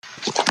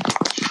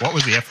What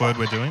was the F word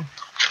we're doing?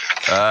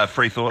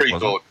 Freethought.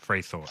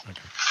 Freethought.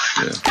 Okay.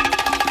 Yeah.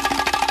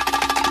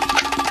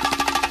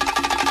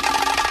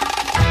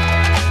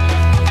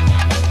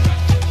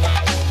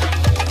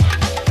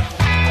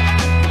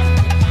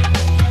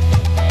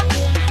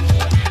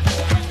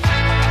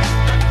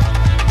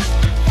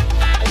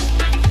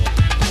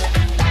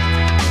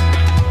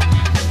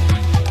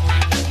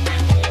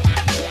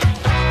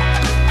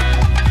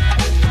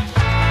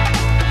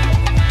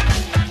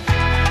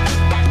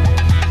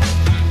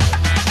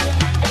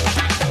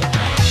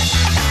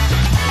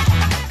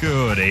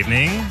 Good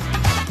evening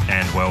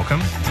and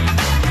welcome.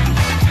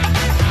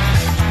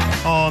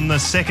 On the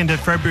 2nd of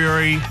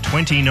February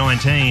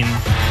 2019,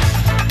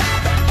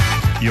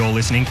 you're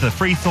listening to the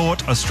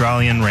Freethought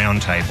Australian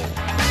Roundtable.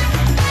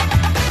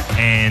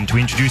 And to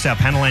introduce our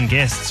panel and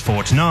guests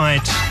for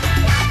tonight,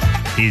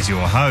 here's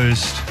your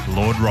host,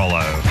 Lord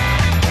Rollo.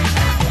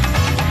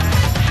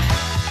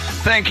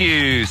 Thank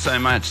you so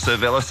much, Sir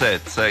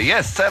Velicet. So,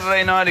 yes,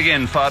 Saturday night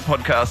again,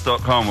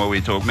 fartpodcast.com, where we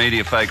talk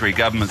media, fakery,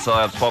 government,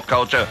 psyops, pop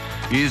culture,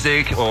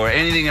 music, or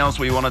anything else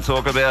we want to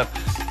talk about.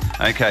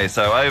 Okay,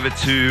 so over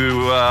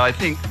to, I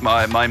think,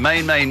 my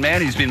main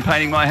man who's been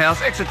painting my house,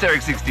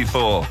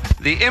 Exoteric64,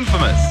 the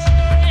infamous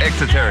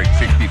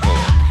Exoteric64.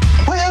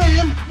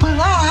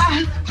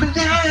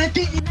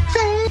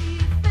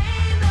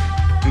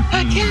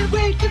 I can't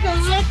wait to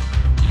that.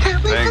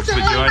 Thanks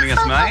for joining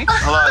us, mate.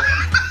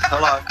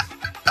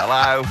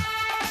 Hello.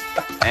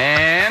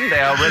 And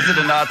our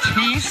resident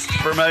artiste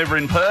from over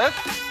in Perth,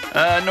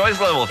 Noise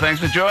Level. Thanks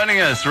for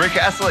joining us, Rick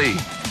Astley.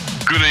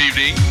 Good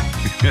evening.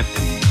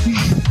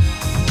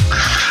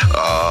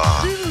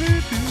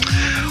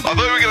 I thought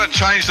we were going to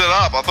change that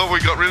up. I thought we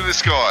got rid of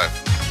this guy.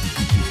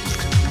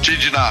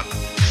 Ginger Nut.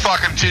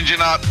 Fucking Ginger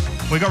Nut.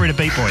 We got rid of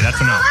Beat Boy, that's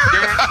enough.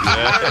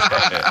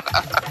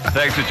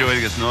 Thanks for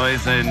joining us,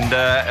 Noise.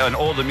 And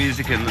all the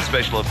music and the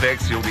special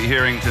effects you'll be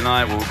hearing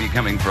tonight will be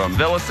coming from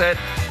Velicet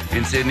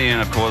in Sydney.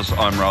 And, of course,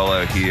 I'm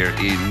Rollo here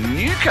in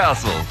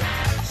Newcastle.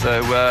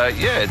 So,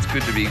 it's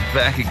good to be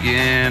back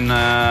again.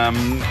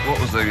 What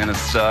was I going to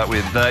start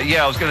with?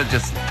 I was going to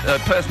just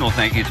personal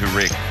thank you to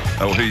Rick,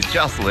 who's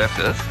just left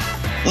us.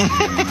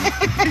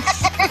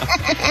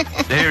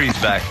 There he's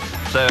back.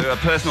 So a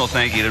personal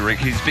thank you to Rick.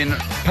 He's been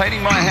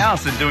painting my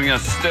house and doing a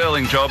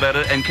sterling job at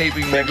it and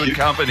keeping me good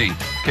company.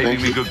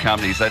 Good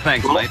company. So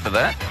thanks, mate, for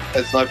that.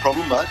 It's no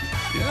problem, mate.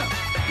 Yeah.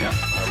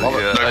 I love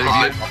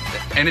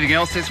it. Anything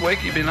else this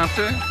week you've been up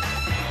to?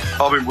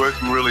 I've been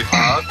working really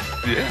hard.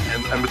 Yeah.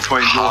 And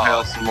between your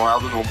house and my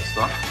other normal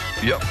stuff.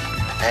 Yep.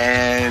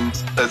 And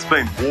it's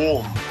been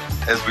warm,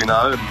 as we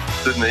know, in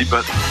Sydney,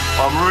 but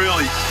I'm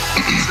really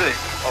sick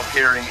of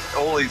hearing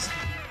all these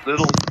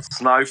little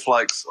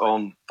snowflakes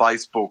on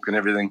Facebook and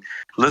everything,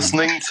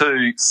 listening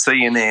to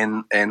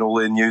CNN and all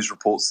their news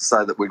reports to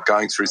say that we're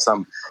going through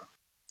some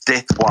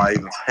death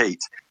wave of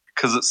heat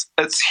because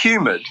it's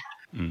humid,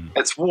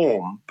 it's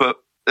warm, but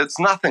it's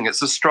nothing.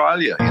 It's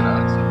Australia, you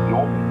know. It's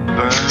normal.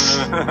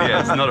 Yeah,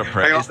 it's not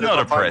It's not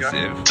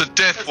oppressive. It's a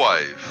death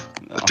wave.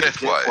 A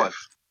death wave.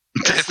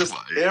 It's just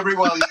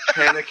everyone's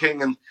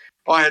panicking, and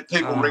I had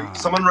people ring.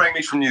 Someone rang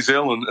me from New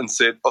Zealand and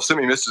said, "I sent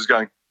me messages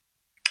going,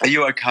 Are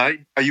you okay?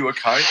 Are you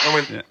okay?" I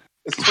went,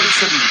 It's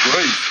 27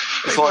 degrees.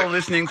 It's People are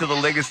listening to the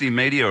legacy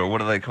media, or what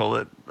do they call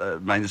it?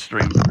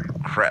 Mainstream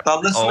crap. They're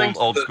listening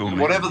old to school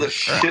whatever media. the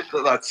shit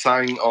that they're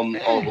saying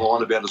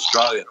online about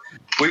Australia.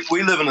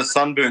 We live in a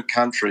sunburnt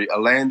country, a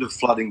land of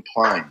flooding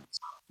plains.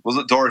 Was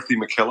it Dorothy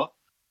McKellar?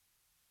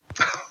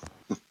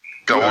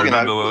 Go on.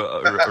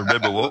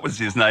 Remember what was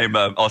his name?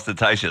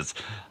 Ostentatious.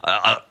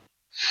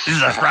 This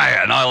is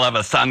Australia, and I love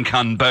a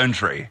sun-cunned bone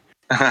tree.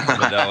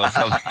 But that was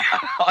something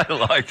I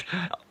liked.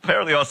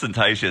 Apparently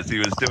ostentatious. He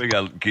was doing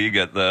a gig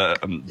at the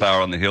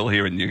bar on the hill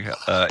here in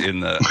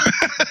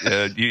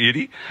the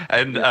Uni,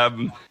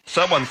 and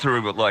someone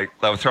threw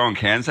they were throwing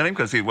cans at him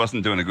because he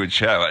wasn't doing a good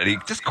show, and he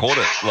just caught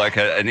it like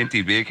an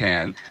empty beer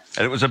can,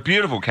 and it was a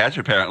beautiful catch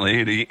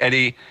apparently. And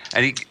he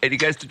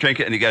goes to drink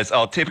it, and he goes,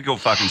 "Oh, typical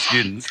fucking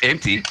students,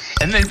 empty,"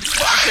 and then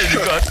fucking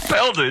got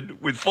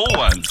pelted with full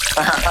ones.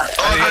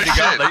 And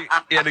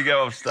he had to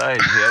go off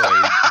stage.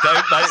 Yeah,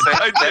 don't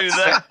do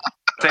that.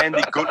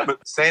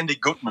 Sandy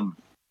Gutman.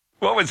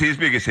 What was his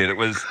biggest hit? It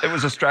was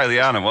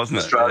Australiana, wasn't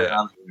it?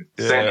 Australiana.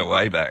 Yeah,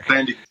 way back.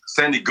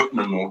 Sandy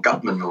Gutman or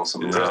Gutman or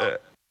something. Yeah.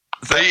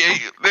 So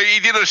he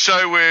did a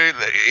show where,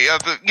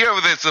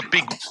 there's a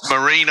big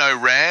merino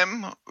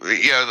ram,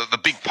 the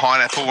big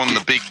pineapple and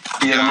the big...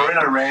 Yeah, the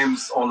merino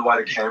ram's on the way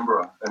to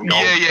Canberra. And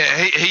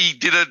he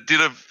did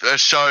a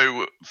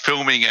show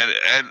filming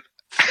and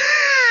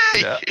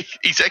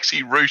he's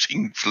actually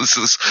rooting for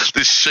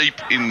this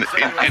sheep in the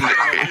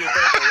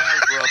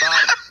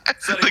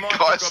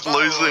guy's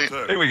losing.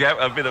 Here we go,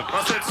 a bit of...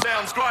 I said,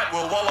 "Sounds great,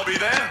 will Wallaby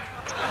there?"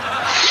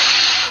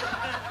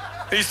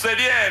 He said,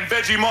 "Yeah, and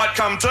Veggie might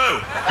come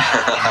too."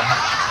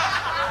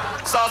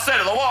 So I said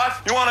to the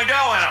wife, "You want to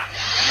go, Anna?"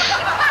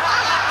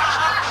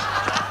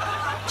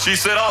 She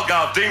said, "I'll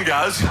go with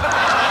dingoes."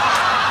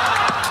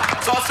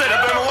 So I said to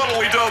Boomer, "What'll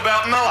we do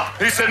about Nulla?"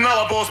 He said,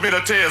 "Nulla bores me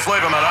to tears,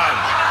 leave him at home."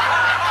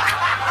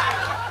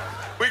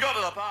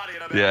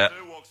 Yeah.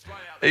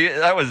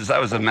 That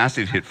was a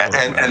massive hit for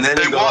him. And then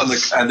he It got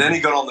was. and then he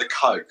got on the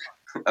coke,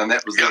 and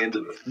that was the end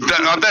of it.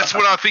 That's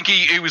when I think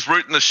he was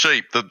rooting the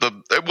sheep.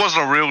 It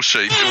wasn't a real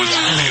sheep.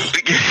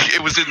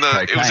 It was in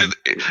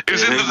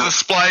the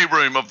display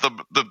room of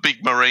the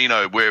big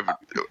merino where.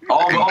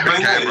 I've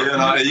been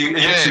there. You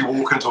actually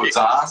walk into its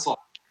ass.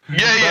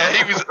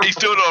 Yeah. He's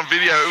doing it on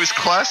video. It was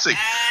classic.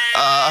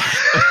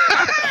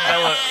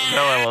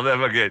 I'll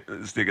never get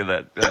sick of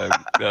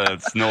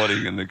that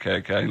snorting and the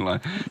cocaine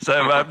line.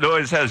 So,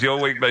 Noise, how's your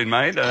week been,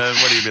 mate? What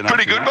have you been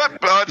Pretty up to? good,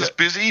 but just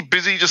busy,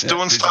 just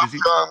doing stuff,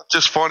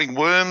 just finding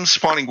worms.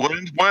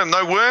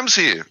 No worms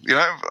here. You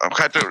know, I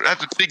had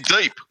to dig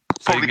deep.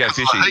 So you go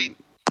fishing?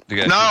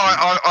 No,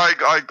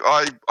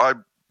 I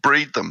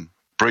breed them.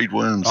 Breed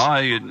worms. Oh,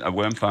 you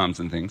worm farms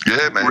and things.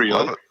 Yeah, man. Really?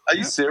 Love it. Are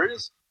you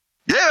serious?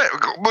 Yeah.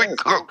 Cool. Well,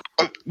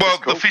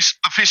 Cool. the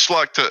fish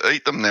like to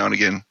eat them now and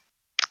again.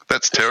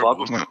 That's terrible,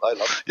 Love isn't it? They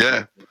love it.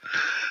 Yeah.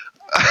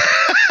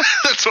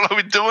 That's what I've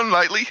been doing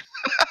lately.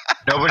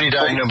 Nobody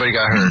died, nobody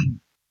got hurt.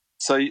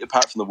 So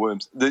apart from the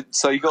worms,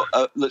 so you got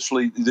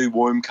literally you do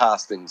worm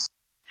castings.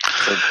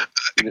 So,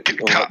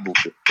 all that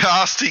bullshit.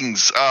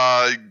 Castings.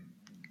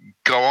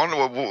 Go on.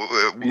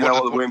 You know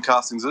what the worm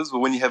castings is?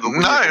 Well, when you have a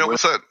No,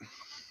 what's that?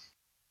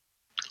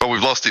 Oh,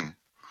 we've lost him.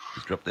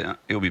 He's dropped out.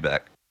 He'll be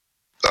back.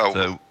 Oh,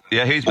 So,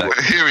 yeah, he's back.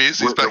 here he is.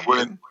 He's back.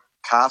 worm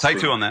casting. Take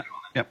two on that.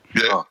 Yep.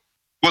 Yeah. Oh.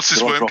 What's this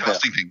Did I worm drop out?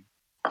 casting thing?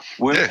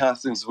 Worm Yeah.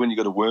 castings is when you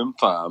got a worm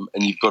farm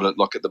and you've got it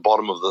like at the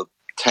bottom of the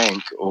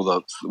tank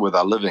or where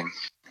they're living,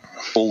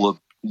 all the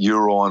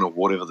urine or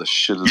whatever the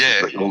shit is,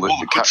 Yeah, all the all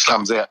the good stuff,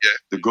 comes out, yeah.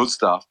 the good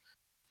stuff,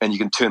 and you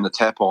can turn the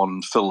tap on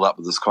and fill it up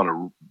with this kind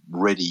of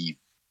reddy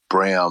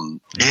brown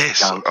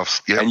Yes. gunk.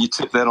 Yeah. And you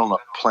tip that on a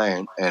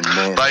plant, and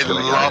man, They it's gonna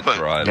love go. it.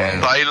 Right.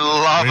 They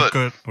love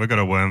it. We've got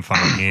a worm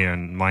farm here,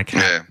 and my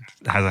cat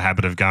has a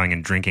habit of going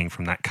and drinking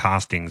from that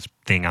castings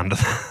thing under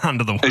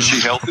the worm. Is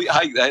she healthy?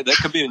 Hey, that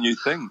could be a new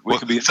thing. We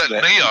could be Is into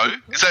that Neo?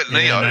 Is that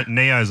Neo? Yeah,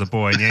 Neo's a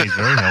boy. Yeah, he's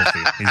very healthy.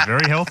 He's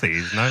very healthy.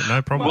 He's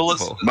no problem.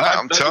 Well, Mate,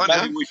 I'm telling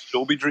maybe you. we should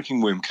all be drinking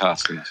worm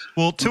castings.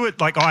 Well, to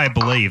it, like I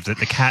believe that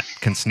the cat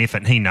can sniff it,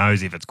 and he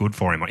knows if it's good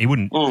for him. He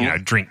wouldn't,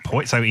 drink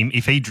poison. So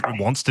if he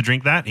wants to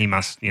drink that, he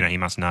must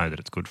know that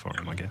it's good for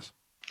him. I guess.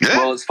 Yeah.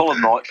 Well, it's full of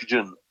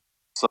nitrogen,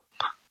 so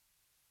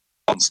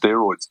on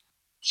steroids.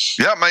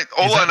 Yeah, mate.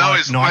 All I know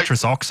is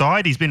nitrous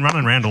oxide. He's been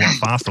running around a lot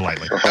faster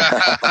lately.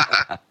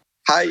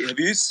 Hey, have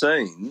you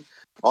seen?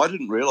 I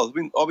didn't realise.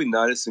 I've been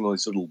noticing all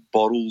these little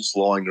bottles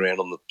lying around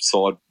on the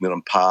side,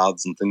 on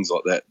paths and things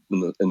like that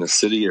in the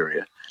city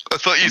area. I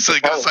thought you were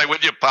going to say when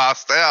you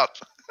passed out.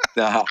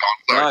 No,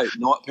 apparently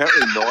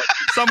nitrous.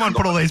 Someone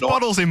put all these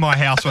bottles in my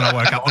house when I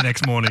woke up the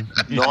next morning.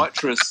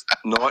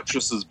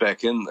 Nitrous is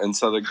back in, and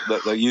so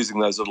they're using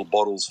those little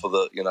bottles for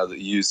the that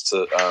you use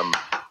to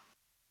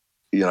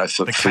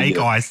for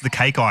the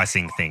cake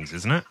icing things,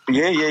 isn't it?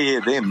 Yeah,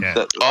 them.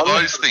 Yeah.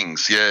 Those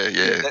things.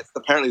 Yeah.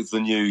 Apparently, it's the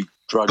new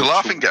drug. The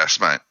laughing gas,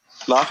 mate.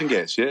 Laughing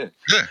gas, yeah.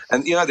 Yeah.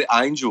 And the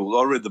Angels,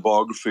 I read the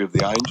biography of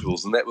the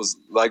Angels, and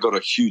they got a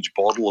huge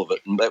bottle of it,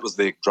 and that was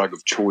their drug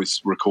of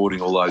choice,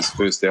 recording all those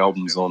first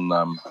albums on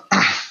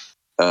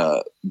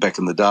back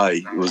in the day.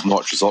 It was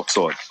nitrous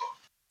oxide.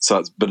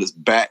 But it's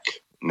back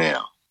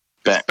now.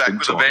 Back Back big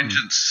with a time.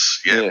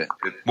 vengeance. Yeah.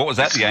 What was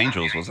that? The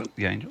Angels, was it?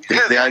 The Angels?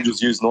 The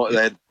Angels used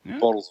they had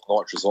bottles of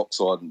nitrous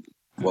oxide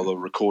while they were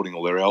recording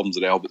all their albums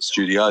at Albert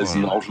Studios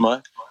in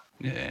Ultimo.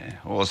 Yeah,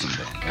 awesome.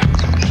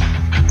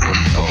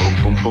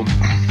 Boom, boom,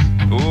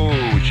 boom.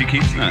 Ooh, she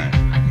keeps that.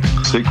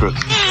 Secret.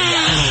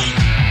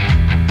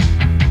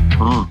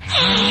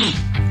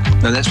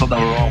 No, that's what they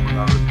were on when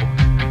they were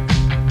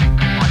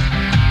recording.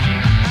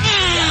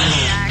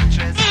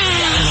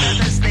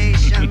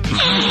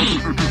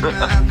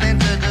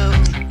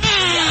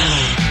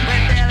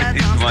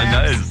 My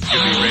nose is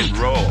going to be red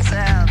raw.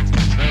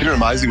 You're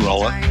an amazing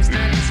roller.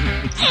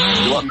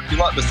 You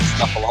like Mr.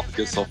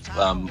 Snuffleupagus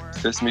off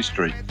Sesame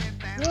Street.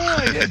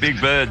 Oh, yeah, Big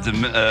Bird's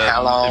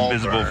Hello,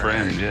 invisible Bird.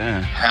 friend,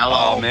 yeah.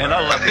 Hello, Oh man,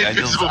 I love the Angels.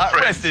 Invisible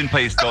friend. Rest in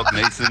peace, Doc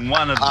Neeson.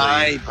 One of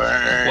Bird.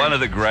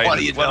 the What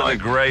are you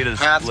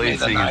greatest Pass me lead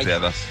the singers nitrous.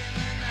 ever.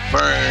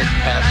 Bird,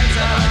 pass me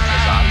the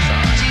nitrous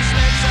oxide.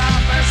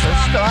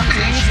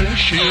 Stockings and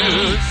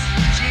shoes.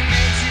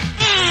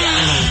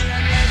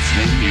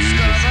 Then you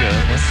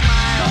discover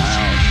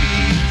smile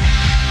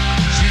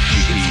she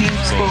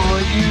keeps for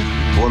you.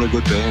 What a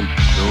good band.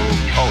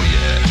 Oh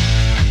yeah.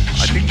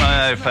 I think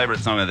my favourite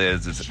song of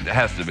theirs it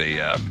has to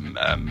be I'm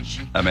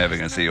Ever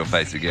Gonna See Your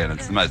Face Again.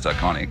 It's the most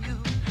iconic.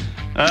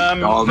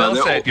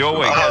 Velset, your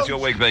week. How's your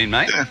week been,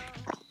 mate?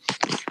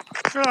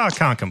 I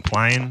can't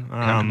complain.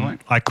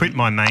 I quit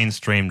my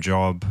mainstream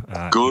job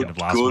at the end of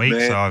last week,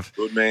 man.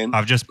 so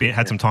I've just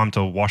had some time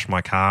to wash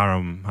my car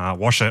and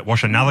wash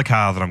another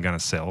car that I'm going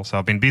to sell. So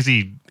I've been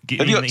busy.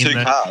 Have you got two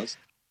cars?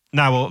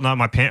 No,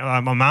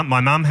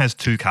 my mum has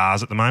two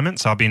cars at the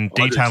moment, so I've been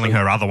detailing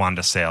her other one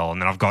to sell,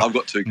 and then I've got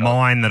two cars.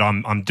 mine that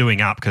I'm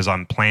doing up because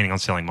I'm planning on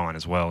selling mine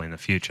as well in the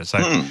future. So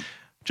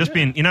Just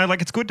being,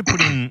 like it's good to put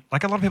in.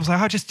 Like a lot of people say,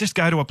 "Oh, just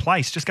go to a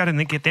place, just go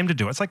to get them to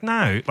do it." It's like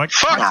no, like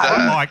Fuck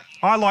that.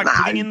 I like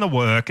putting in the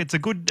work. It's a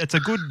good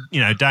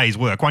day's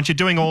work. Once you're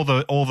doing all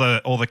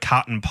the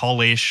cut and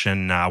polish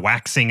and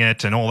waxing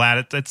it and all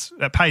that,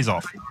 it pays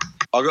off.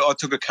 I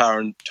took a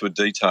car into a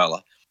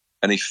detailer,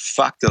 and he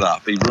fucked it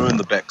up. He ruined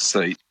the back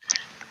seat.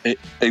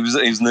 He was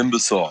an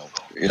imbecile.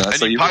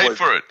 And you paid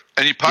for it.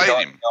 And you paid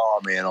him.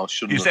 Oh man, I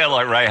shouldn't. You sound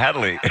like Ray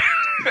Hadley.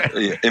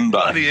 Yeah,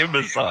 Bloody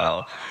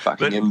imbecile.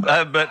 Fucking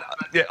imbecile. But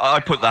yeah, I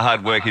put the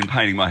hard work in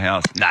painting my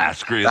house. Nah,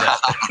 screw that.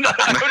 No,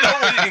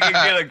 you can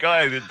get a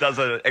guy that does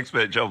an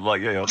expert job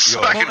like you.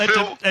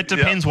 It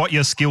depends what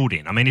you're skilled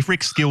in. I mean, if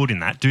Rick's skilled in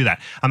that, do that.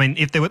 I mean,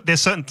 if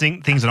there's certain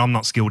things that I'm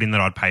not skilled in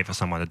that I'd pay for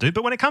someone to do.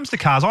 But when it comes to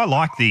cars, I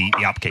like the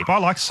upkeep. I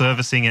like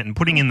servicing it and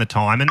putting in the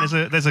time. And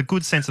there's a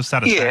good sense of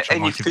satisfaction.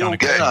 And once you you've done feel a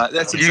good better. job.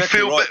 That's You exactly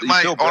feel right.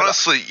 better, mate.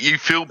 Honestly, you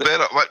feel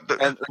better. Like,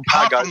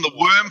 apart from the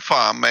worm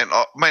farm, man.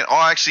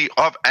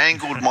 I've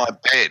angled my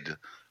bed.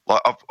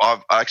 Like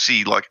I've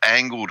actually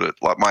angled it.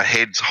 Like my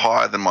head's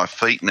higher than my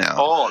feet now.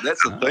 Oh,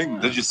 that's the thing.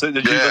 Did you see?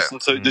 Did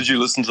you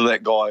listen to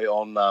that guy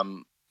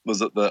on?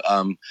 Was it the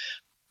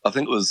I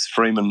think it was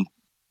Freeman.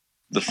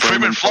 The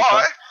Freeman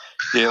Fly.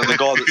 Yeah, the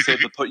guy that said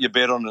to put your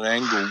bed on an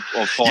angle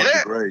of 5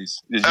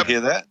 degrees. Did you hear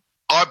that?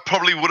 I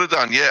probably would have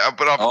done,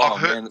 but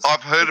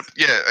I've heard.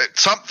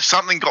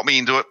 Something got me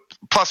into it.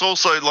 Plus,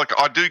 also,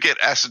 I do get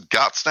acid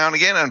guts now and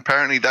again, and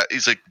apparently that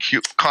is a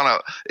kind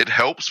of. It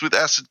helps with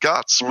acid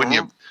guts when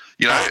you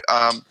Mate,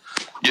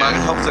 it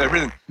helps with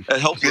everything. It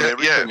helps with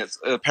everything. Yeah.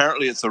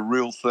 Apparently it's a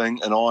real thing,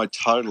 and I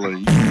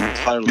totally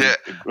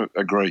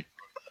agree.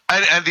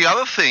 And the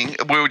other thing,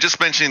 we were just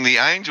mentioning the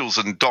Angels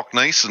and Doc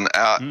Neeson.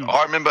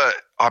 I remember,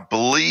 I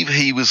believe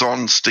he was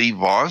on Steve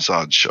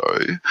Vizard's show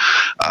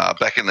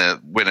back in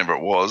whenever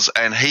it was,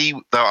 and they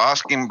were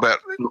asking him about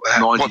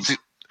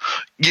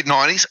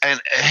 90s,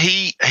 and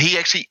he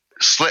actually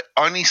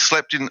only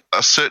slept in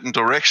a certain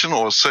direction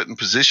or a certain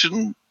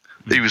position.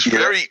 He was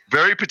very,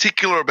 very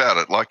particular about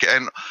it.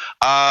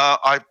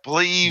 I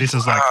believe this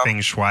is like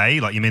feng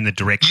shui. Like you mean the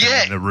direction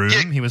in the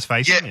room he was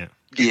facing?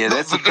 Yeah,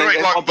 that's the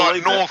thing.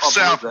 Like north,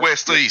 south,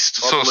 west, east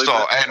sort of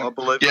style. And I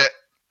believe that.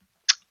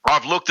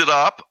 I've looked it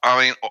up.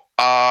 I mean,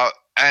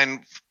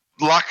 and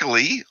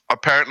luckily,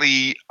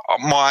 apparently,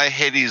 my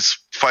head is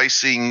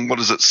facing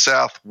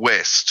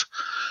southwest.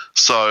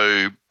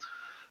 So,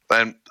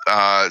 and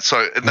that's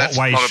what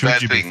way not a should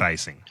bad you thing. be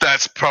facing?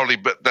 That's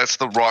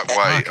the right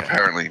way,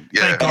 apparently.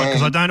 Yeah. Thank God,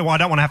 because I don't want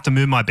to have to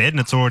move my bed, and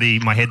it's already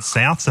my head's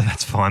south, so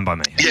that's fine by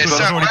me. Yeah,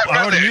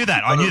 I already knew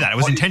that. I knew that. It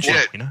was intentional.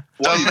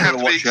 Doesn't have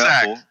to be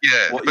exact.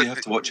 What you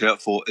have to watch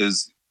out for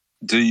is,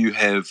 do you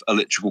have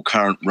electrical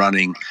current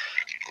running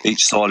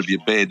each side of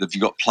your bed? If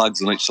you've got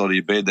plugs on each side of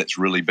your bed, that's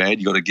really bad.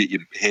 You've got to get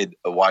your head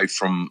away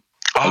from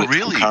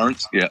electrical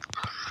currents. Yeah.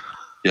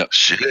 Yeah.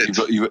 Shit. There's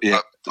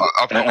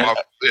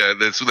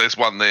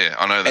one there.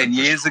 I know that. And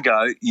years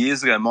ago,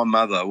 my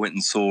mother went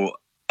and saw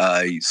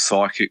a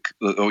psychic,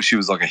 or she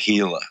was like a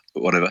healer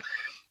or whatever,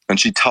 and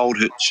she told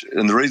her,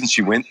 and the reason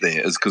she went there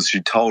is because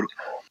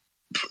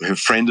her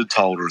friend had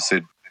told her,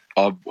 said,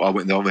 I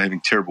went there, I'm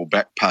having terrible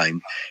back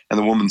pain, and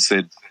the woman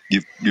said,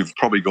 you've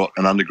probably got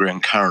an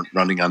underground current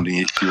running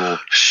underneath your.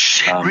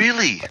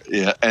 Really?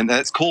 Yeah, and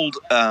that's called.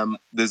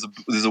 There's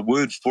a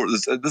word for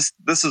it. This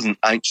is an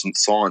ancient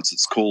science.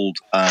 It's called.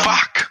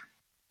 Fuck.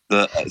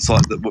 It's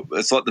like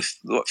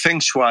the feng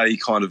shui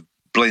kind of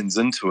blends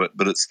into it,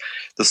 but it's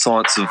the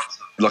science of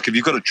if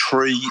you've got a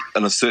tree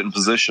in a certain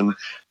position,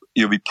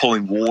 you'll be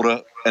pulling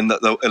water, and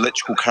the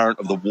electrical current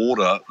of the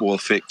water will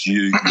affect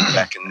your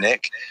back and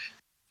neck.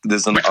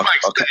 Which makes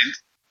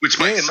sense. Which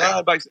makes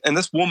sense. And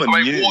this woman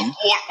knew.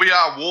 We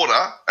are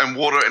water, and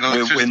we're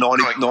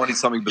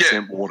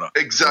 90-something% water.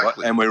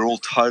 Exactly. Right? And we're all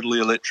totally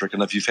electric.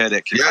 And if you've had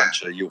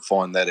acupuncture, you'll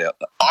find that out.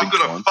 I've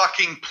got a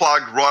fucking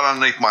plug right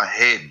underneath my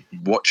head.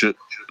 Watch it.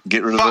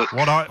 Get rid of it.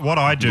 What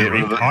I do,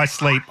 Rick, I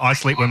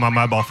sleep with my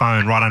mobile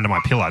phone right under my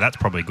pillow. That's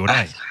probably good,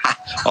 eh?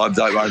 I don't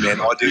know,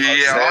 man. I do.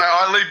 Yeah,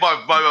 I leave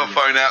my mobile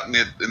phone out in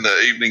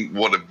the evening,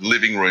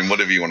 living room,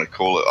 whatever you want to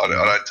call it. I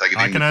don't take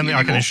it in.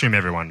 I can assume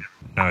everyone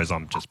knows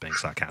I'm just being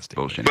sarcastic.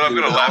 Bullshit. But I've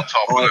got a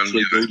laptop. I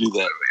actually do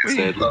that,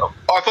 sadly.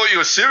 I thought you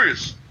were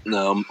serious.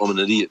 No, I'm an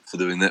idiot for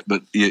doing that.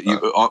 But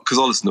because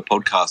I listen to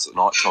podcasts at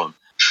night time.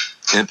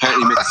 And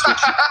apparently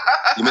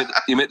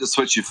you meant to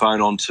switch your phone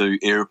onto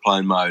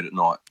airplane mode at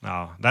night.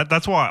 Oh,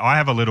 that's why I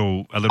have a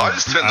little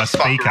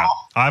speaker.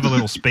 I have a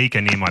little speaker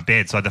near my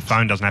bed, so the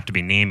phone doesn't have to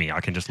be near me. I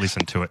can just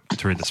listen to it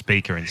through the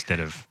speaker instead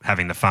of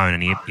having the phone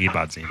and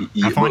earbuds in.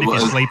 I find if you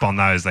sleep on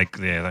those, they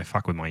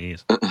fuck with my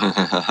ears.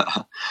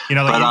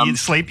 You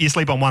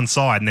sleep on one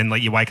side, and then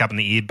you wake up and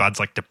the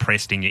earbuds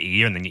depressed in your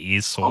ear, and then your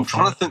ear's sore. I'm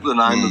trying to think the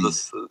name of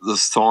the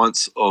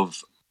science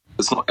of.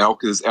 It's not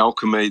it's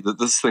alchemy. That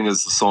this thing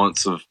is the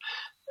science of,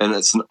 and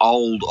it's an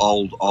old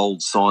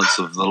science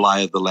of the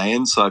lay of the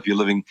land. So if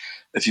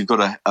you've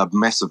got a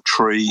massive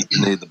tree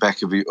near the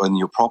back of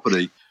your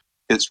property,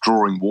 it's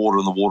drawing water,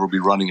 and the water will be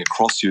running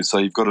across you. So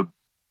you've got to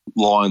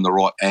lie in the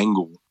right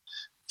angle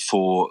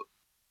for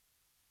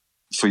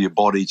for your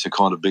body to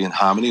kind of be in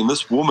harmony. And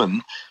this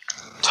woman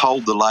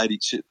told the lady,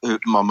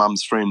 my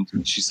mum's friend,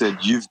 she said,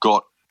 "You've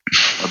got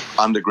an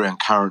underground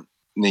current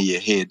near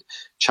your head.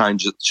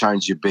 Change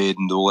your bed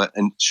and all that."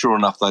 And sure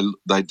enough,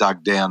 they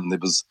dug down, and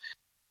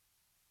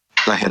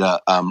they had a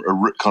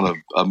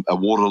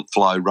water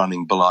flow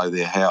running below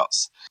their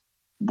house,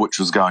 which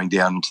was going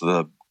down into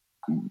the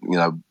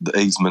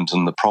easement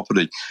and the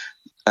property,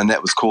 and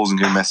that was causing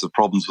her massive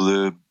problems with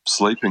her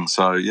sleeping.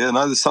 So yeah,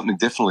 no, there's something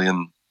definitely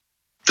in.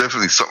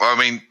 Definitely. So, I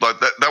mean, like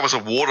that was a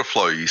water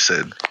flow, you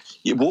said.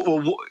 Yeah,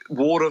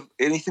 water,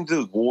 anything to do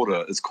with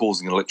water is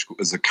causing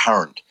is a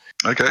current.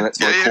 Okay. And that's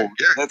why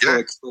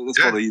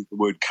they use the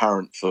word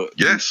current for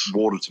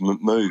water to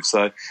move.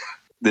 So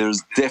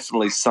there's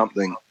definitely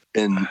something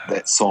in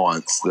that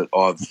science that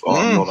I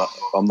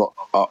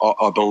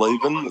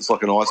believe in. It's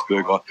like an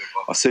iceberg.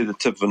 I see the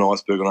tip of an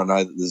iceberg, and I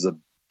know that there's a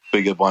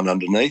bigger one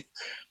underneath.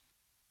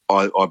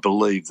 I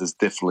believe there's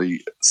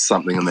definitely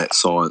something in that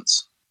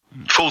science.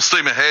 Full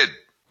steam ahead.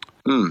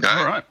 Okay.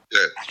 All right.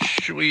 Yeah.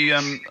 Should we?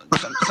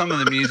 Some of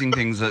the amusing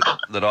things that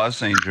I've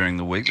seen during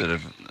the week that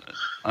have,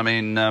 I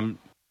mean,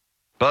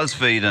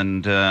 BuzzFeed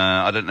and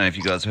I don't know if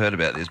you guys heard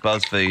about this.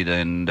 BuzzFeed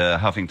and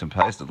Huffington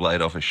Post have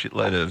laid off a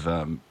shitload of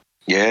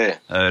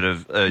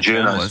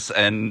journalists,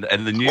 and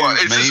the new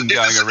meme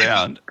going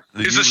around.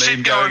 Is the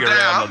shit going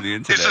down on the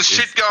internet? Is the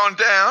shit going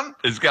down?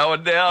 It's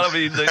going down.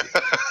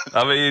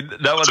 I mean,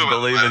 no one's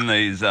believing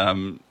these. I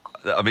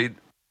mean,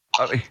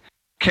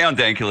 Count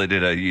Dankula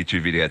did a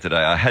YouTube video today.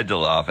 I had to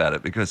laugh at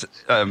it because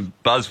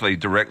BuzzFeed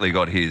directly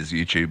got his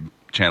YouTube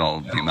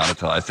channel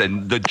demonetized,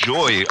 and the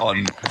joy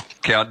on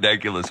Count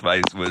Dankula's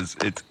face was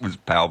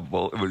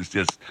palpable. It was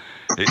just,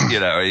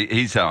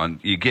 he's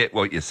saying, "You get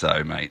what you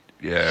sow, mate."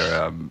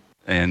 Yeah,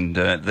 and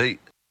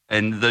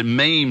the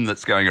meme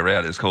that's going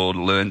around is called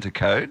 "Learn to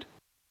Code."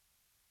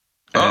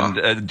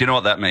 And do you know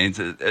what that means?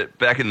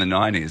 Back in the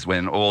 90s,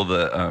 when all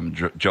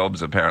the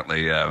jobs,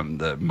 apparently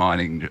the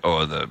mining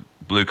or the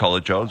blue-collar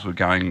jobs were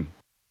going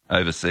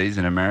overseas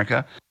in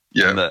America,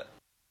 and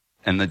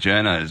the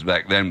journos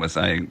back then were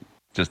saying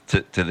just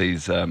to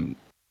these, the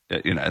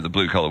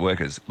blue-collar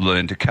workers,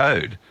 learn to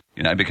code,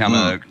 become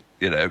a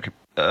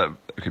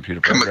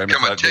computer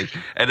programmer,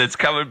 and it's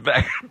coming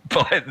back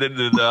biting them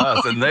in the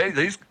ass. And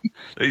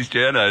these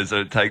journos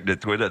are taking to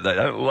Twitter. They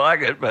don't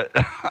like it, but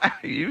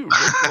you rip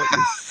what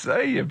you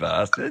say, you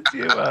bastards.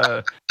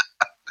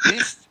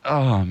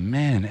 Oh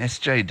man,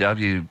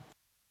 SJW.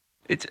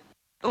 It's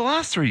the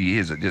last 3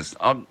 years.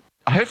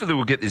 Hopefully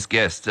we'll get this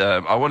guest.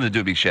 I wanted to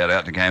do a big shout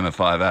out to Gamer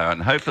 50,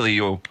 and hopefully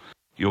you'll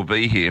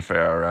be here for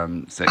our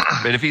segment.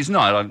 But if he's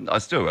not, I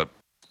still got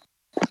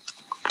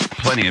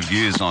plenty of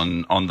views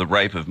on the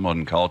rape of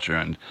modern culture,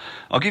 and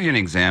I'll give you an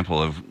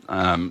example of.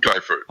 Go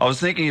for it. I was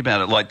thinking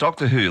about it, like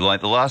Doctor Who,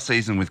 like the last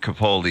season with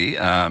Capaldi.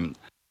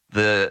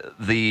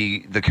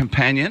 The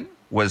companion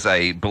was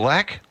a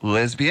black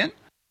lesbian,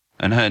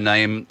 and her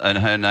name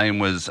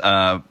was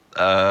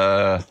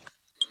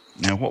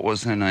what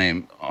was her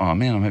name? Oh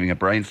man, I'm having a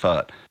brain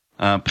fart.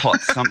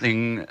 Potts.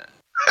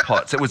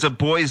 Potts. It was a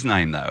boy's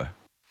name though.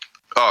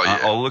 Oh yeah.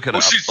 I'll look it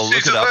up.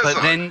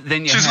 But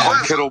then you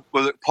have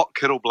was it Pot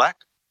Kettle Black?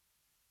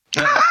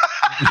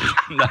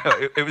 No,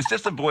 it was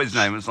just a boy's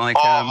name. It was like.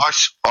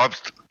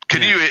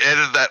 Can you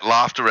edit that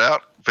laughter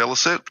out,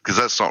 Felicet? Because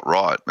that's not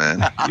right,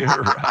 man.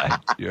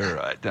 You're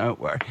right. Don't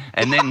worry.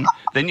 And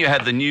then you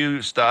had the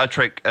new Star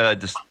Trek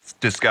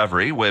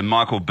Discovery, where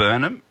Michael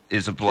Burnham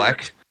is a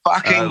black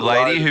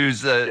lady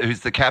who's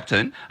the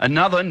captain.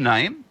 Another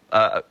name,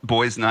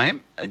 boy's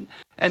name,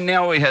 and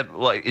now we have,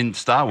 like in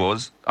Star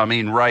Wars. I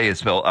mean, Ray is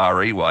spelled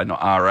R-E-Y, not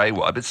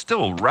R-A-Y, but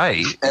still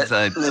Ray is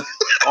a.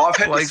 I've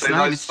had to see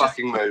those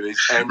fucking movies,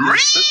 and you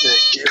sit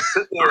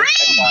there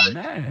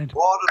and go,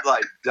 what have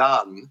they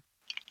done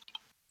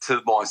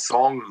to my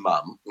song,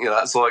 Mum?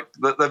 It's like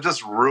they've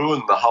just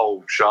ruined the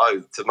whole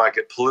show to make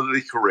it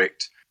politically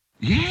correct.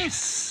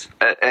 Yes,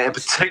 and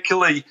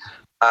particularly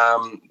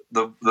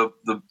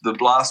the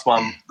last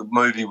one, the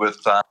movie with.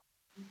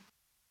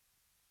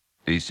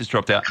 He's just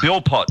dropped out.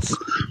 Bill Potts.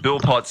 Bill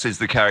Potts is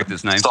the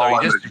character's name.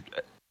 Solo. So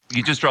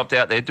you just dropped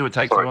out there. Do a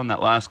take two on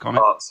that last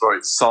comment. Oh,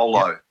 sorry,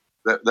 Solo. Yeah.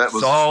 That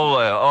was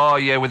Solo. Oh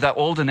yeah, with that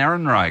Alden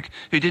Ehrenreich,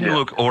 who didn't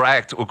look or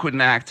act or couldn't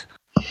act,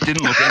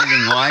 didn't look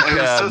anything like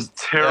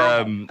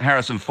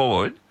Harrison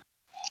Ford.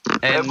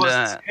 And it was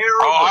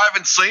terrible. I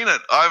haven't seen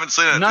it.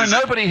 No,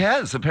 nobody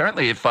has.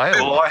 Apparently, it failed.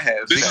 Well, I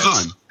have.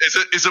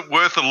 Is it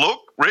worth a look,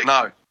 Rick?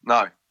 No.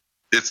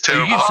 It's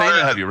terrible. You've seen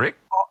it, have you, Rick?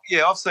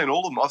 Yeah, I've seen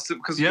all of them. I've seen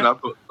because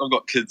I've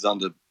got kids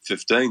under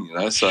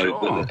 15. So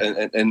sure.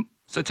 and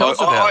so tell us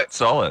about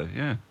Solo.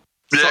 Yeah.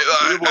 Yeah,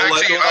 you don't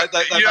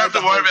have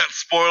to worry about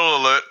spoiler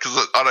alert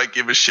because I don't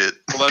give a shit.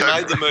 Well, they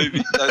made the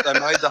movie. They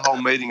made the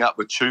whole meeting up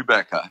with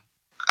Chewbacca.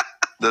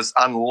 This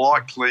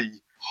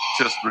unlikely,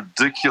 just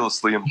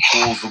ridiculously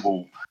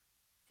implausible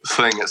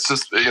thing. It's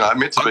just meant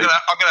to be.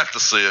 I'm gonna have to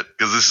see it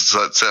because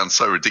it sounds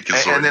so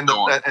ridiculous.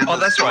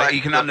 That's right.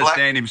 You can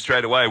understand him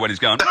straight away when he's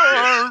going.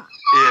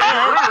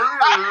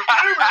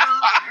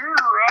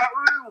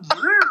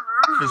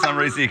 for some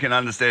reason you can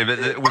understand, but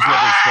it was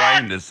never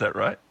explained. Is that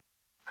right?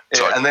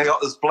 Yeah, and they got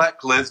this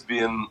black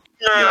lesbian,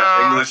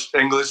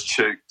 English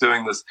chick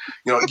doing this.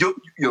 You have to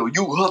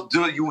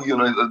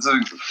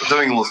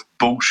doing all this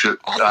bullshit.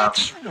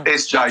 That's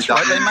SJW.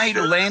 right. They made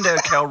Lando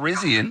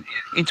Calrissian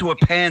into a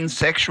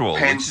pansexual.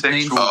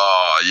 Pansexual.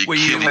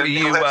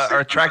 You are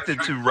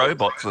attracted to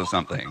robots or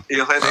something.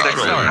 He'll have sex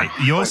with Sorry,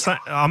 her. you're saying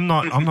I'm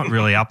not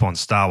really up on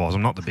Star Wars.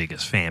 I'm not the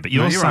biggest fan, but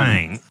you're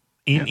saying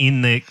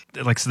in the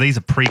so these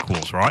are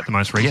prequels, right? The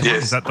most recent.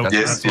 Yes. Is that the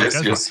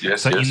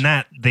Yes. So in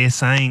that they're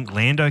saying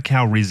Lando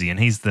Calrissian,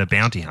 he's the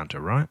bounty hunter,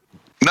 right?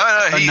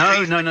 No. He's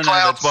No.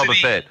 Cloud That's Boba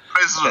City Fett.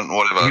 President,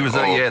 whatever. He was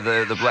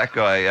the black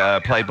guy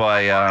played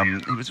by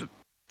he was a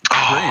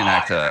brilliant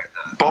actor.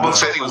 Boba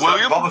Fett.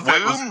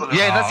 William.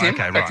 Yeah, that's him.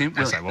 Okay, That's right. him.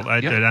 Okay, well,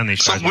 it only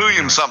shows Some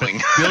William something.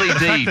 Billy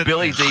D.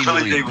 Williams.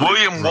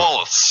 William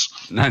Wallace.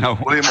 No.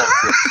 William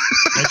Wallace.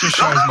 It just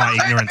shows my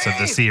ignorance of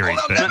the series.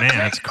 But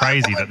man, it's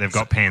crazy that they've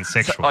got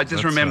pansexual. I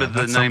just remembered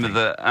the name of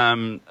the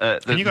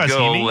Can you guys girl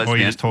hear me, or lesbian. are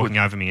you just talking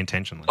over me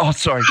intentionally? Oh,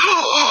 sorry.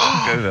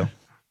 Go, Bill.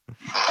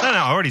 No,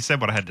 I already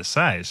said what I had to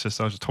say. It's just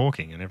I was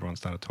talking and everyone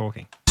started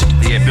talking.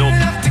 Yeah, Bill.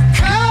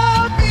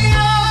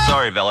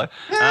 Sorry, Velo.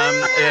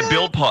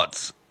 Bill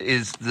Potts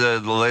is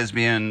the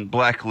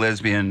black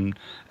lesbian,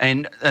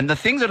 and the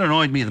thing that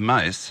annoyed me the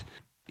most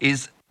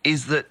is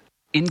that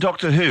in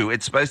Doctor Who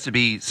it's supposed to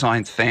be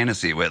science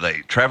fantasy where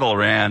they travel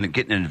around and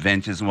get in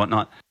adventures and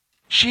whatnot.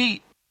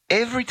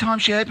 Every time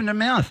she opened her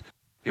mouth,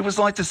 it was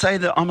like to say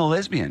that I'm a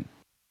lesbian,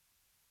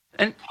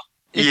 and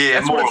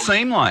that's what it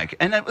seemed like.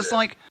 And it was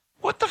like,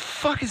 what the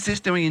fuck is this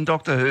doing in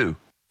Doctor Who?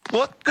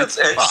 What the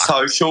fuck? It's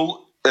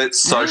social.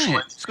 It's social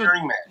it's good.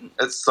 engineering, man.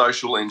 It's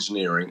social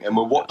engineering, and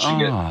we're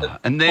watching it.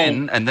 And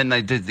then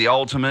they did the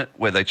ultimate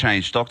where they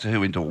changed Doctor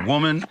Who into a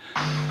woman.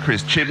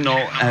 Chris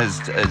Chibnall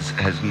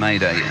has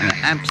made an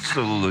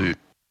absolute.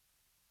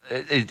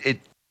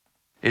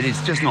 It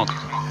is just not.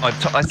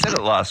 I said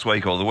it last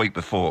week or the week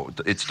before.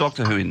 It's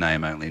Doctor Who in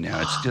name only now.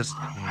 It's just.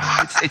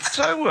 It's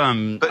so.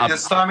 But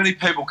there's so many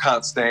people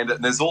can't stand it,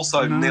 and there's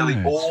also nearly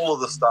all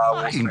of the Star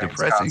Wars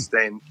fans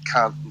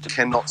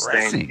cannot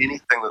stand anything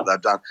that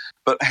they've done.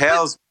 But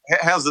how's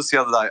this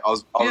the other day? I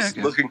was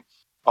looking.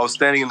 I was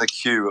standing in the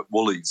queue at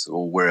Woolies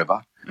or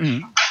wherever,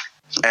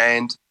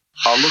 and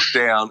I looked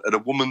down at a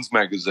woman's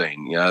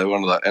magazine. You know,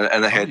 one of the,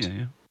 and it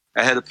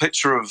had a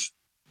picture of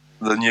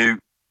the new.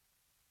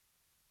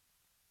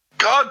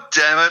 God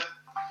damn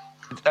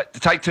it.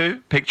 Take two.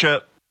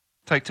 Picture.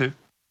 Take two.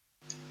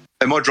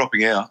 Am I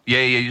dropping out?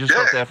 Yeah, you just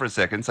dropped out for a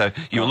second. So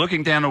you were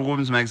looking down a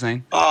woman's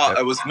magazine? Oh,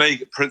 it was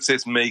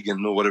Princess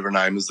Megan or whatever her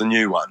name is, the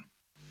new one.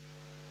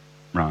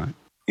 Right.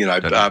 You know,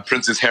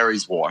 Princess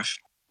Harry's wife.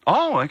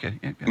 Oh, okay.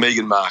 Yeah.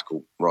 Meghan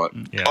Markle, right.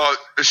 Yeah. Oh,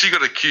 has she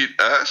got a cute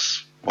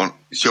ass?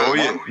 Sure,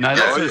 yeah. No,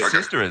 that's her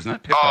sister, isn't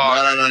it? Pippa.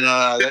 Oh,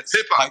 no. That's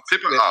Pippa.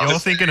 You're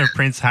thinking of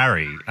Prince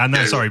Harry.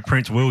 Sorry,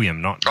 Prince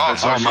William, not. Oh,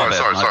 sorry.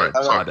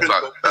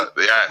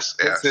 Yes.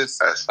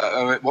 Princess,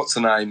 what's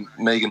her name?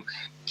 Megan.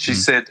 She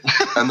said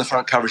on the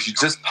front cover, she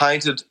just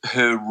painted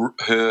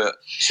her.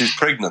 She's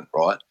pregnant,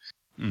 right?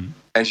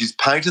 And she's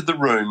painted the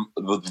room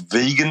with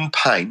vegan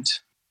paint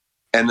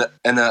and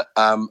a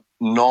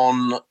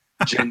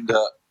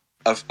non-gender,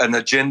 an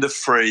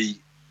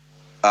agenda-free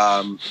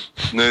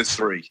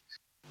nursery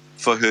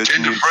for her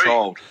new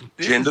child.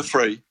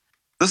 Gender-free.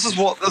 This is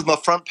my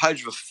front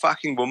page of a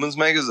fucking woman's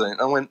magazine.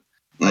 I went.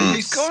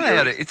 It's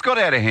got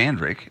out of hand,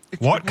 Rick.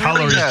 What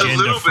colour is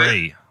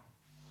gender-free?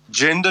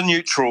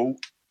 Gender-neutral.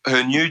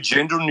 Her new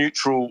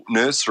gender-neutral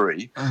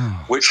nursery,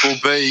 which will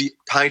be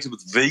painted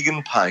with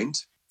vegan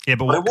paint. Yeah,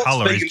 but what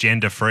colour is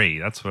gender-free?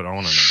 That's what I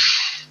want to know.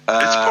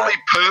 It's probably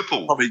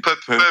purple. Probably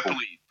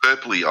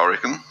Purpley, I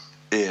reckon.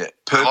 Yeah,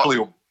 purpley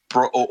or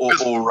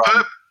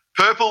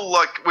purple.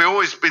 Like we've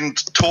always been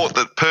taught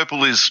that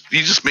purple is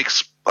you just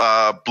mix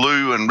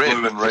blue and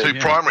red, two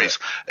primaries.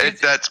 Yeah.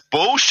 That's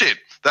bullshit.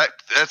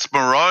 That's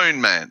maroon,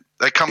 man.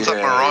 That comes up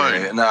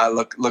maroon. Yeah. No,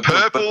 look.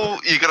 Purple,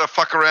 you got to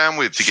fuck around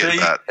with to get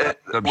that.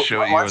 I'm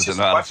sure you as an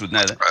artist would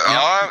know that.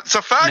 It's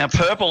a fact. Now,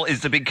 purple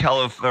is the big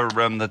colour for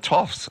the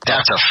toffs.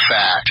 That's a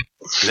fact.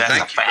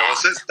 Thank you,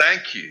 Dawson.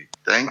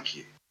 Thank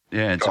you.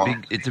 Yeah,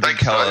 it's a big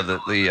colour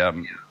that the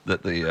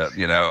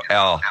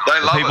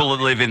people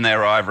that live in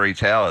their ivory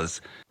towers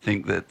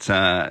think that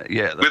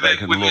they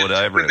can lord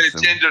over with us.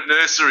 Their gender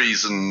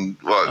nurseries and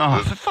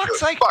for fuck's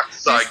sake!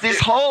 This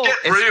whole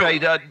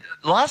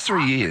last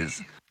 3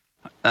 years,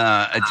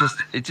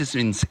 it's just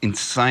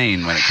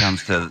insane when it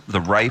comes to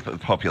the rape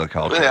of popular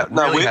culture. Yeah,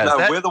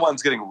 we're the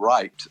ones getting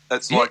raped.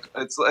 It's like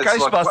it's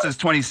Ghostbusters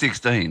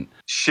 2016.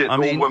 Shit,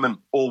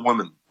 all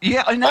women.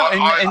 Yeah, I know.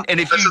 And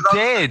if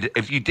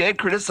you dared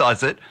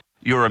criticize it,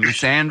 you're a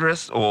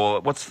misandrist, or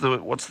what's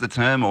the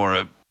term,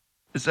 or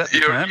is that the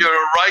term? You're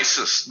a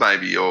racist,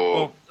 maybe,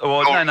 or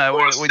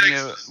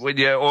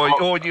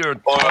you're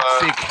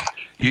toxic.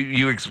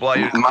 You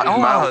explain.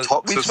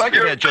 We spoke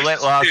about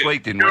Gillette last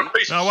week, didn't we?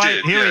 No,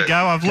 wait. Here we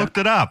go. I've looked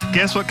it up.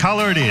 Guess what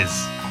colour it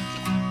is?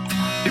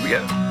 Here we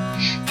go.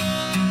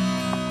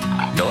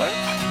 Yellow.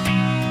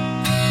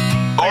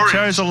 Orange. They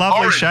chose a lovely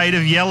Orange. shade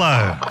of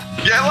yellow.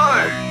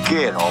 Yellow.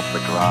 Get off the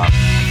grass.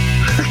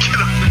 Get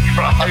off the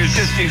grass. He was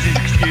just using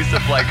his excuse to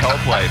play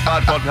Coldplay.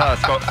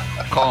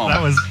 Podcast.com.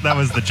 That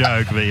was the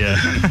joke, but yeah.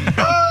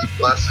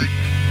 Classic.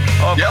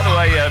 Oh, by the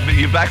way,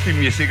 you're back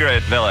from your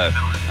cigarette, Velo.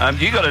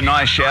 You got a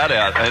nice shout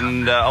out,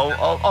 and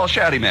I'll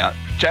shout him out.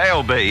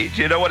 JLB,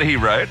 do you know what he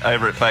wrote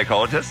over at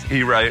Fakeologist?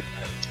 He wrote,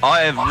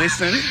 I have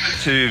listened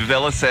to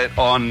Velocet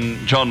on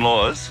John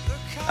Laws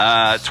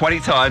 20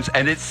 times,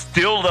 and it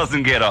still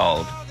doesn't get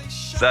old.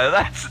 So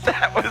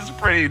that was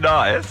pretty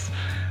nice.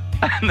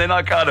 And then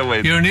I kind of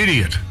went, You're an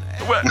idiot.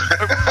 well,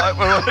 I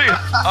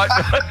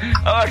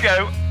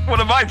go, what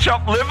am I,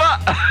 chopped liver?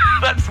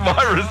 That's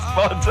my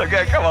response. I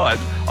go, come on.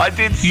 I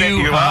did set you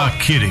up. You are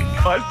kidding.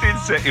 I did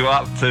set you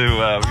up to,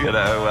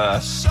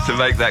 to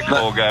make that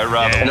call go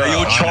rather Yeah. No, well.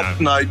 you're chopped.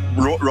 No,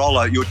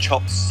 Rollo, you're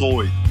chopped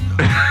soy.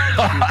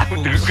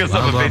 Because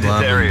I'm a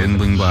vegetarian.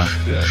 Bling, bling, blah.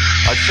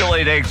 I still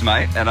eat eggs,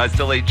 mate, and I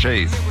still eat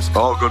cheese.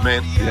 Oh, good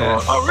man. Yeah.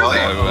 Oh, really?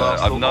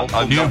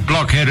 I'm You not.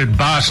 blockheaded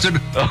bastard.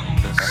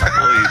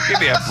 Please, give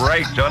me a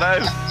break, Jono.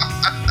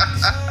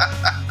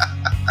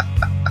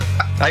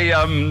 Hey,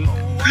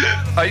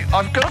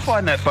 I've got to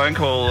find that phone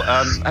call.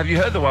 Have you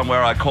heard the one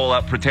where I call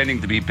up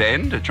pretending to be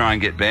Ben to try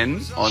and get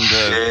Ben on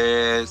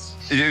the... Yes.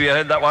 Have you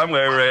heard that one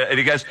where and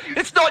he goes,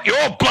 it's not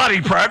your bloody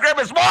program,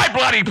 it's my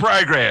bloody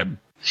program.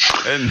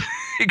 And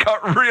he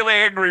got really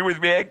angry with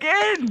me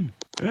again.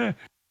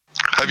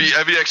 Have you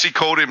actually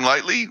called him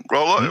lately,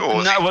 Rollo?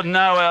 Or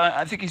No,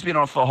 I think he's been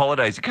off for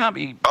holidays. He can't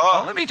be...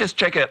 Oh. Let me just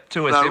check it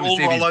to us No, and all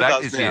see if he's Rollo back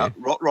does this now,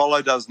 year.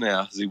 Rollo does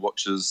now is he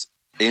watches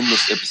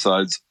endless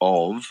episodes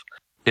of...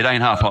 It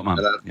ain't half hot, Mum.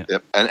 Yeah.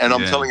 Yep. And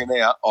I'm Yeah. telling you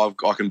now, I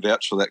can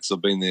vouch for that because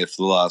I've been there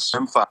for the last...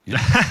 when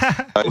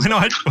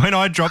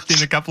I dropped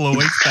in a couple of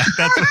weeks back,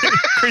 that's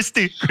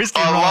Christy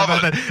I love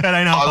Rollo, it. that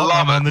ain't I half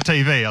love on it. the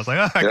TV. I was like,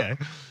 oh, okay.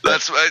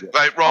 That's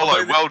mate,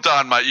 Rollo. Well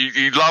done, mate.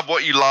 You love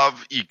what you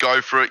love. You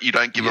go for it. You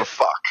don't give a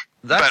fuck.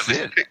 That's But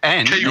it.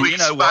 And Kiwi you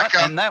know what?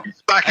 spacker, And that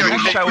spacker, and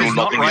that show you're is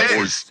not lovely racist.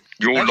 boys.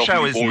 You're That show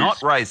lovely is boys. not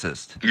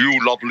racist.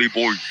 You lovely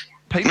boys.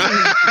 People, do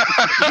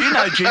you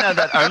know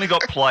that only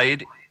got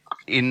played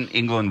in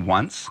England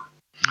once?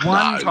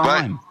 One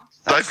time.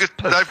 They've just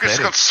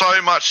got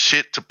so much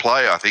shit to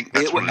play. I think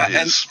that's what it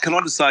and is. can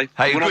I just say...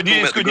 Hey, when I'm good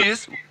talking news, about the good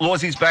news.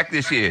 Lawsy's back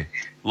this year.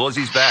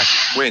 Lawsy's back.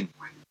 When?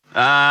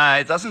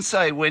 It doesn't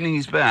say when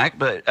he's back,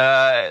 but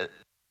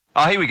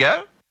here we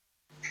go.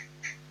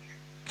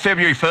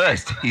 February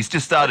 1st. He's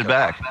just started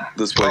back.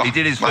 This week. He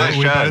did his first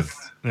show.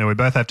 We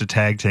both have to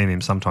tag team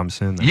him sometime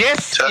soon. Then.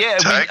 Yes, yeah.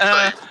 Tag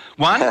team.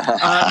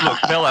 Look,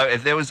 Bello,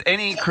 if there was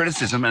any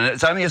criticism, and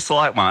it's only a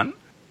slight one,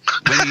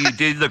 when you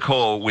did the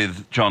call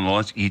with John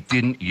Laws, you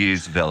didn't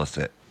use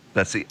Velocet.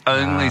 That's the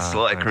only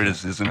slight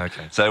criticism.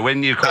 Okay. So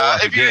when you call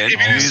up If you again,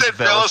 just use said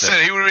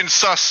Velocet, he would have been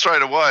sus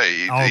straight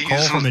away. I'll He call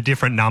used- from a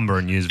different number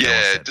and use Yeah,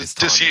 Velocet this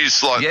just time.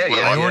 use like Yeah,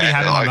 yeah. They already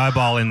have my like,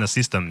 mobile in the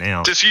system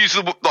now. just use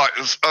the like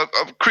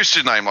a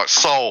Christian name like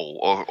Soul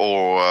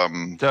or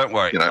Don't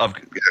worry. you know,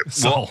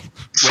 Soul.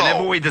 Whenever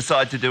Soul. we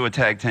decide to do a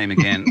tag team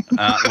again,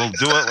 we'll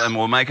do it and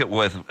we'll make it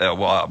worth a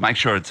while. Make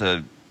sure it's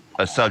a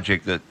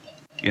subject that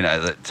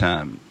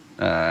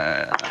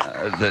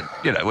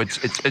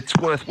it's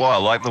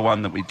worthwhile, like the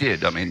one that we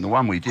did. I mean, the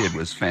one we did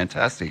was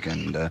fantastic,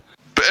 and But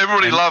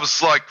everybody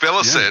loves like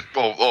Velocet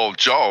or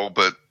Joel,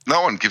 but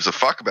no one gives a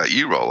fuck about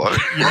you, Rollo.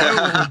 You know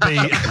what would be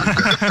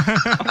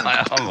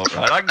I'm all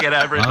right. I can get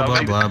over it. Blah,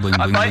 blah, blah, bling,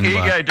 bling, My bling,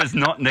 blah. ego does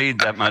not need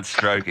that much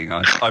stroking.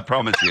 I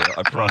promise you.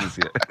 I promise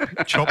you.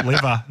 chopped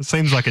liver. It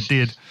seems like it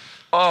did.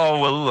 Oh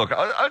well, look.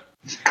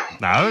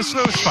 No, it was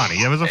funny.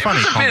 It was a funny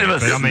It's a comment. bit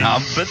of a but I mean,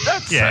 snub, but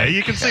that's yeah, okay.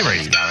 you can see where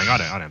he's going. I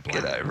don't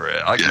blame Get him. over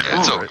it. I can Yeah, get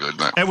it's over all it. good,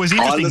 mate. It was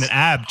interesting listen- that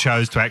Ab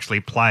chose to actually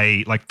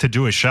play, like, to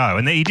do a show.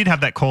 And he did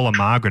have that caller,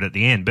 Margaret, at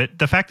the end. But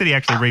the fact that he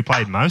actually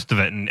replayed most of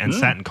it and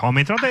sat and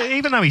commented,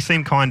 even though he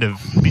seemed kind of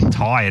a bit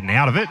tired and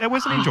out of it, it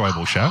was an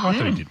enjoyable show. I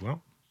thought he did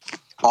well.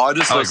 I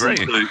just I listened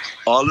agree. to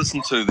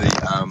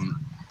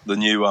the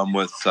new one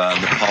with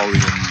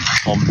Napoleon,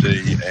 Tom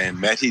D, and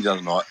Matty the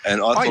other night,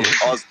 and I thought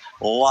I was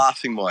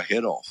laughing my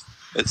head off.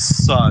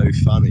 It's so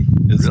funny.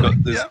 It's Really?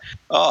 got this. Yeah.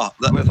 Oh,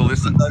 Worth a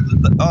listen.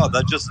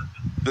 They're just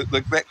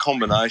that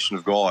combination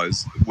of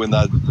guys when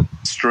they're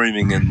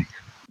streaming and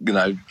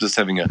just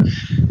having a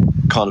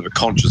kind of a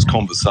conscious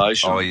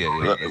conversation. Oh,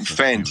 yeah.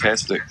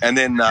 Fantastic. And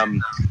then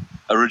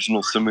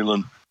original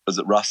stimulant, is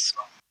it Russ,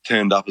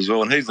 turned up as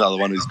well, and he's another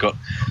one who's got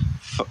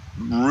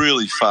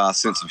really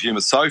fast sense of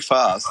humour, so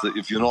fast that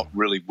if you're not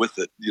really with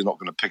it, you're not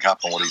going to pick up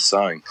on what he's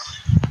saying.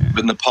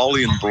 But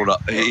Napoleon brought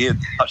up, he had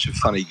such a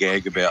funny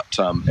gag about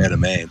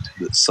Adamant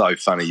that's so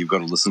funny, you've got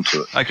to listen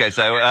to it. Okay,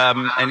 so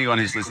anyone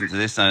who's listened to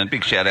this,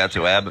 big shout out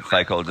to Ab at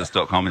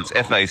fakeologist.com. It's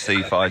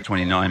FAC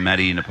 529,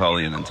 Matty,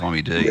 Napoleon, and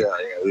Tommy D.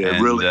 Yeah,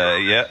 and, really.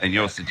 and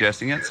you're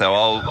suggesting it, so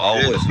I'll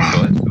listen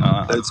to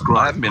it. That's great.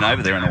 I haven't been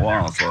over there in a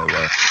while, so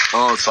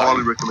It's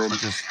highly recommended.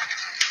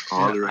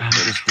 I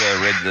just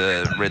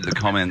read the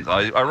comments.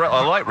 I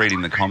like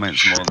reading the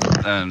comments more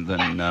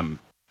than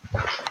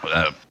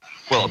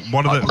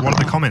What do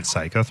the comments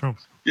say? Go through 'em.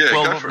 Yeah,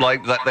 go Well, for it.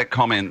 like that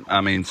comment,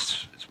 I mean,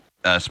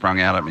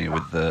 sprung out at me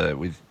with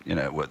you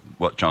know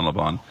what John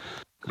LeBon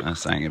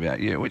saying about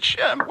you, which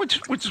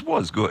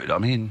was good. I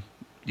mean,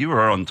 you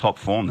were on top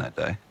form that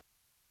day.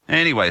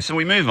 Anyway, so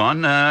we move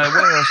on.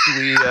 Where else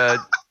do we?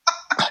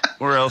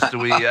 Where else do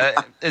we?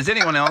 Is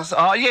anyone else?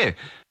 Oh yeah.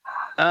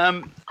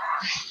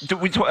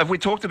 Have we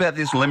talked about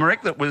this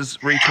limerick that was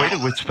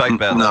retweeted? We spoke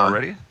about that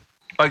already.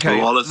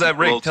 Okay,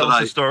 Rick, tell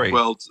us the story.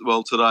 Well,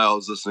 today I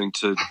was listening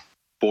to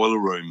Boiler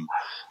Room,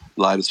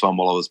 latest one,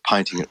 while I was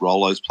painting at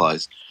Rollo's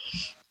place,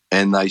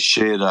 and they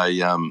shared a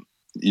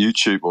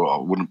YouTube, or I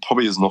wouldn't,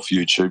 probably isn't off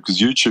YouTube, because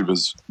YouTube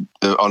is,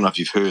 I don't know if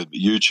you've heard, but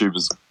YouTube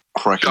is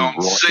cracking down.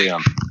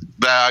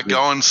 They are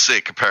going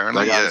sick,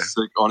 apparently. They are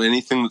sick on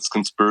anything that's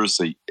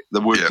conspiracy.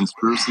 The word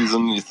conspiracy is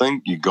in your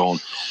thing, you're gone.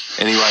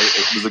 Anyway,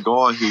 it was a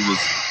guy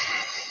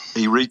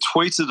he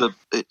retweeted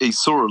he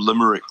saw a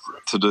limerick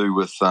to do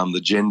with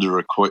the gender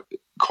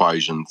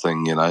equation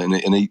thing, you know,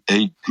 and he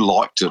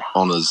liked it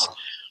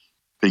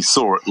he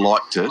saw it,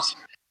 liked it,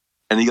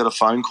 and he got a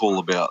phone call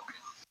about,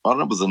 I don't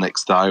know if it was the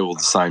next day or the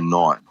same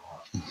night,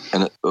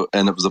 and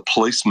it was a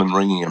policeman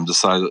ringing him to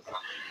say that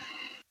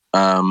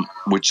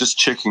we're just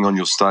checking on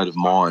your state of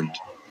mind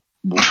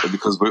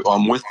because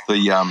I'm with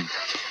he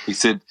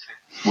said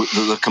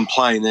the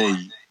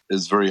complainee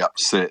is very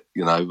upset,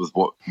 you know, with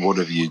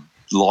whatever you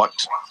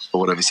liked or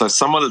whatever. So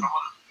someone had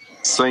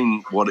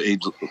seen what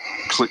he'd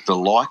clicked a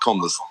like on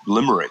this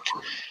limerick,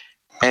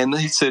 and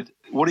he said,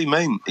 "What do you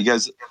mean?" He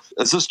goes,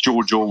 "Is this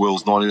George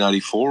Orwell's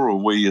 1984, or are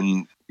we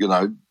in, you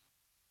know?"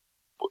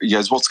 He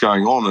goes, "What's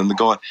going on?" And the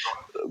guy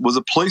was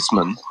a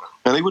policeman,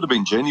 and he would have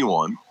been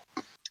genuine,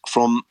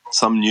 from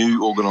some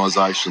new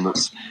organisation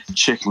that's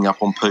checking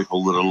up on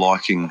people that are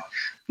liking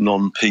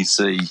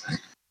non-PC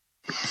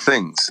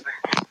things.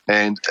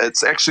 And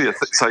it's actually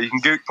so you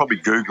can probably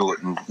Google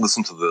it and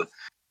listen to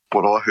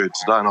what I heard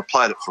today, and I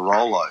played it for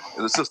Rolo,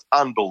 and it's just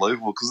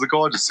unbelievable because the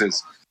guy just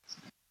says,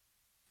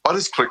 "I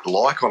just clicked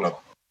like on a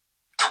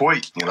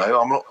tweet, you know,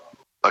 I'm not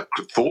a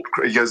thought."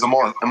 He goes, "Am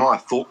I a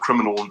thought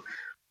criminal?" And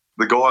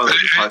the guy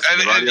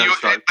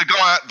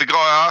the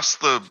guy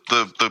asked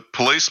the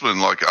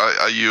policeman, like,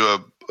 "Are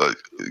you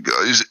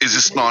is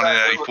this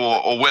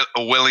 1984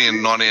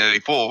 Orwellian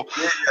 1984?"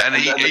 And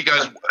he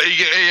goes,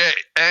 he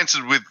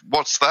answered with,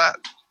 "What's that?"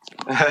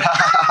 and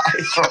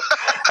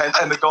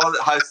the guy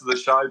that hosted the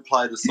show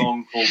played a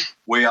song called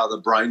 "We Are the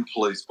Brain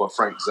Police" by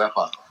Frank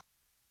Zappa.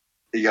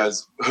 He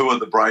goes, "Who are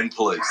the brain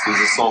police?"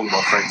 There's a song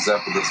by Frank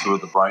Zappa that's "Who are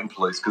the brain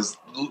police?" Because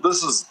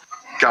this is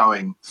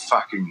going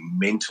fucking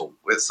mental.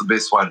 That's the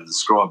best way to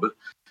describe it.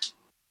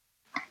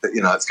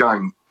 You know, it's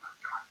going...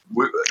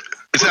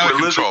 It's out of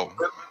control.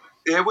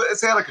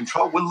 It's out of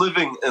control. We're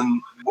living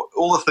in...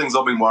 All the things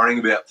I've been worrying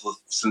about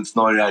since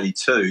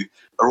 1982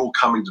 are all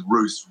coming to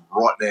roost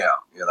right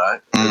now, you know.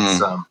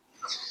 It's,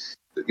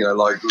 you know,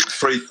 like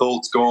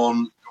Freethought's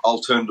gone,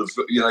 alternative...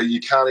 You know, you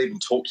can't even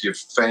talk to your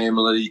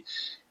family.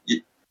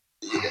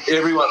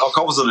 Everyone... Like,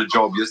 I was at a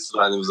job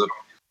yesterday and there was an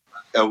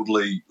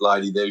elderly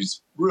lady there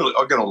who's really...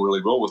 I get on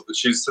really well with, but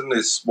she's sitting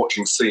there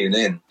watching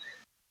CNN.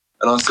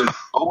 And I said,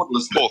 "I wouldn't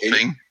listen to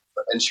anything."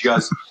 And she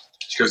goes,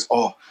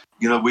 "Oh,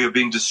 you know, we are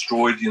being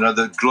destroyed. You know,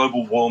 the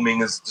global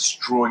warming is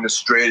destroying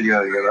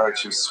Australia." You know,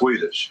 she was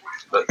Swedish.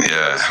 But,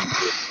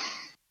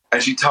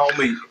 and she told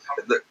me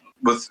that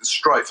with a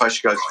straight face,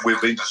 she goes, "We've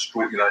been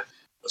destroyed. You know,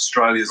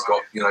 Australia's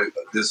got, you know,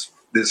 there's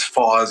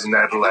fires in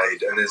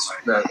Adelaide, and there's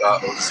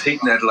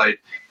heat in Adelaide,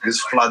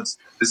 there's floods.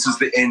 This is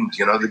the end.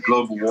 You know, the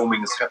global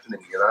warming is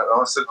happening." You know,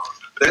 and I said,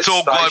 "It's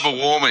all global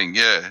warming."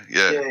 Yeah.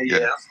 It's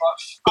like,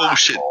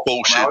 bullshit. No,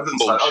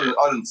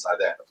 I didn't say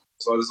that.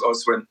 So I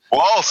just went...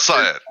 Well, I'll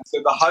say it. I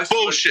said, the host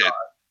bullshit. Of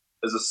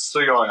the show is a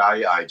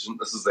CIA agent.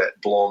 This is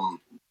that blonde,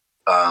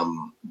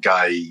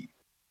 gay,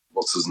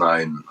 what's his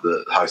name,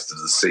 the host of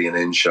the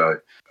CNN show.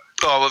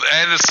 Oh, with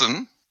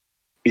Anderson.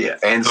 Yeah,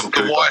 Anderson.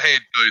 The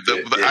white-haired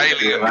dude, the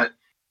alien. Mate.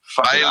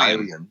 Fucking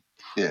alien.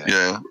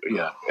 Yeah.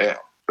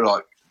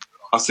 Like,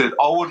 I said,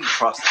 I wouldn't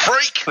trust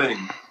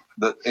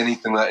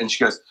anything that... And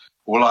she goes,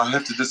 "Well, I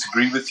have to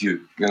disagree with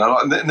you." You know,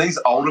 and these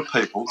older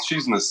people,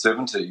 she's in her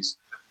 70s,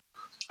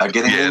 are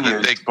getting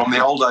from the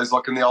old days,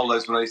 like in the old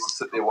days when they used to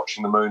sit there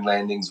watching the moon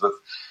landings with,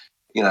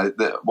 you know,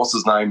 what's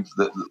his name,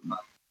 the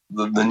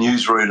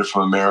newsreader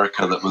from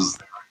America that was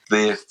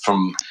there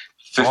from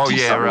 50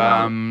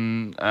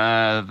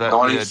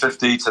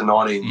 1950 to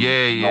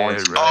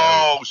 1990.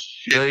 Oh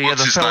shit!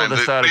 What's his name? That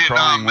started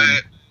crying.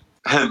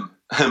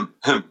 Him,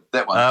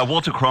 that one.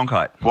 Walter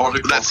Cronkite.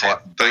 That's it.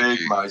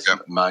 Big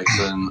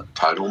Mason,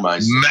 total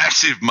Mason.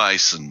 Massive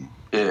Mason.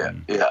 Yeah.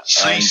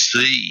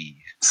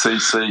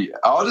 CC.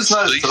 I just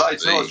noticed today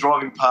too. I was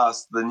driving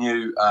past the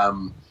new,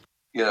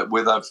 you know,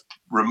 where they've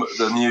removed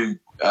the new.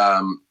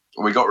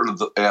 We got rid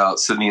of our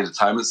Sydney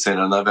Entertainment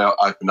Centre, and they've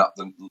opened up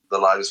the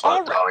latest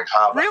one at Darling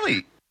Harbour.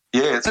 Really?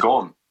 Yeah, it's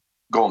gone.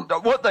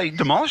 What, they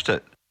demolished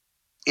it?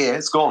 Yeah,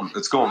 it's gone.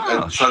 Oh,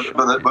 and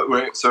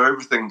so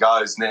everything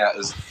goes now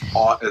as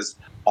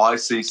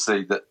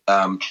ICC, that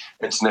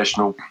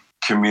International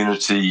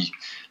Community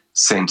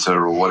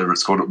Centre or whatever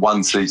it's called, at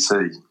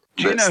 1CC.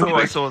 Do you know who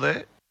I saw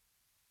there?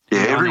 Yeah,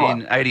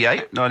 everyone.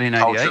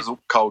 1988.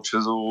 Cold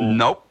Chisel.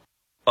 Nope.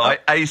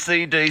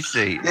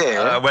 AC/DC.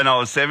 Yeah. When I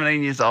was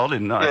 17 years old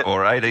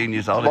or 18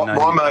 years old in My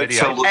mate 1988.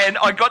 told us- And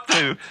I got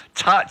to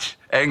touch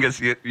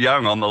Angus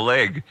Young on the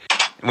leg.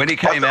 When he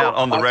came out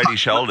on the Reddy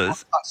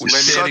shoulders, was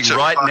standing Such a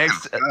right fucking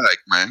next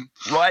man.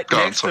 right Go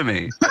on, next to sorry.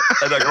 me.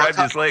 And I grabbed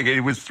his leg and he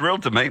was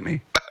thrilled to meet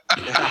me.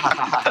 He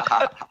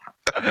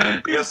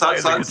was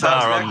playing the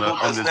guitar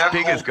on this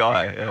biggest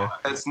guy. Yeah.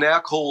 It's now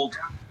called,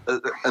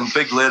 in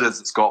big letters,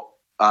 it's got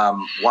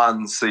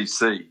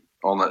 1cc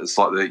on it. It's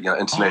like the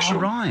international.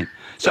 Oh, right.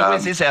 So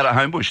where's this out at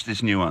Homebush,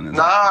 this new one?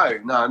 No,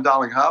 in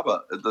Darling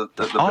Harbour.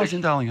 It's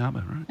in Darling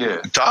Harbour, right? Yeah.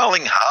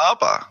 Darling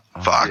Harbour.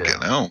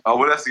 Fucking hell. Oh,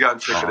 we'll have to go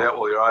and check it out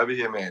while you're over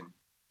here, man.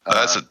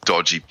 That's a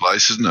dodgy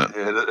place, isn't it?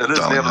 Yeah, it is.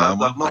 Darling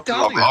Harbour.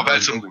 I've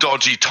had some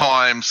dodgy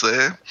times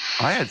there.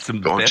 I had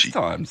some best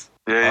times.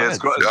 Yeah, it's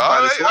great.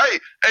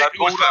 It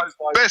was the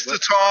best of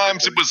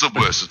times. It was the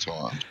worst of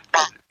times.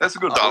 That's a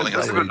good Darling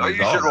That's a Harbour. good.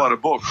 You should write a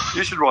book.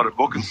 You should write a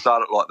book and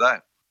start it like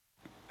that.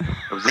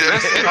 It was the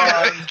best of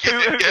times.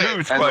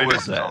 Who's and the quoted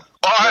worst of that? times.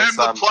 I am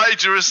the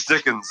plagiarist.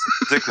 Dickens.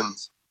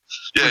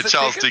 Yeah, Was it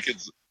Charles Dickens?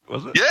 Dickens.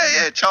 Was it?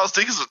 Yeah, Charles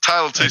Dickens. A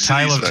Tale of Two A Cities.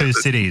 Tale of Two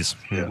Cities.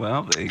 Yeah.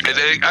 Well, there you go.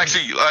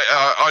 Actually,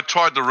 I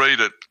tried to read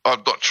it.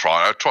 I've not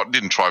tried.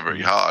 Didn't try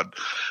very hard.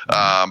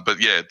 But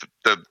yeah,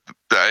 that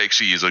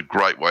actually is a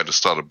great way to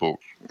start a book.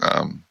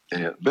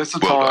 Yeah, best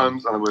of Well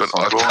times and the worst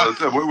But times.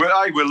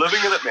 We're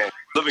living in it, man.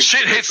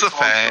 Shit hits the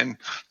fan.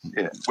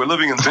 Yeah, we're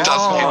living in best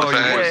doesn't hit times. the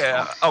fan.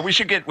 Yeah. Oh, we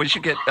should get.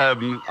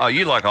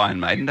 You like Iron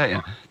Maiden, don't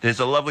you?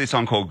 There's a lovely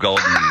song called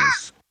Golden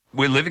Years.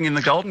 We're living in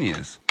the golden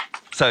years.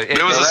 So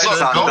There was a song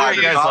the called story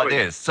David goes like Bowie.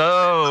 this.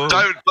 So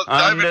David Bowie.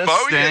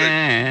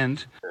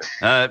 understand,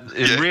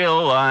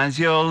 realize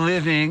you're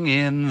living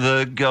in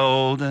the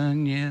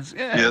golden years.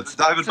 Yeah. Yeah,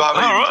 David Bowie and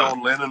right.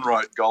 John Lennon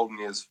wrote Golden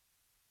Years.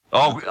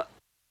 Oh,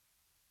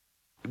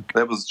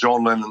 That was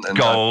John Lennon and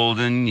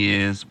golden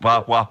years.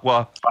 Wah, wah,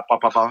 wah.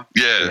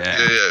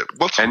 Yeah.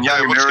 What's And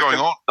Young what's American. going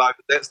on?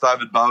 That's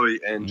David Bowie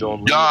and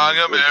John Lennon. Young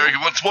America.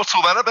 What's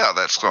all that about?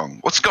 That song.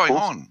 What's going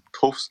on?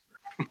 Puffs.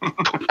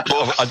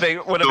 I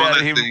think. What Doing about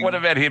that him? thing. What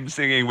about him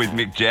singing with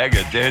Mick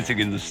Jagger, dancing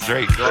in the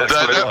street?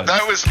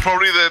 That was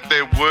probably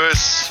their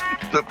worst.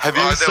 Have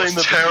you that seen was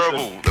the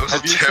terrible? That was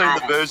Have you terrible.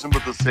 seen the version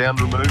with the sound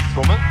removed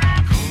from it?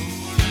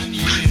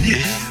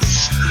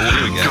 Yes. Oh,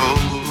 here we go.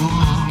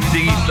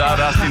 Ziggy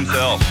Stardust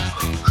himself.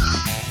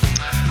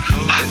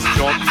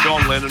 It's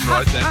John Lennon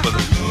wrote that for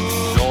them.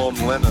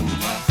 John Lennon.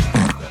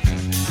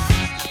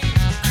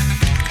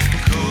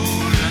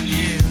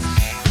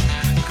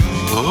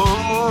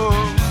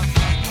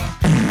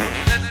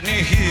 Let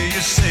me hear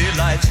you say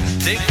life's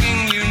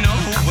taking you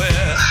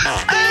nowhere.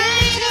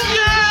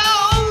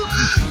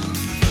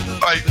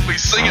 Hey, we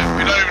sing it.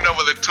 We don't even know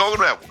what they're talking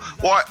about.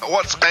 Why?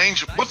 What's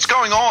Angel? What's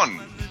going on?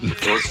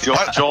 It's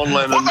John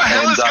Lennon What the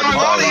hell and is going David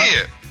on Bowie.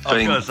 here? I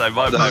was going to say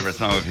my favourite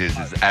song of his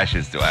is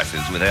Ashes to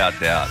Ashes, without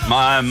doubt.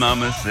 My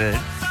mama said,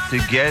 to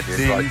get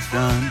things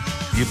done,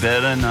 you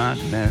better not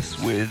mess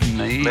with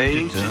me.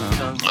 I'm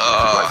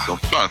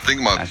trying to think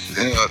of my.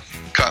 Yeah, I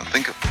can't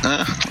think of.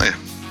 Yeah.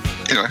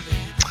 Anyway,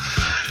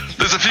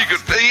 there's a few good.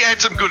 He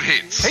had some good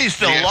hits. He's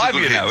still He had some alive,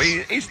 good you know.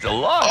 hits. He's still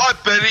alive. I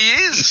bet he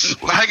is.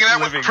 Hanging out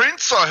with Living-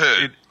 Prince, I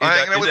heard.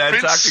 Hanging out with in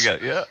Prince.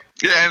 Antarctica, yeah.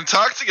 Yeah,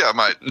 Antarctica,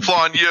 mate.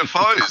 Flying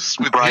UFOs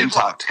with Brain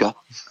Hitler. Tarctica.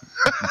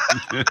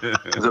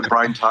 Is it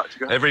Brain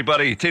Tarctica?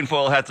 Everybody,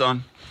 tinfoil hats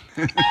on.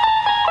 I'm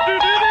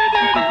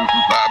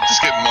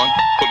just getting mine.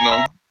 Putting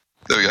on.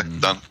 There we go.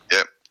 Done.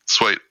 Yeah.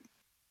 Sweet.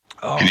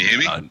 Can you hear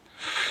me?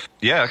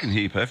 Yeah, I can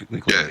hear you perfectly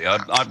clearly. Yeah.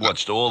 I've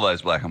watched all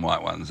those black and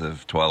white ones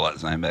of Twilight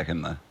Zone back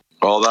in the.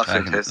 Oh, that's Back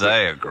in the fantastic.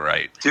 they are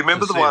great. Do you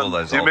remember To the see all one?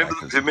 those Do you old remember?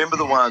 actors. Do you remember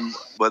the one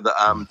where the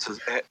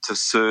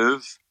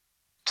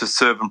to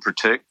serve and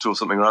protect or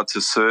something, right?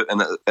 To serve,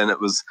 and it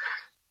was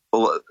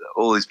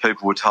all these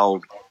people were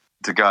told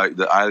to go.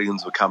 The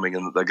aliens were coming,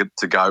 and they get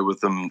to go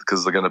with them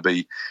because they're going to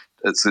be.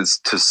 It says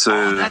to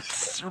serve.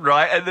 That's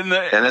right. And then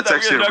and it's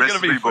actually a not going to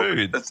recipe be book.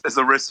 food. It's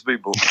a recipe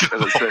book,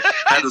 and it says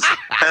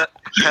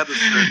how to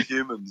serve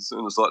humans,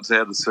 and it's like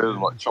how to serve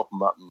them, like chop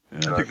them up.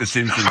 And, I think the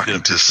Simpsons did a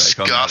Fucking piss take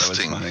on that. That was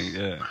disgusting. funny,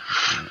 yeah.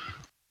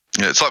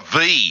 Yeah, it's like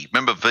V.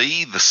 Remember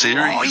V, the series?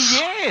 Oh,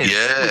 yes.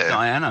 Yeah. With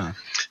Diana.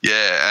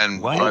 Yeah,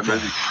 and Wow. Great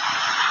movie.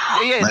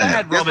 Yeah, they Man.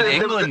 had Robert Yeah,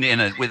 Englund in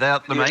it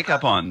without the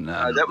makeup on.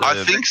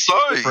 I think so.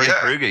 Freddy Yeah.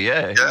 Krueger,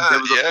 yeah. There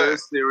was a Yeah.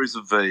 first series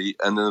of V,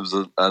 and then there was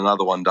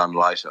another one done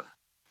later.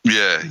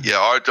 Yeah.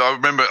 I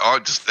remember.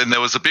 And there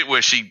was a bit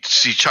where she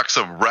chucks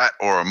a rat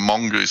or a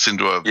mongoose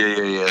into a Yeah.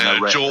 and no,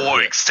 her rat- jaw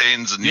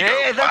extends, and you Yeah,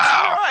 go, that's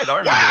wow, right. I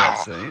remember wow,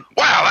 that scene.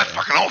 wow, that's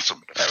fucking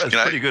awesome. That was You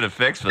know? pretty good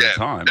effects for Yeah, the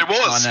time. it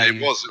was. It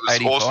was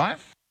 85? awesome.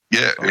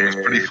 Yeah, it was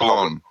pretty Yeah. full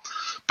on.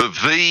 But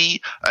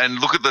V, and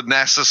look at the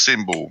NASA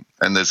symbol,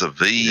 and there's a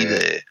V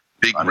there,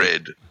 big Funny.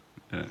 red.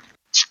 Yeah.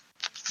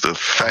 The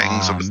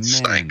fangs of a man.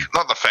 snake,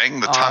 not the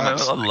fang, the Oh, tongue I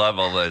of a snake. love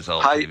all those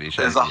old Hey, TV shows.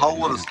 there's a whole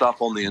yeah. lot of stuff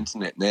on the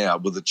internet now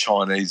with the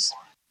Chinese.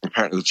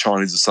 Apparently, the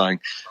Chinese are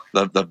saying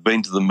they've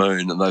been to the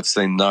moon and they've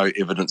seen no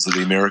evidence that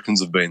the Americans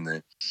have been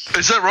there.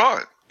 Is that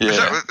right?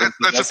 Yeah,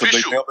 that's a big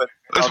official. deal, but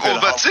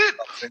That's it.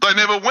 They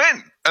never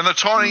went, and the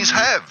Chinese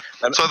have.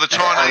 So the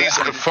Chinese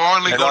have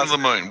finally gone to the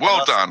moon.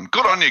 Well done.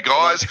 Good on you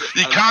guys.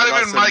 You can't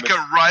even make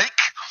a rake.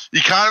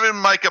 You can't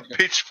even make a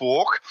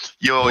pitchfork.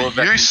 You're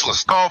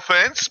useless. No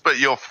offense, but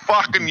you're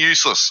fucking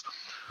useless.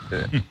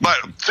 Yeah. Mate,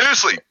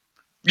 seriously,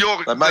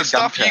 the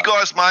stuff you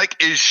guys make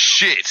is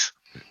shit.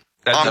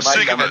 I'm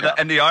sick of it.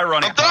 And the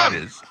ironic part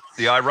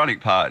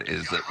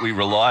is that we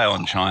rely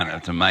on China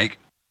to make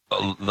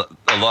a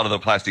lot of the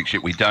plastic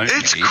shit we don't need.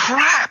 It's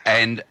crap.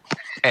 And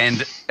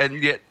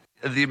yet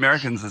the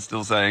Americans are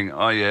still saying,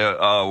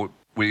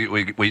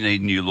 we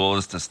need new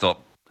laws to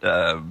stop,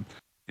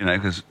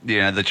 because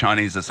the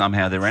Chinese are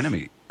somehow their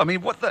enemy. I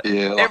mean, what the?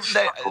 Yeah,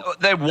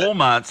 their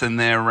WalMarts and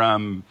their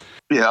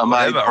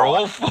whatever are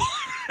all full.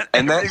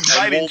 And that's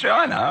made in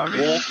China. I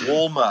mean,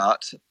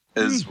 Walmart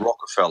is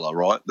Rockefeller,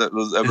 right?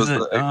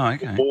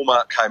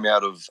 Walmart came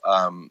out of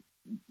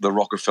the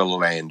Rockefeller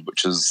land,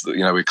 which is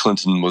where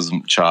Clinton was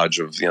in charge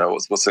of.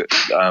 What's it?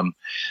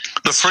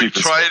 The free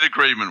trade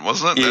agreement,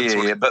 wasn't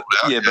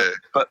it?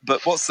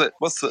 But what's it?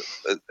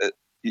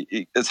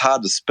 It's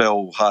hard to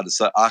spell, hard to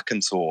say.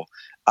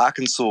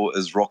 Arkansas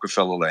is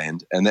Rockefeller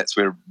land, and that's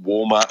where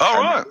Walmart.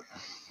 Oh, right.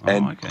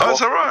 And is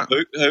that right?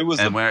 Who was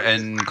and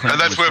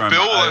that's where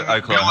Bill and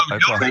Oklahoma.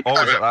 Or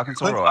was it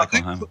Arkansas or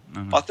Oklahoma?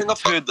 I think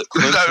I've heard that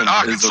Clinton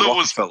Arkansas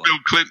was Bill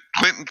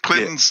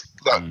Clinton's.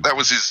 That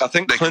was his. I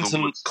think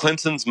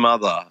Clinton's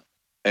mother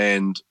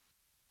and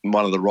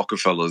one of the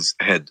Rockefellers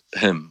had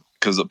him,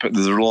 because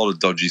there's a lot of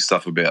dodgy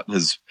stuff about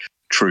his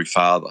true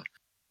father.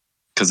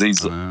 Because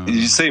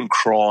you see him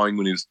crying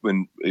when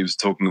he was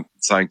talking,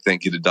 saying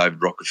thank you to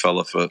David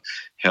Rockefeller for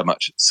how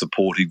much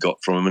support he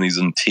got from him, and he's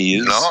in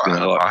tears.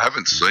 No, I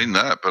haven't seen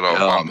that, but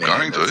I'm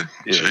going to.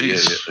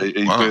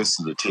 He burst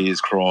into tears,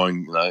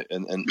 crying,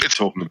 and it's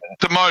talking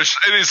about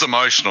it is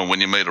emotional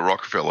when you meet a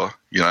Rockefeller.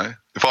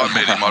 If I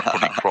met him, I'd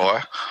probably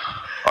cry.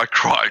 I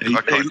cried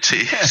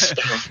tears.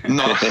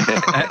 No.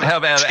 How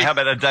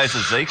about a dose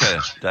of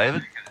Zika,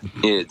 David?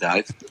 Yeah,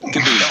 Dave.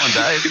 Give me that one,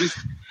 Dave.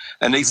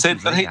 And he said,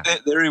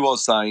 there he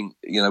was saying,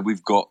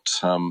 we've got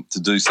to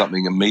do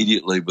something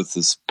immediately with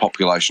this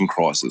population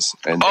crisis.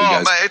 And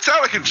man, it's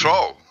out of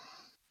control.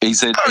 He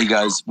said,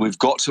 we've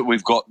got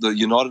the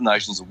United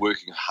Nations are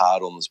working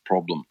hard on this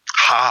problem.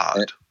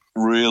 Hard.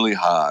 Really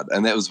hard.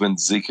 And that was when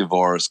Zika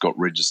virus got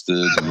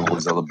registered and all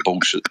this other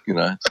bullshit,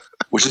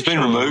 which has been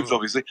removed,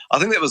 obviously. I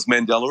think that was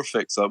Mandela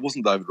effect, so it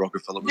wasn't David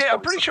Rockefeller. Yeah,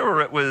 I'm pretty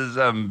sure it was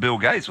Bill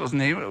Gates,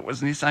 wasn't he?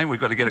 Wasn't he saying we've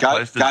got to get it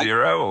close to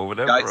zero or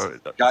whatever? Gates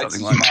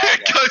something like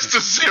that. Close to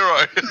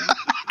zero.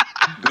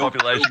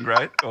 Population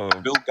growth?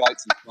 Bill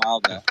Gates'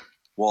 father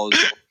was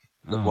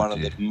one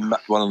of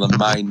the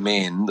main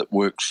men that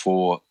worked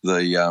for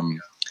the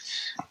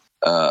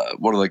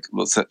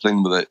what's that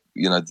thing with it?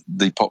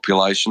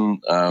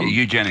 Depopulation.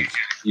 Eugenics.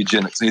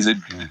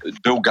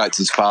 Bill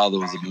Gates' father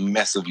was a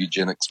massive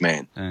eugenics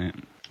man.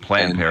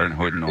 Planned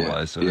Parenthood and all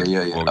those.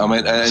 Yeah. I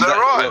mean, is that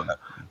right?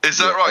 Is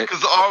that right?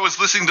 Because I was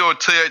listening to a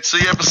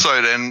THC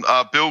episode, and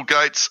Bill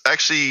Gates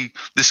actually,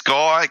 this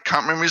guy,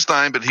 can't remember his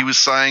name, but he was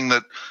saying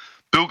that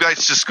Bill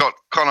Gates just got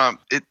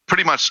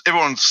pretty much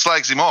everyone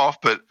slags him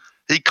off, but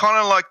he kind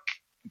of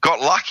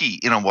got lucky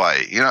in a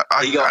way,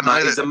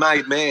 he's a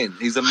made man.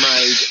 He's a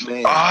made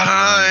man.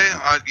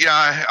 I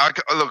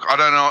don't know. I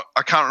don't know.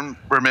 I can't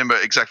remember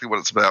exactly what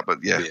it's about,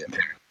 but yeah.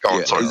 Go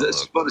on, sorry.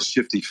 What a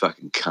shifty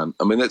fucking cunt.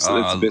 I mean, that's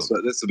the best way.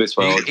 That's the best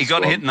way. He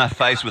got hit in the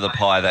face with a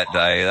pie that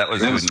day. That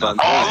was fun.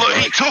 Oh, look,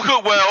 he took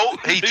it well.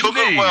 He took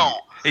it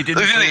well. He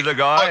didn't see the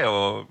guy,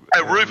 or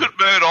Rupert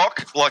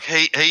Murdoch,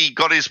 he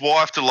got his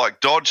wife to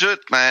dodge it,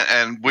 man,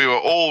 and we were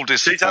all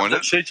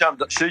disappointed. She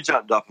jumped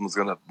up and was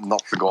going to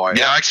knock the guy out.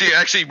 Yeah,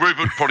 actually,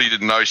 Rupert probably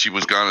didn't know she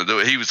was going to do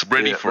it. He was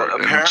ready for it,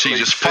 and she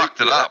just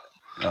fucked it up.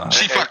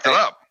 She fucked it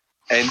up,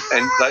 and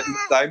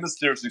they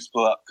mysteriously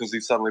split up because he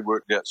suddenly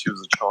worked out she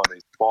was a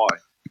Chinese spy.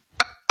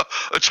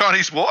 A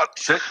Chinese what?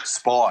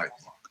 Spy.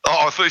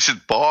 Oh, I thought you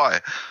said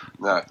buy.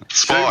 No.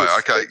 Spy,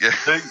 okay, yeah.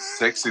 She's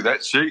sexy.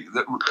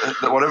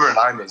 Whatever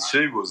her name is,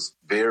 she was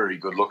very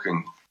good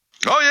looking.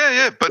 Oh,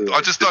 yeah. But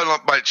I just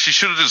don't mate, she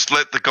should have just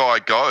let the guy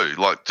go.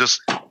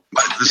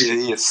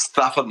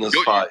 Stuff it in his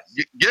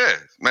face. Yeah,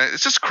 man,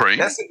 it's just cream.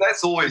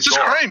 That's all you've got. It's just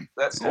cream.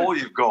 That's all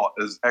you've got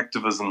is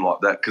activism like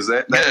that, because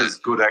that is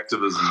good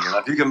activism.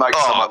 If you can make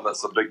someone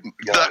that's a big,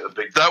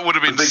 that would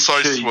have been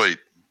so sweet.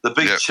 The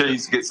big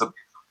cheese gets a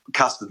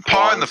custard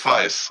pie in the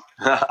face.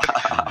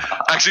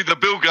 Actually, the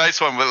Bill Gates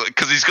one,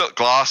 because he's got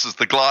glasses.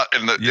 It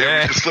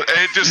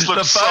just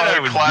looks so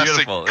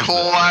classic.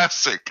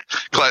 Classic.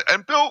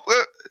 And Bill,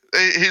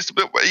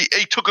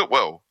 he took it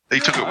well. He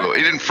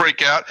didn't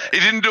freak out. He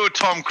didn't do a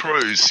Tom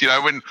Cruise.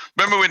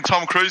 Remember when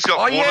Tom Cruise got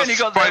water and he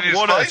got sprayed in his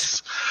water.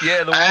 face?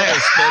 Yeah, the water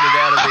spurted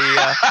out of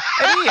the.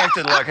 And he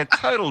acted like a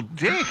total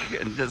dick.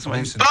 And just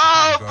went.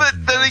 But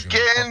then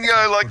again,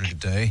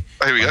 today,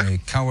 here we go. A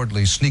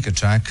cowardly sneak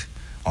attack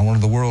on one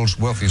of the world's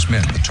wealthiest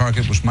men. The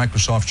target was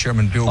Microsoft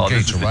Chairman Bill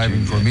Gates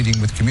arriving for a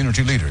meeting with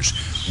community leaders.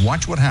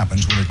 Watch what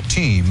happens when a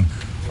team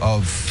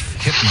of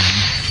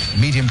hitmen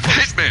meet him.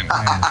 Hitmen.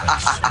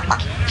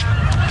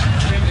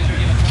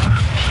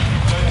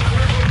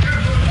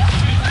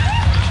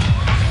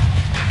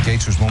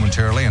 Gates was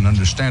momentarily and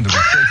understandably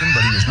shaken,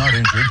 but he was not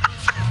injured.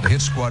 The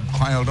hit squad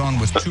piled on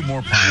with 2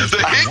 more piles. The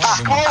hit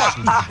squad!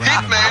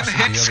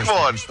 Hitman hit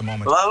squad! Well,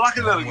 they're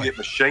lucky they didn't get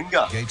machine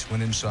gun. Gates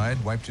went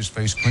inside, wiped his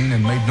face clean,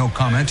 and made no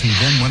comment. He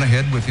then went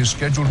ahead with his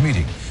scheduled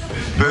meeting.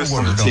 Burst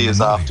into tears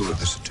afterwards.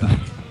 This attack.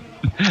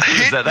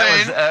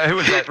 Who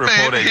was that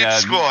reporting? Hit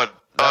squad.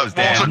 That was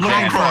Dan.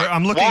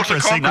 I'm looking for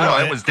a sequel. No,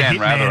 it was Dan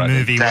Rather, Hitman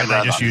movie where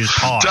they just use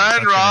pies.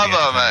 Dan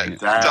Rather, mate.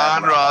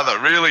 Dan Rather,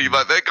 really.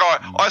 Like that guy,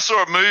 I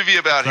saw a movie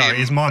about him.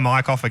 Is my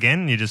mic off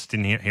again? You just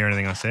didn't hear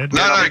anything I said?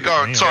 No, go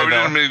on. Sorry, we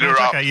didn't mean to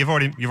interrupt. It's okay, you've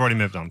already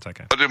moved on. It's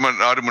okay. I didn't want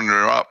to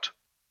interrupt.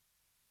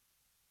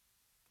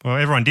 Well,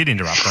 everyone did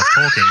interrupt. I was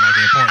talking,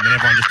 making a point, and then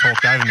everyone just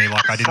talked over me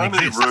like I didn't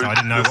exist, so I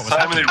didn't know what was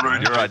happening.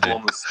 You're right,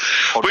 on this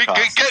podcast. We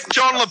get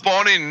John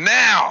LeBon in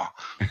now.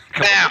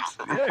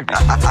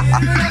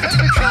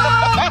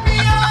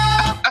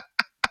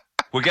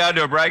 We're going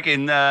to a break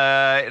in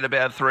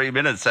about 3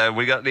 minutes. So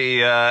we got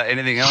the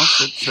anything else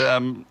that's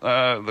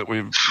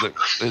that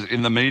is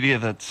in the media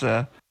that's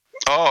oh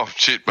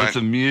shit, mate, that's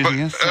amusing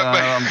us?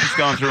 I'm just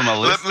going through my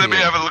list. Let me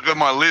have a look at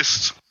my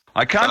list.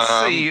 I can't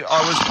see.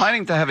 I was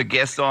planning to have a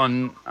guest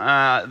on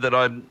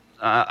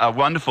a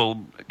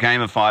wonderful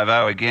game of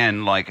 5-0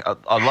 again. Like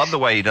I love the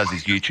way he does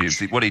his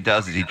YouTube. What he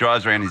does is he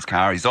drives around his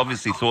car. He's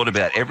obviously thought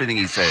about everything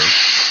he says.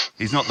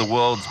 He's not the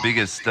world's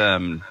biggest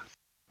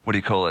what do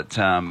you call it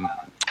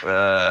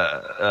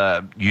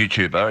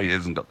YouTuber. He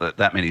hasn't got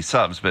that many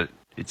subs, but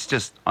it's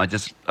just I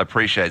just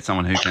appreciate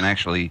someone who can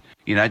actually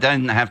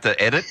don't have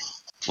to edit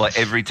like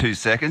every 2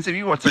 seconds. If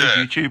you watch those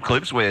YouTube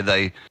clips where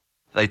they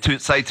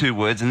say 2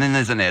 words and then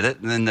there's an edit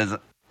and then there's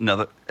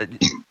another.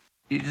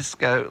 You just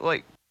go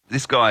like,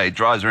 this guy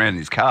drives around in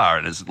his car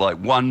and it's like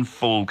one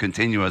full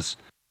continuous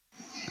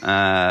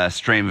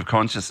stream of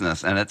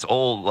consciousness, and it's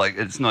all like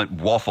it's not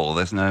waffle.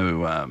 There's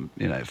no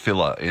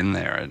filler in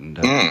there, and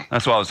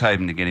that's why I was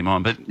hoping to get him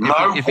on. But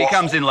if he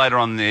comes in later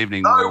on in the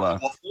evening,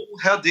 waffle.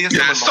 How dare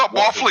someone stop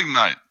waffling,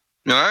 mate.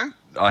 You know.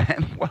 I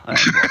am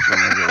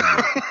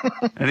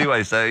waffling.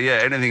 Anyway, so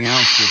anything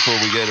else before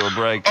we go to a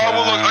break? Oh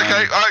well, look,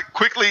 okay.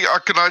 Quickly,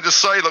 can I just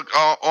say, look,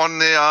 on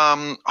the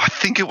I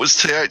think it was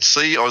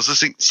THC. I was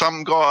listening.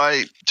 Some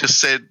guy just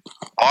said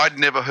I'd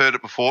never heard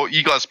it before.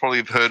 You guys probably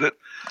have heard it.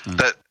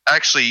 That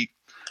actually,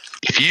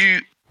 if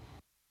you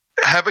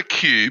have a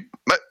cube,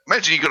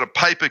 imagine you got a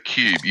paper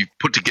cube you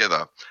put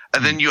together,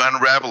 and then you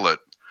unravel it.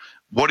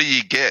 What do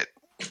you get?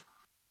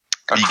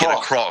 You get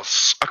a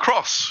cross. A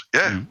cross,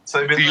 yeah. So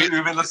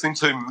you've been listening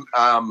to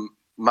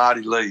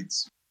Marty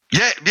Leeds.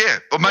 Yeah.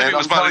 Or maybe it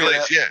was Marty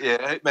Leeds,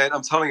 Yeah, man,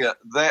 I'm telling you,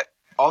 that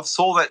I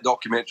saw that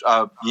documentary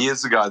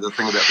years ago, the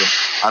thing about the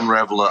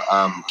unraveler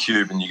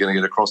cube and you're going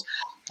to get a cross.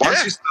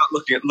 Once you start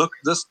looking at,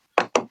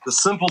 the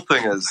simple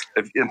thing is,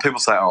 and people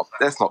say, oh,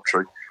 that's not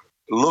true.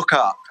 Look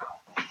up,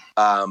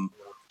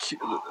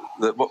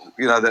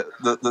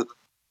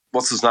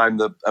 what's his name,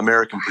 the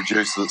American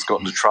producer that's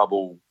got into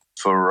trouble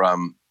for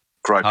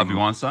groping. Harvey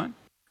Weinstein?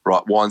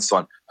 Right,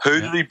 Weinstein.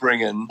 Who did he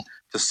bring in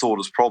to sort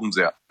his problems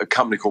out? A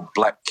company called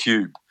Black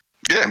Cube.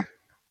 Yeah.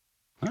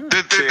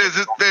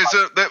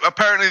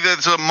 Apparently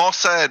there's a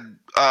Mossad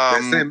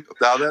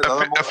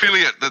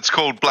affiliate that's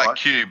called Black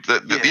Cube.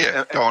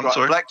 Go on,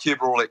 sorry. Black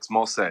Cube are all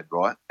ex-Mossad,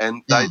 right?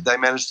 And they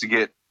managed to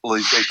get all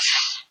these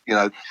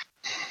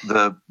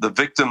the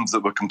victims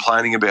that were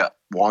complaining about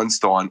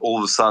Weinstein, all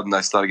of a sudden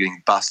they started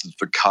getting busted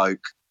for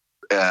coke.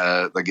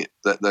 They get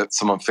that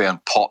someone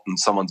found pot in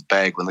someone's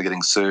bag when they're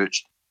getting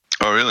searched.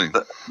 Oh, really?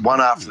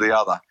 One after the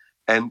other.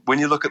 And when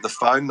you look at the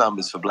phone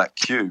numbers for Black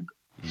Cube,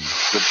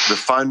 the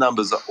phone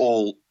numbers are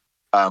all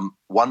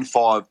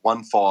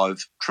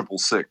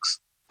 1515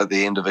 at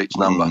the end of each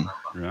number.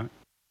 Right.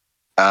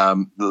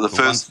 The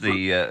first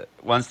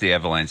once the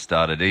avalanche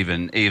started,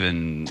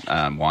 even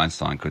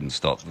Weinstein couldn't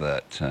stop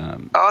that.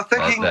 I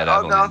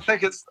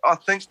think it's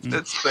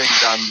being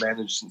done,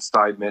 managed and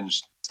stage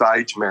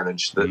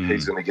managed that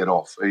he's going to get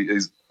off.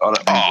 Mate,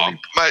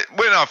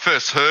 when I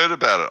first heard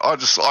about it, I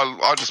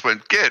just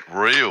went, get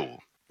real.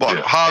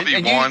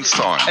 Harvey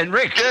Weinstein. And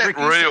Rick,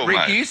 real,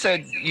 Rick, mate. you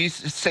said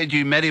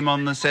you met him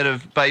on the set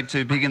of Babe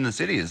Too Big in the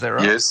City. Is that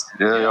right? Yes.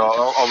 Yeah.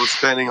 I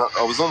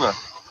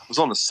was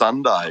on a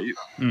Sunday,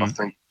 I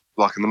think,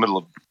 like in the middle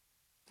of,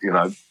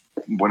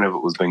 whenever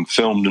it was being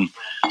filmed, and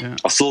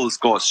I saw this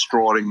guy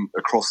striding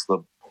across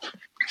the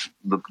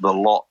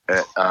lot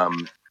at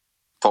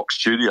Fox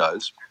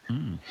Studios,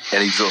 and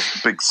he's a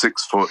big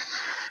 6 foot.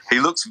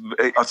 I'll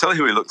tell you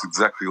who he looks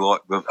exactly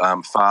like, the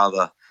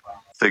father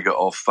figure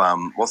of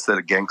what's that,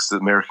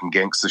 American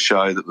gangster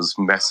show that was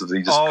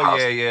massively just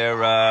The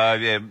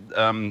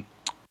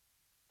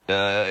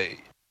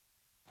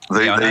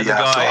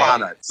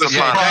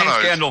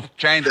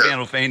James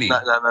Gandolfini.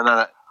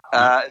 No.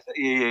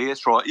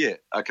 That's right. Yeah,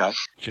 okay.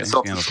 It's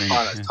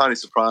Tony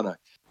Soprano.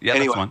 Yeah,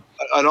 anyway, that's one.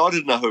 And I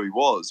didn't know who he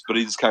was, but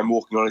he just came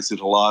walking on. He said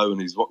hello,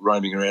 and he's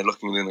roaming around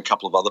looking, and then a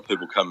couple of other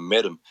people come and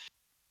met him.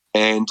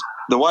 And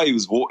the way he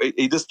was walking,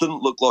 he just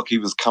didn't look like he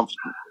was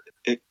comfortable.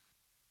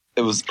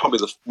 It was probably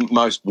the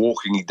most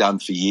walking he'd done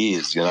for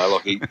years,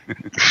 like he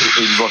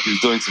was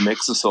doing some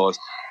exercise.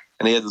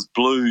 and he had this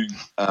blue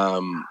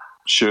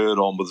shirt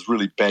on with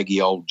really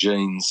baggy old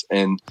jeans,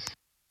 and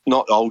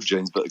not old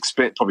jeans, but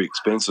probably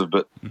expensive.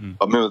 But I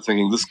remember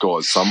thinking, this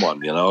guy's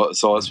someone, you know.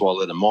 So that's why I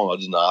let him on. I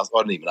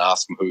didn't even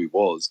ask him who he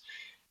was.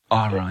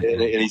 Oh, right.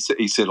 And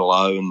he said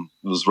hello and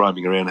was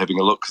roaming around having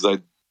a look, because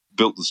they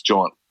built this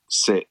giant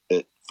set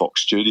at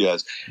Fox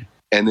Studios.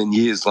 And then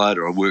years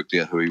later, I worked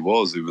out who he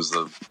was. He was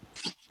the,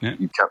 flying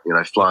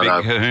big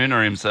over.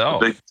 kahuna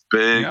himself. Big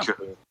Yep.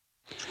 kahuna.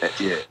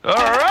 Yeah. All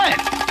right.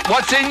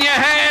 What's in your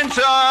hand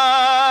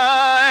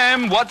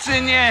time? What's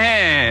in your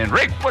hand?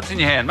 Rick, what's in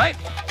your hand, mate?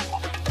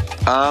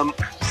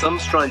 Some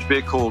strange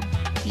beer called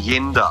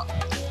Yenda.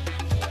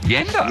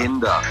 Yenda?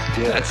 Yenda,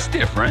 yeah. That's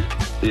different.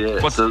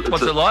 Yeah. What's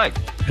it like?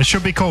 It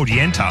should be called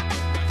Yenta.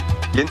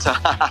 Yenta.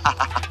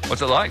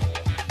 What's it like?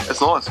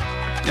 It's nice.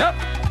 Yep.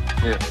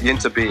 Yeah,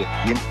 Yenta beer.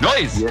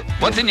 Noise. Yeah.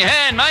 What's in your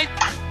hand, mate?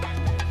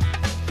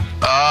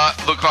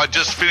 Look, I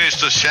just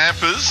finished the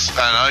Champers.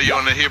 I know you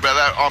want to hear about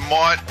that.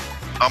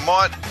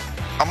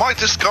 I might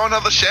just go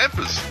another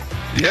Champers.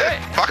 Yeah,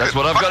 that's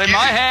what I've got in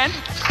my hand.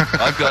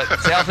 I've got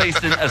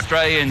Southeastern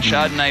Australian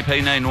Chardonnay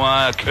Pinot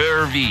Noir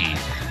Curvy.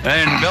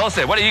 And Bella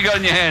said, what do you got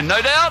in your hand?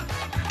 No doubt?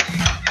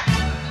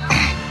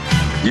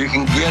 You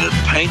can get it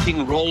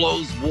painting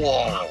Rollo's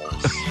walls.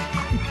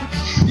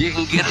 You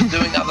can get it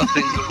doing other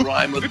things that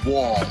rhyme with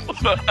wall.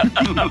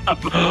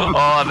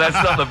 Oh, that's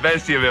not the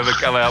best you've ever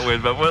come out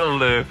with, but we'll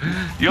do.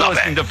 You're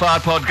listening to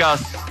Fart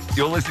Podcast.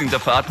 You're listening to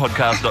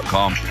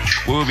fartpodcast.com.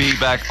 We'll be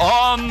back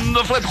on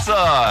the flip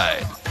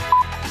side.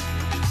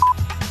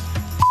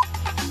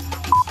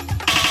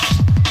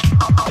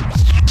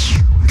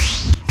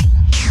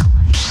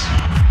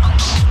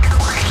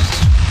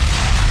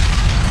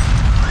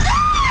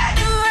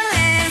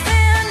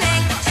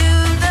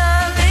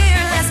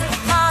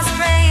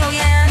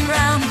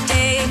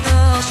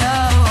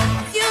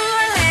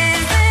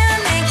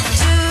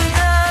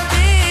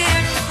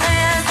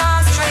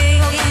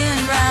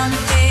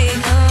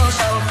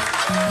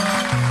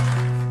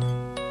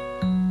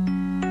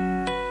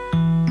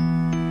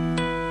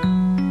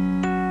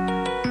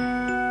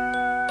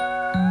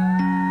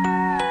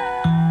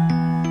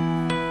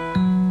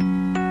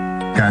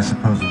 Guy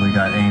supposedly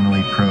got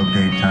anally probed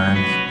 8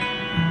 times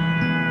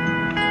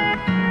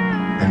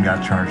and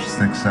got charged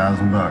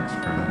 $6,000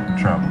 for the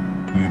trouble.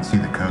 You can see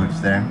the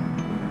codes there.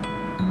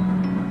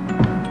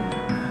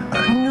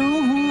 A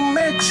New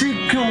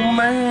Mexico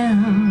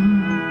man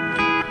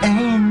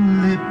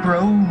anally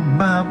probed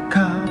by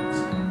cops.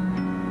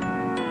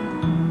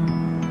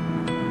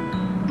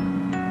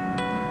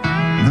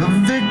 The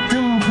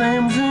victim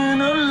claims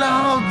in a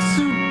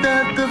lawsuit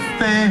that the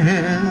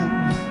feds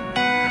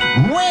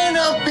went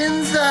up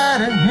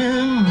inside of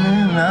him,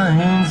 and I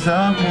ain't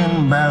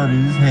talking about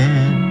his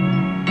head.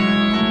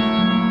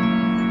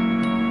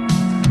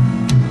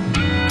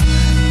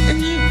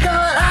 He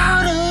got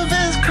out of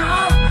his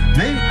car,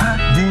 they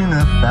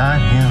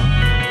identified him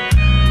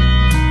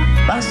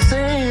by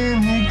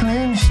saying he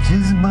clenched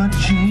his butt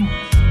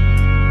cheeks.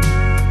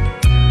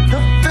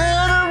 The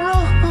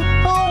federal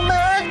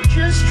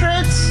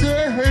magistrate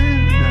said,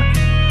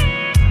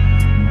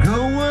 go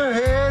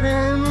ahead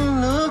and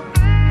look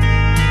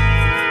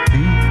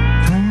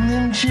between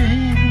them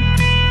cheeks.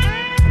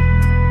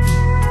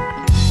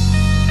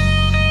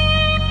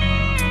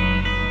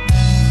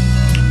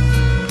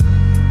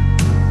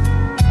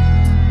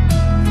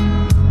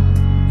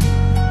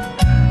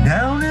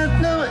 Down at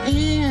the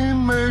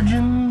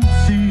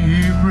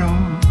emergency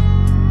room,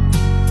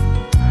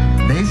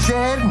 they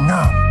said,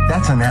 no,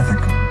 that's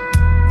unethical.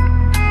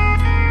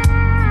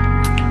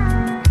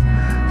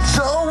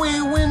 So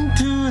we went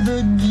to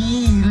the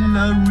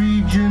Gila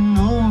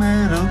Regional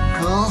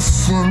Medical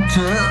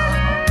Center.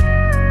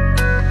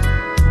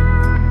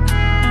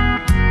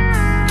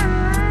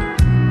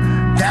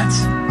 That's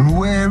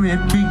where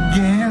it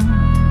began.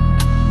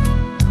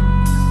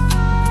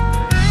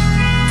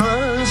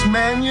 First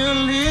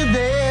manually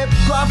they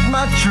popped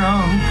my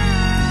trunk.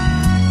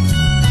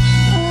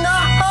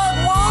 Not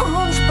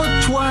once but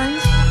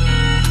twice.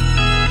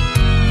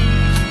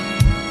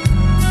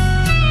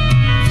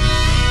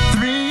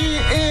 3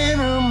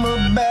 enema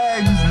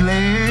bags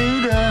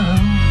later,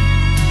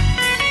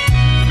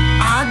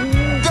 I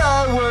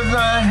was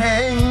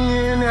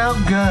hanging out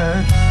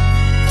guts.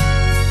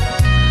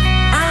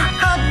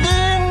 I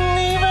didn't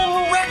even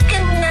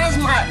recognize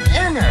my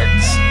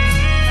innards.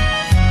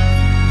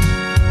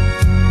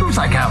 It was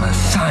like out of a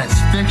science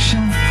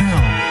fiction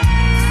film.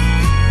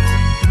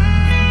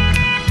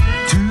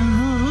 2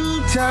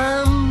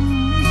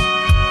 times,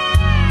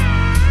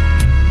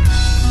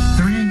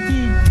 3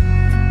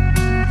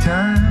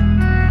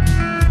 times,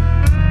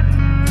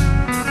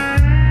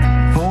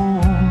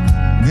 4,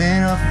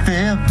 then a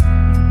 5th.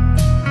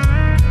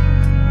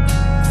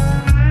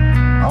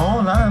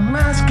 All I'm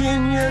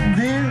asking you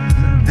this,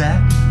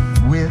 that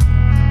with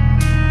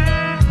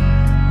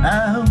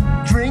I'm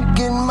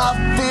drinking my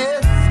 5th.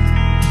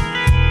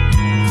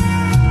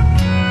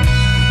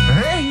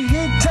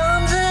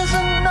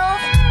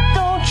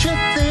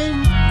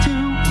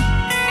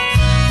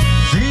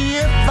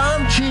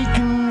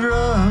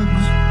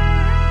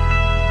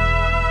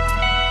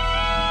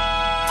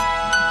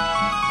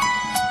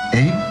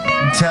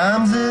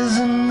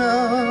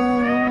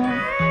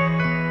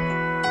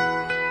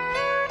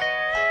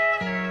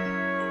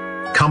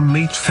 Come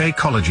meet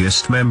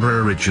Fakeologist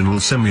member Original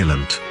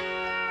Simulant.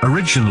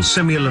 Original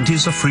Simulant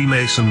is a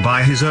Freemason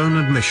by his own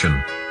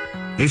admission.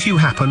 If you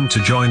happen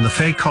to join the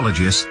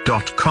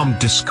Fakeologist.com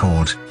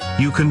Discord,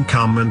 you can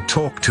come and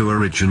talk to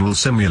Original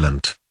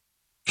Simulant.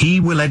 He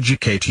will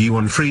educate you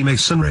on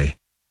Freemasonry.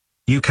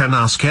 You can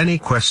ask any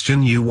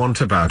question you want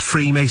about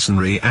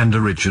Freemasonry and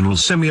Original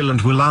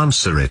Simulant will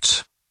answer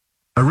it.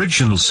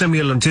 Original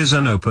Simulant is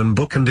an open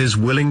book and is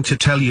willing to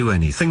tell you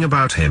anything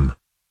about him.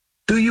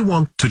 Do you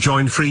want to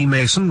join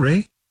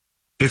Freemasonry?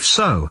 If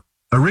so,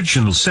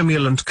 Original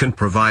Simulant can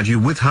provide you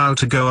with how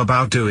to go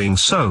about doing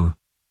so.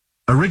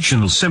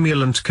 Original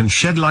Simulant can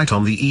shed light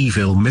on the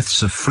evil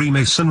myths of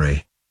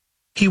Freemasonry.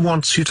 He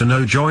wants you to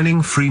know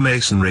joining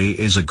Freemasonry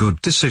is a good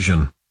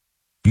decision.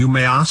 You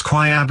may ask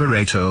why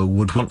Aberrato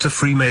would want a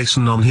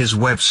Freemason on his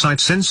website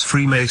since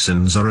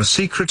Freemasons are a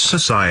secret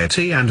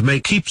society and may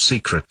keep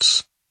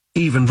secrets.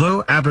 Even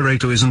though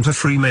Aberrato isn't a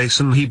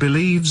Freemason, he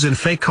believes in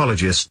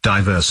fakeologist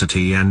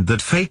diversity and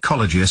that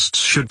fakeologists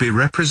should be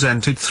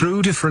represented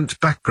through different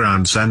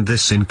backgrounds, and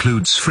this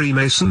includes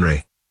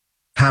Freemasonry.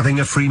 Having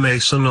a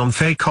Freemason on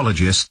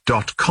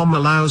Fakeologist.com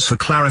allows for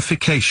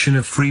clarification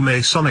of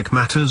Freemasonic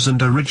matters,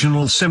 and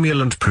Original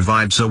Simulant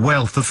provides a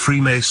wealth of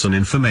Freemason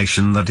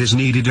information that is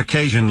needed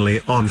occasionally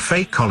on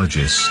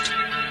Fakeologist.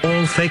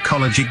 All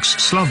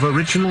Fakeologists love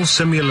Original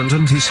Simulant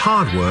and his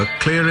hard work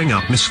clearing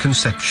up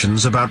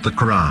misconceptions about the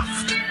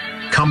craft.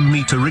 Come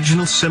meet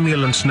Original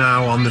Simulant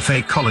now on the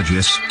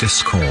Fakeologist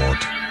Discord.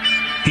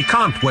 He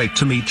can't wait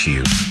to meet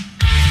you.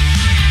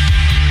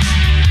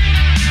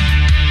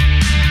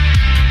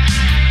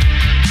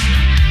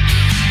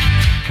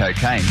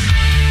 Cocaine.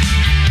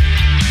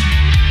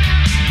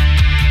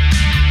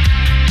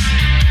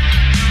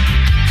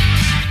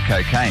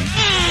 Cocaine.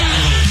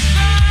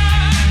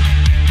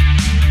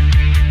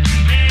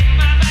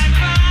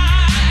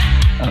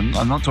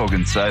 I'm not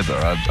talking sober.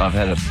 I've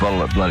had a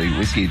bottle of bloody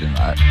whiskey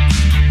tonight.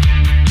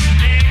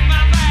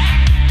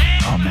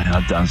 Oh man,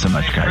 I've done so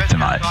much coke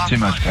tonight. Too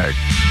much coke.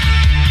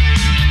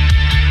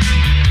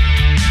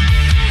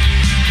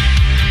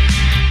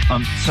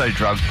 I'm so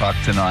drug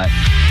fucked tonight.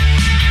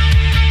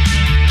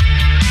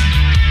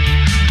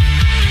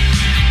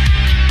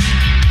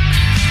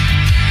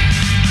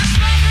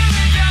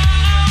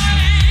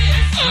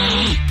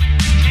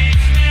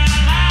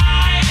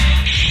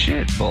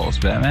 Shit balls,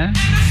 Batman.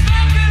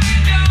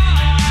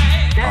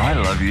 I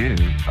love you.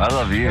 I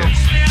love you.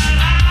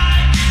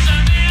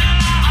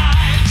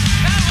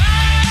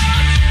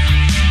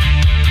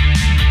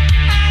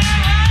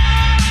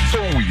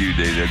 Oh, you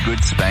need a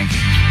good spanking.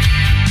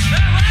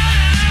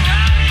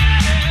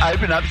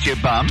 Open up your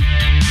bum.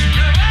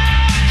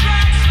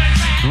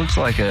 Looks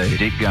like a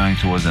dick going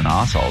towards an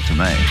arsehole to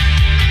me.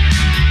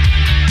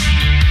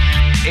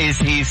 Is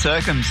he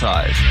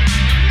circumcised?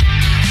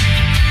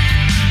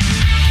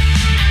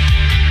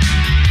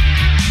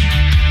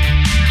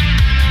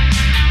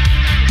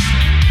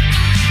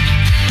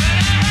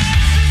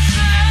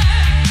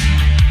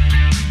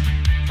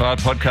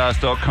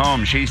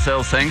 Podcast.com. She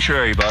Sells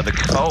Sanctuary by The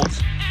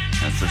Cult.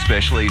 That's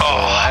especially for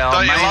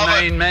our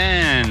main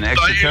man,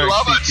 Exoteric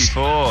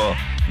 64.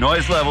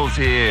 Noise levels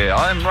here.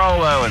 I'm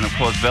Rolo, and of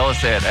course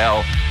Velicet,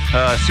 our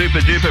super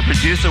duper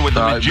producer with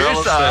the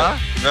Medusa.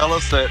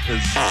 Velicet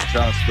is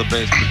just the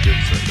best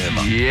producer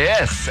ever.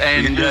 Yes,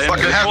 and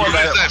fucking happy with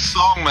that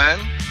song, man.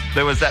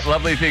 There was that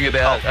lovely thing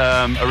about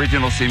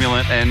Original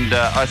Simulant, and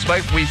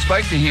we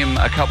spoke to him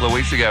a couple of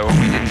weeks ago when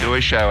we didn't do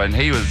a show, and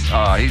he was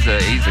he's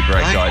a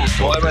great guy to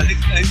talk to.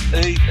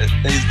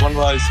 He's one of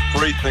those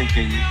free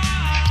thinking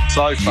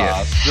so fast.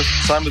 Yes. Just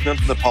same with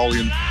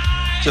Napoleon.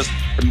 Just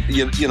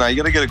you know, you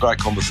got to get a great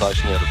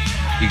conversation out of it.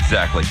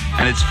 Exactly,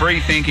 and it's Free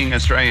Thinking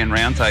Australian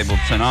Roundtable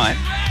tonight,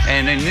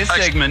 and in this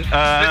segment, go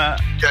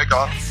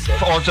on.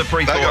 It's a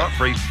free thought,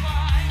 free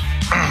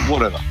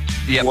whatever.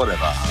 Yeah,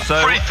 whatever. So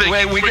we're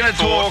going to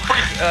talk.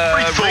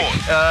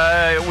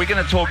 We're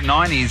going to talk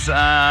 90s.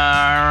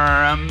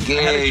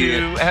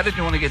 How did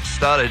you want to get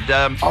started?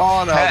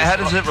 How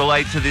does it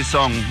relate to this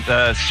song,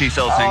 "She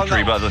Sells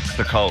Sanctuary" by the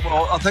Cult?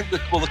 Well, I think the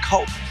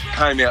Cult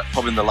came out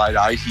probably in the late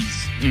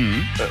 80s,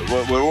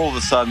 where all of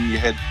a sudden you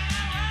had,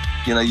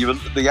 the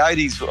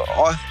 80s.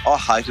 I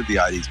hated the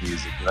 80s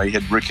music. You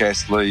had Rick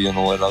Astley and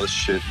all that other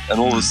shit, and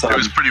all of a sudden it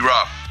was pretty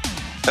rough.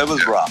 It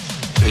was rough.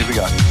 Here we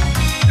go.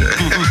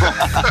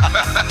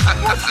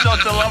 What's not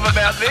to love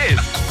about this?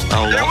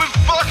 It was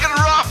fucking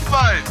rough,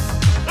 mate.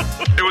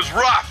 It was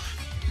rough.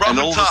 And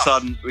all tough. of a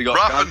sudden we got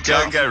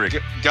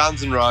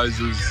Guns N'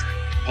 Roses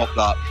popped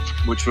up,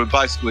 which were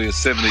basically a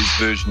 70s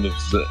version of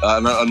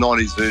a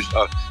 90s version,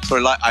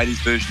 late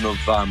 80s version of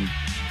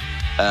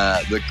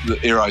the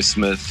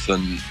Aerosmith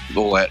and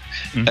all that.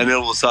 And then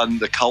all of a sudden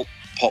the Cult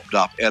popped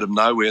up out of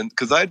nowhere,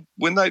 because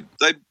when they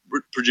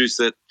produced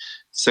that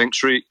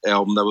Sanctuary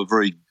album, they were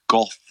very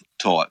goth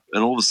type,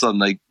 and all of a sudden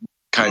they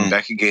came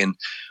back again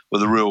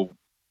with a real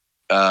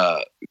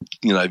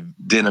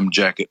denim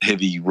jacket,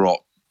 heavy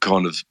rock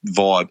kind of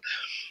vibe.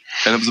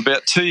 And it was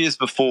about 2 years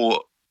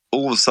before,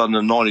 all of a sudden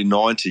in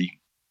 1990,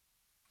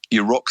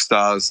 your rock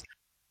stars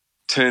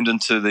turned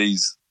into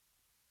these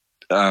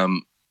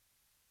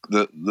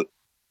they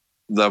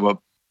were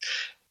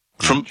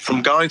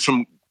from going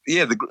from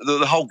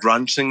the whole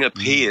grunge thing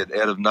appeared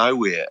out of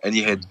nowhere, and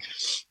you had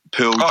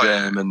Pearl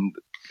Jam and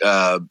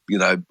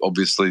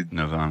obviously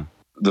Nirvana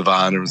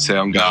and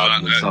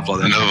Soundgarden and stuff like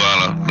that.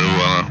 Nirvana.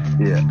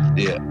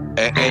 Yeah.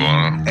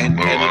 And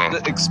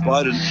it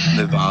exploded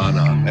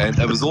Nirvana, and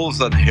it was all of a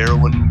sudden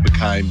heroin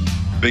became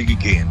big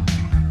again.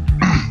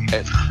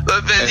 Then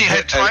you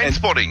had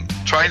Trainspotting.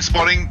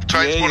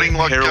 Trainspotting,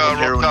 like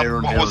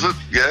heroin, what was it?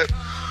 Yeah.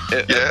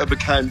 It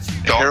became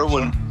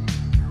heroin.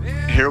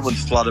 Heroin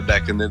flooded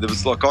back, and there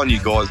was like, I knew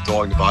guys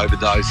dying of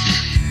overdose.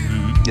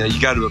 And,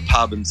 you go to a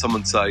pub and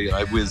someone say,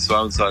 where's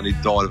so and so, and he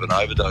died of an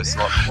overdose.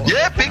 Like,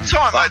 big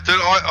time, mate. Dude,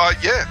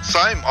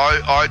 same.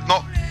 I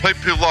not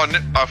people like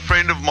a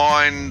friend of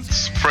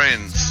mine's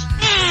friends.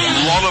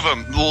 A lot of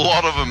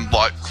them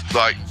like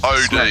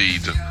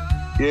OD'd.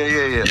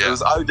 Yeah. It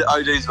was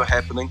ODs were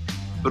happening,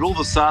 but all of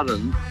a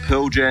sudden,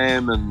 Pearl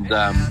Jam and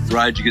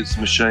Rage Against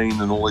the Machine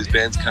and all these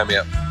bands came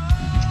out.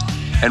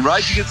 And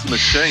Rage Against the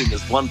Machine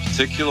is one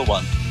particular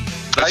one.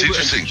 That's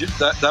interesting.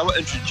 They were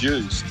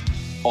introduced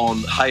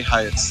on Hey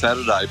Hey It's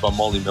Saturday by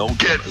Molly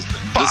Meldrum.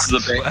 This is a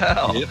band.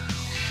 Wow. Yep,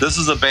 this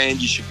is a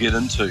band you should get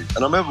into. And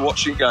I remember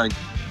watching it going,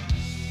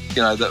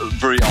 that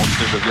very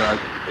alternative,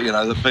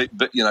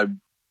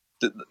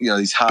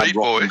 these hard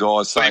rocking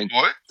guys saying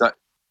that.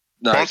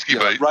 No, Bronski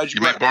Beat.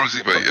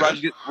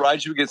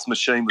 Rage Against the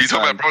Machine. You're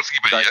talking about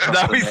Bronski Beat, yeah?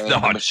 No, he's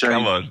not.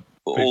 Come on.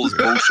 All this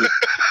bullshit.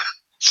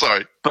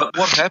 Sorry. But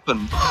what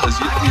happened is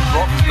you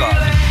rocked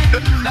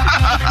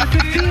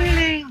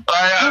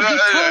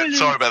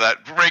sorry about that.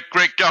 Rick,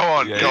 go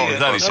on.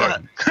 Sorry.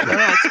 I'm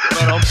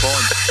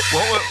fine.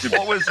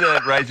 What was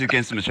Rage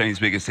Against the Machine's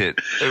biggest hit?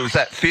 It was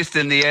that Fist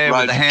in the Air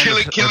with the hand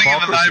Killing in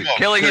the Name of.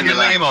 Killing in the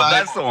Name of.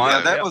 That's the one.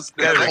 Now, that was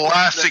a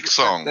classic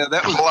song. Now,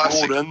 that was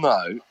brought in,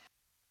 though.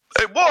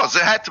 It was.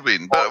 It had to be.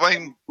 But I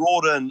mean,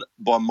 brought in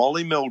by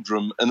Molly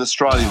Meldrum and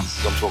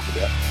Australians, I'm talking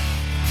about.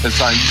 And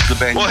saying this is the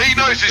band. Well, he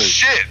knows his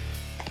shit.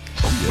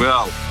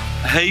 Well,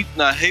 he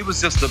was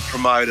just a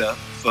promoter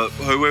for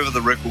whoever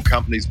the record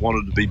companies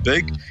wanted to be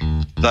big.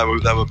 They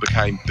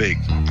became big,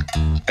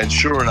 and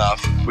sure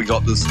enough, we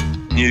got this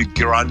new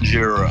grunge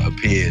era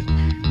appeared.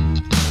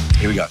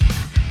 Here we go.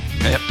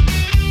 Yep.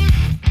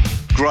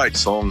 Great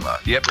song, though.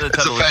 Yep,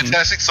 it's a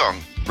fantastic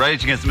song.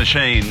 Rage Against the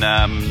Machine.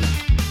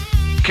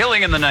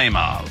 Killing in the Name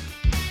of.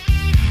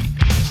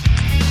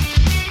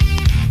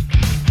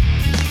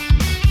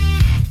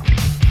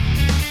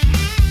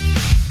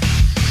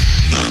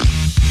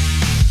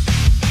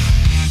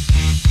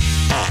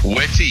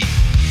 Wetty.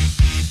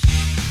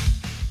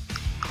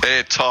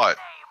 Airtight.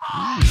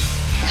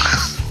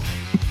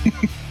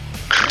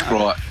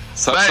 Right.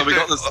 So we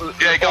got this.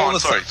 Yeah, go on.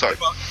 Sorry.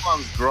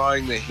 Everyone's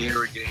growing their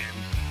hair again.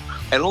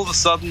 And all of a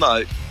sudden,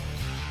 though,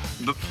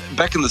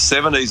 back in the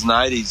 70s and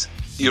 80s,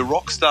 your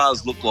rock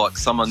stars looked like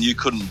someone you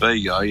couldn't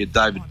be. You had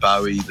David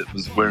Bowie that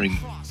was wearing,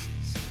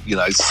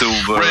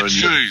 silver. Red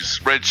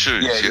shoes.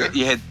 Yeah.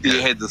 You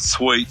had the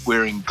Sweet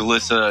wearing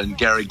glitter and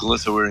Gary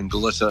Glitter wearing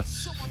glitter.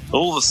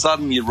 All of a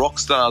sudden, your rock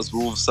stars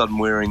were all of a sudden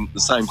wearing the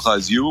same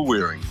clothes you were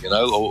wearing,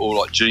 or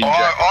like jean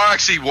jackets. I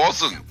actually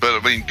wasn't, but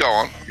I mean, go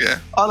on, yeah.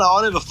 I know,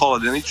 I never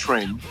followed any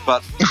trend,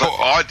 but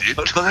I did.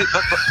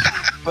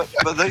 But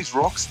these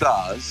rock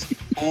stars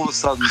all of a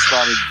sudden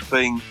started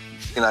being,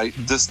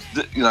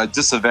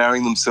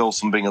 disavowing themselves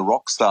from being a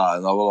rock star,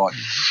 and they were like,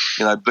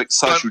 big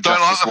social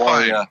justice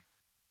warrior.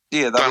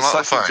 Yeah, they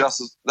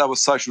were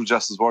social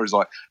justice warriors.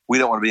 Like, we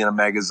don't want to be in a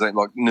magazine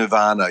like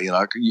Nirvana. He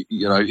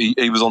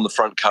was on the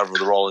front cover of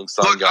the Rolling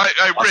Stone.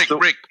 Look,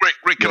 Rick,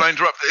 can I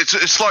interrupt?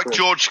 It's like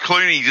George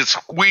Clooney just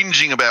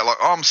whinging about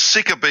I'm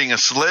sick of being a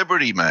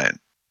celebrity, man.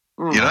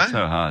 That's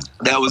so hard.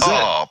 That was it.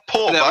 Oh,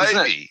 poor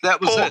baby. That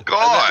was poor it. guy.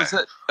 That was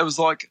it. It was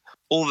like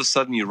all of a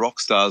sudden your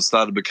rock stars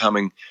started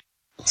becoming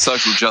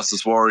social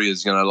justice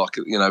warriors. Going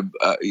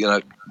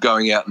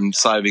out and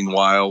saving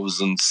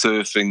whales and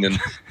surfing and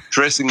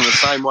dressing the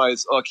same way.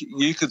 It's like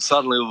you could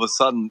suddenly all of a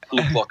sudden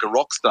look like a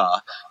rock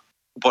star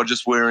by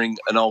just wearing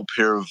an old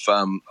pair of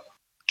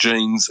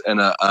jeans and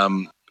a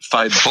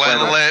faded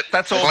flannelette.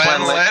 That's all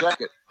flannelette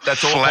jacket.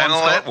 That's all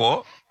flannelette.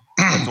 What?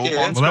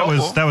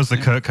 That was the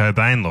Kurt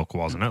Cobain look,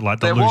 wasn't it? Like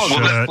the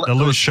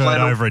loose shirt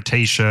over a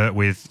t-shirt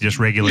with just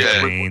regular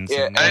jeans.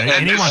 Yeah.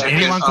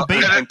 Anyone could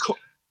be that.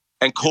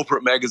 And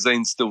corporate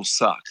magazines still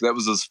suck. That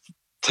was his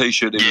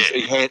t-shirt.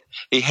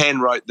 He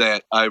hand wrote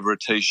that over a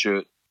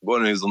t-shirt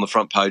when he was on the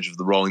front page of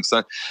the Rolling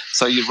Stone.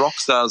 So your rock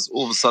stars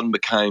all of a sudden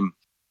became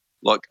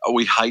like,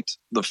 we hate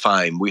the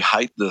fame. We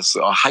hate this.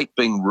 I hate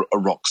being a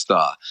rock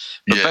star.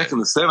 But back in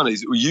the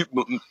 70s, you,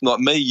 like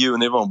me, you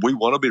and everyone, we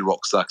want to be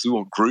rock stars. We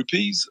want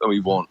groupies and we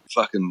want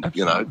fucking,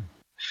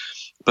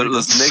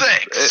 But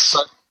sex.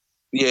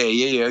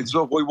 It's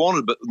what we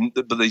wanted. But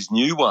these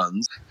new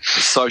ones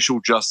are social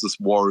justice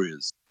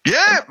warriors.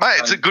 Yeah, mate,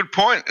 it's a good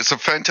point. It's a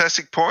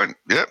fantastic point.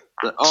 Yep.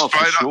 Oh,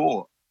 Straight for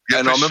sure. Yeah,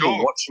 and I remember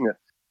watching it,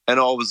 and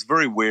I was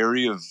very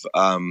wary of.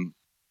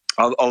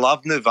 I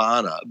love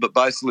Nirvana, but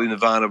basically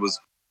Nirvana was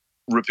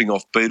ripping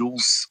off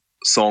Beatles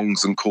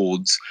songs and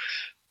chords,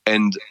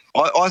 And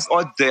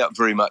I doubt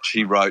very much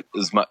he wrote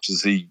as much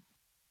as he,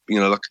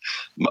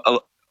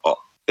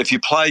 if you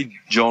play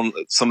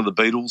some of the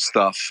Beatles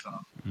stuff,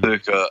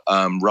 circa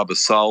Rubber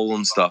Soul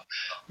and stuff,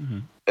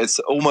 it's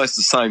almost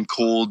the same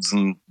chords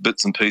and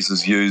bits and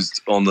pieces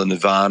used on the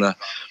Nirvana,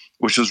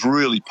 which was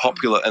really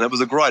popular. And it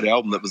was a great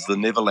album. That was the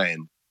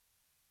Neverland.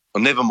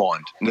 Or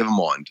Nevermind,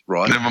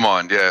 right?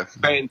 Nevermind, yeah.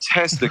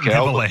 Fantastic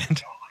album.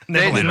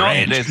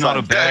 There's not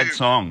a bad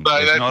song.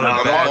 There's not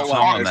a bad song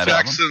on that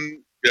Jackson. album.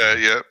 Yeah.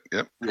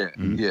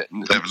 Neverland.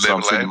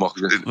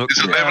 Is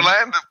it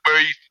Neverland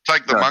where you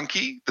take the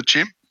monkey, the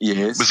chimp?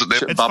 Yes. Was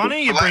it it's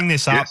funny you bring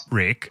this up,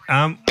 Rick.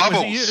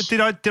 Bubbles. Did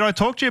I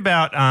talk to you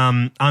about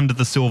Under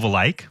the Silver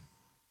Lake?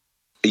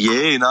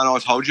 Yeah, no, I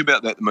told you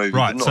about that movie.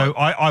 Right. So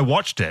I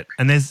watched it,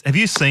 and have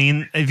you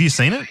seen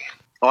it?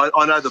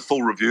 I know the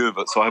full review of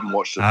it, so I haven't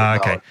watched it.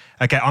 Okay.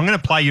 I'm going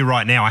to play you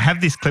right now. I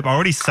have this clip. I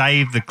already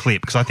saved the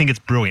clip because I think it's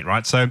brilliant,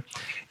 right? So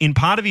in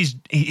part of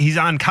he's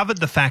uncovered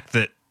the fact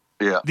that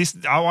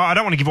I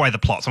don't want to give away the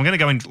plot, so I'm going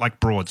to go in like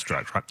broad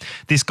strokes, right?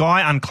 This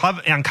guy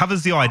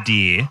uncovers the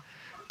idea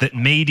that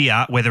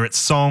media, whether it's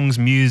songs,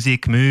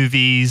 music,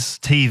 movies,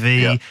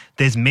 TV,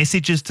 there's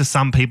messages to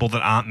some people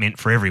that aren't meant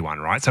for everyone,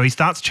 right? So he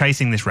starts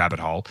chasing this rabbit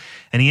hole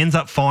and he ends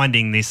up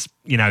finding this,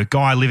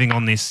 guy living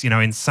on this,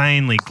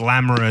 insanely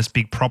glamorous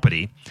big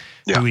property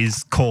who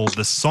is called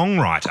the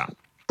songwriter.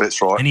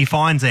 That's right. And he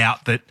finds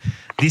out that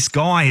this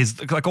guy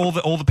is like all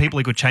the people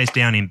he could chase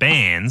down in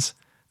bands.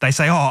 They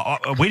say,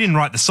 we didn't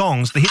write the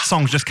songs. The hit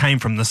songs just came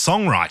from the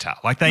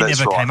songwriter. Like they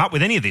never came up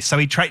with any of this. So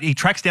he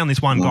tracks down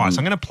this one guy.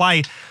 So I want to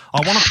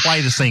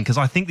play the scene because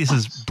I think this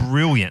is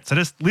brilliant. So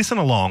just listen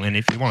along, and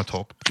if you want to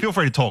talk, feel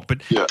free to talk. But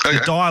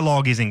the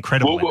dialogue is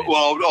incredible.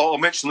 Well, I'll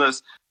mention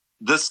this.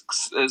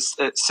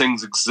 It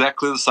sings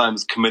exactly the same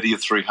as Committee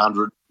of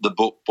 300, the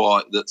book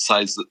that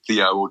says that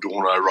Theo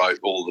Adorno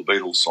wrote all the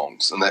Beatles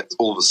songs. And that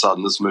all of a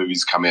sudden this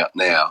movie's come out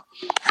now,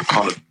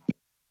 kind of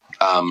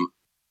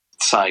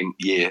saying,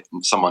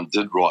 someone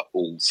did write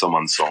all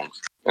someone's songs.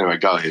 Anyway,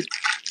 go ahead.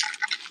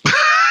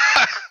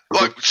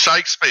 Like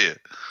Shakespeare,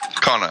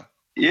 kind of.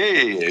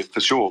 Yeah, for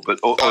sure. But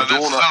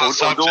Adorno.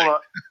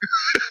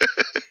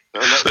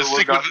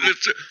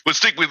 We'll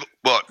stick with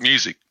what?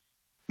 Music,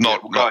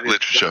 not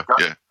literature.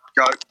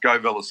 Go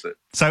Velocet.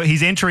 So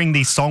he's entering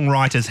the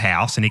songwriter's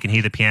house and he can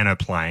hear the piano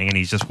playing and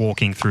he's just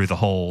walking through the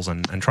halls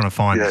and trying to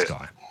find this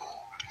guy.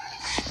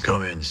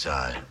 Come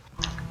inside.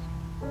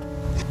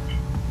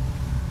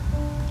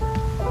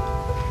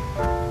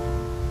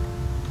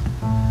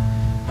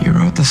 You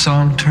wrote the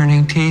song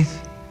Turning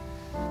Teeth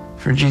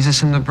for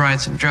Jesus and the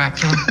Brides of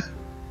Dracula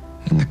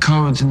and the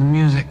codes and the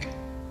music.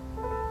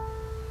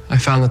 I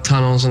found the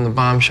tunnels and the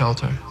bomb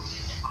shelter.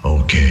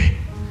 Okay.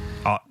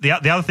 The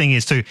other thing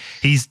is too,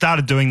 he's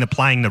started doing the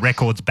playing the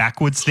records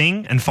backwards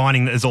thing and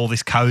finding that there's all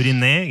this code in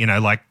there,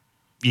 like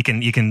you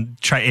can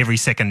every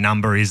second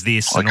number is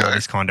this and all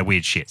this kind of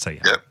weird shit. So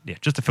yeah,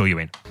 just to fill you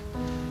in.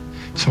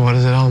 So what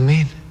does it all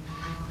mean?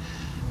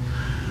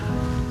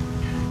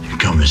 You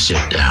come and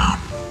sit down.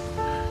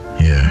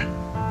 Here.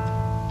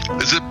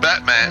 Is it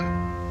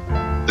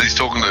Batman that he's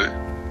talking to?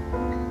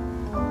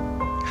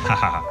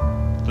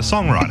 The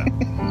songwriter.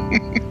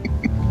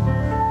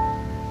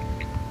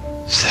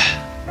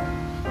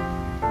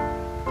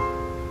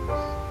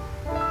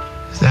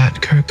 Is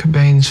that Kurt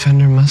Cobain's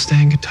Fender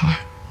Mustang guitar?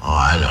 Oh,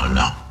 I don't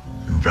know.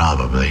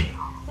 Probably.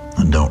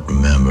 I don't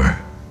remember.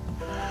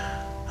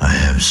 I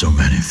have so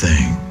many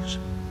things.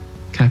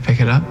 Can I pick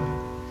it up?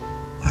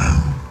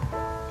 Well,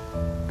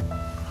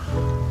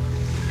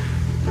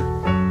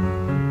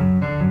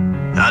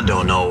 I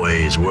don't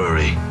always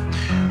worry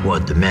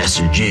what the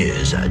message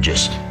is. I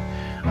just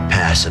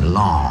pass it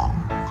along.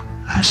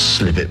 I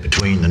slip it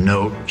between the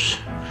notes,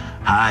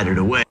 hide it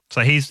away.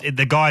 So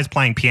the guy's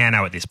playing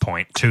piano at this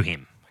point to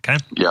him, okay?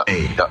 Yeah.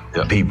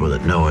 People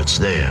that know it's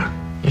there.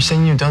 You're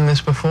saying you've done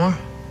this before?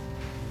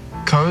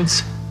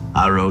 Codes?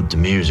 I wrote the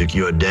music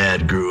your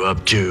dad grew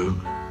up to.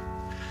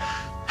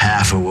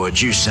 Half of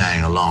what you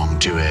sang along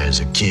to as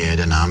a kid,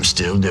 and I'm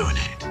still doing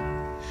it.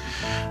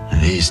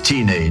 And these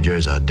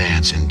teenagers are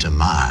dancing to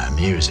my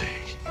music.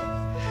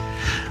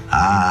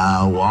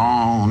 I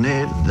want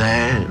it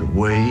that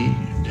way.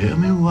 Tell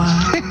me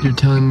why. You're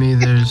telling me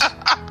there's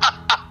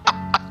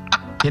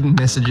hidden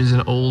messages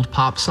in old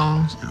pop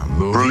songs?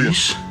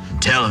 Movies,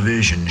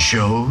 television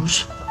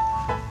shows,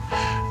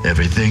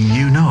 everything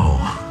you know.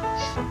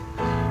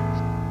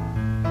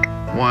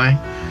 Why?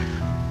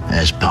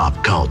 That's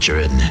pop culture,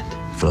 isn't it?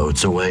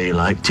 Floats away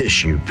like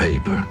tissue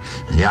paper.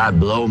 I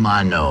blow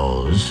my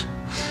nose.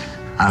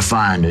 I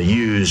find a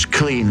used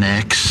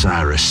Kleenex,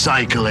 I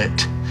recycle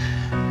it,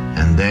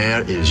 and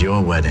there is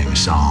your wedding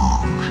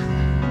song.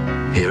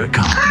 Here it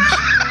comes.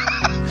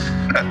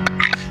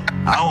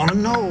 I want to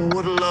know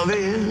what love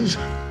is.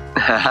 And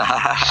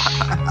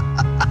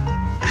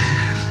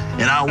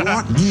I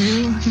want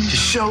you to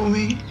show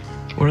me.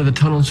 What are the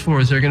tunnels for?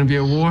 Is there going to be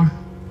a war?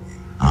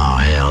 Oh,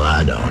 hell,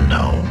 I don't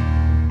know.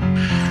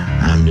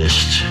 I'm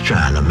just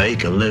trying to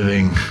make a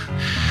living,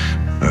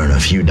 earn a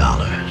few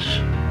dollars.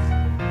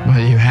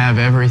 But you have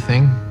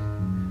everything.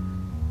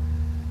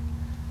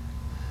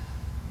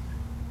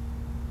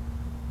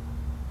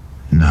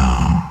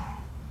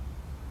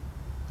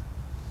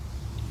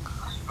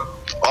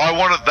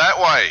 that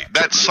way.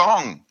 That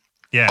song.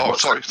 Yeah. Oh,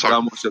 sorry. Go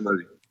and watch the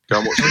movie. Go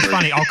and watch the It's movie.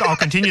 funny. I'll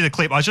continue the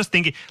clip. I was just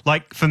thinking,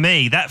 like, for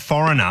me, that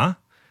Foreigner,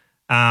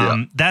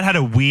 that had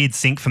a weird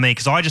sync for me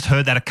because I just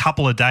heard that a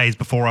couple of days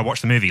before I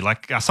watched the movie.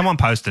 Like, someone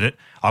posted it.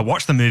 I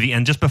watched the movie,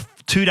 and just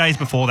 2 days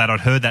before that,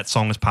 I'd heard that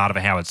song as part of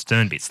a Howard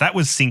Stern bit. So that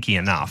was syncy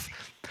enough.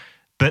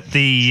 But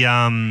the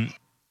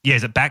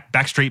is it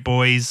Backstreet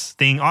Boys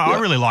thing? I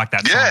really like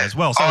that song as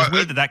well. So it was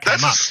weird that came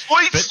up. That's a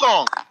sweet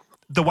song.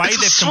 The way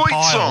they've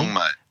compiled,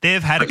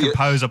 they've had a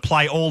composer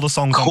play all the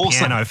songs on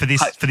piano for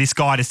this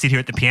guy to sit here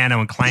at the piano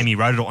and claim he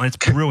wrote it all, and it's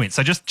brilliant.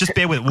 So just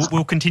bear with it.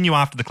 We'll continue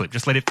after the clip.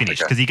 Just let it finish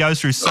because he goes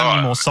through so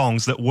many more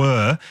songs that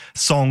were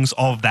songs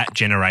of that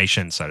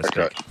generation, so to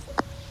speak.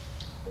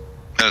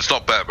 And it's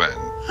not Batman.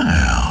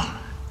 Well,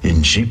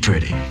 isn't she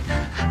pretty?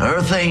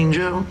 Earth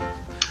Angel,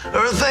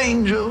 Earth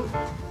Angel.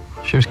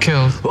 She was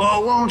killed.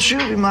 Oh, won't you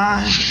be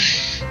mine?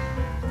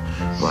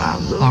 Wow,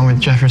 along with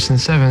Jefferson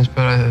Sevens,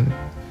 but I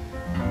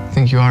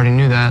think you already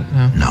knew that.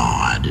 No,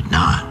 I did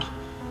not.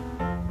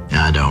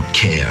 I don't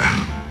care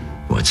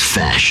what's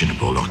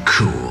fashionable or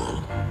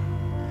cool.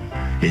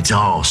 It's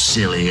all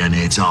silly and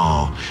it's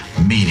all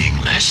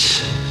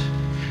meaningless.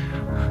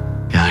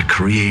 I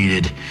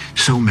created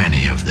so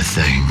many of the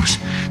things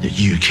that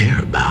you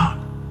care about.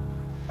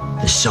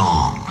 The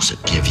songs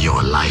that give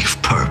your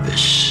life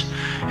purpose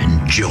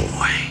and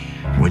joy.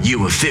 When you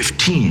were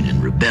 15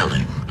 and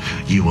rebelling,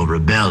 you were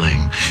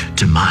rebelling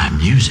to my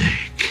music.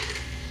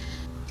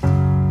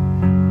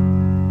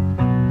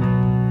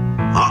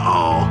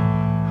 Uh-oh.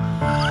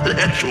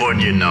 That's one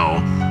you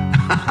know.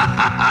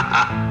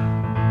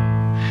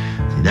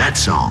 That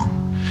song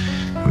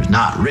was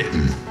not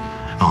written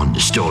on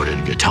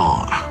distorted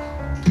guitar.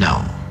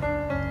 No.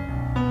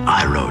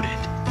 I wrote it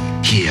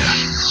here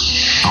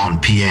on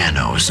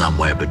piano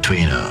somewhere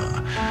between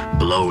a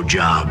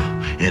blowjob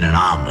and an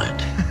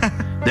omelet.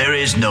 There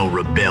is no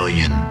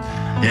rebellion.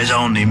 There's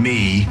only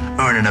me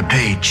earning a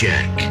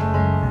paycheck.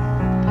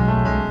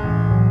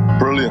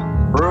 Brilliant.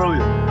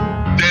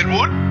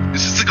 Deadwood?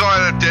 Is this the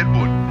guy out of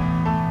Deadwood?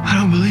 I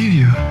don't believe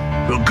you.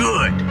 Well,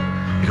 good.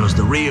 Because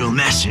the real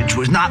message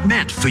was not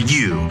meant for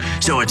you.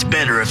 So it's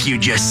better if you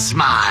just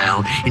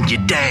smile and you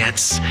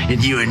dance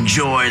and you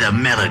enjoy the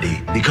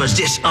melody. Because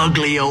this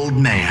ugly old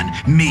man,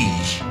 me,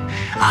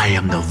 I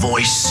am the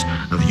voice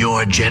of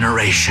your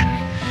generation.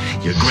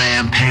 Your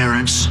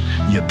grandparents,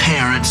 your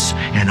parents,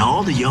 and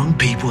all the young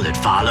people that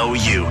follow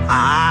you.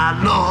 I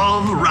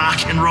love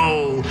rock and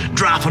roll.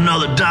 Drop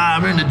another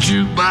dime in the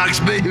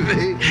jukebox,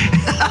 baby.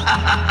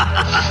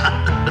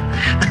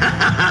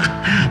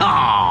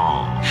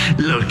 Oh,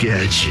 look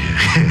at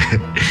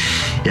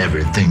you.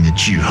 Everything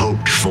that you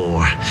hoped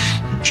for,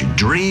 that you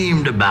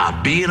dreamed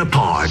about being a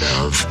part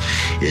of,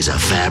 is a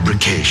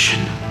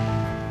fabrication.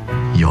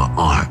 Your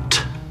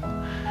art,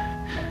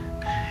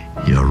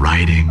 your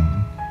writing,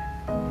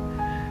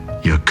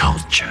 your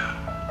culture.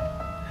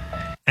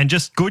 And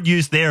just good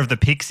use there of the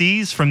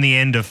Pixies from the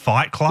end of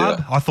Fight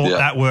Club. I thought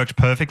that worked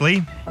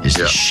perfectly. Is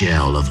a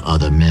shell of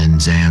other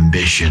men's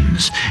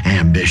ambitions,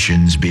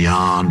 ambitions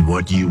beyond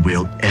what you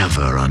will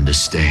ever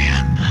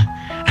understand.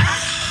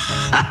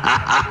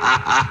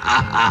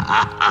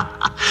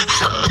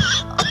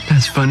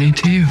 That's funny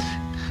to you?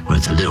 Well,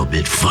 it's a little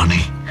bit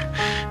funny,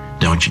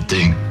 don't you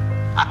think?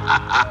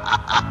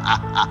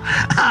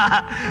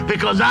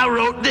 Because I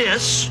wrote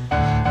this.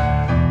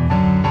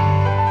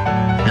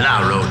 And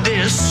I wrote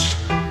this.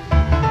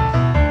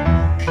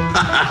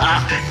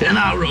 And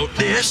I wrote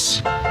this.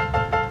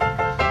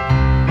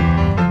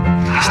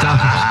 Stop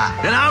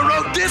it. And I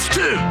wrote this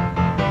too.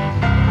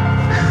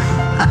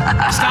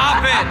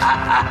 Stop it.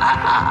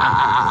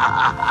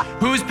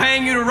 Who's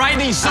paying you to write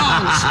these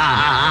songs?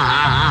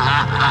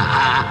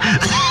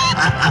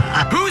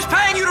 Who's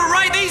paying you to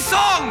write these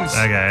songs?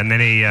 Okay, and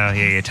then he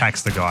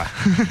attacks the guy.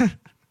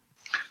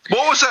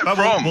 What was that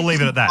from? We'll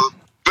leave it at that.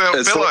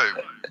 Billow.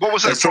 What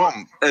was that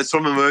from? It's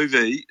from a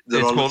movie.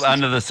 It's called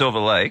Under the Silver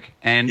Lake.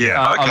 And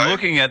I'm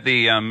looking at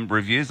the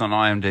reviews on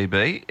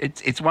IMDb.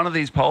 It's one of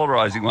these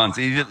polarizing ones.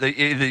 Either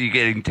you're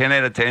getting 10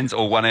 out of 10s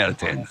or 1 out of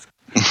 10s.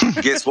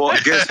 Guess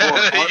what?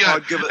 I'll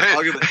give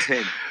it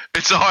 10.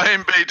 It's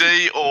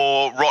IMDb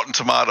or Rotten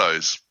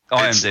Tomatoes.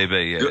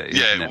 IMDb,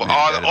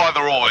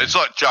 either or. It's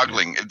like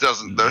juggling. It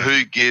doesn't.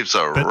 Who gives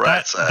a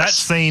rat's ass? That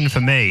scene for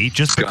me,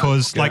 just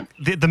because like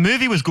the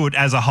movie was good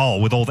as a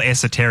whole with all the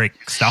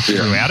esoteric stuff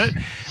throughout it,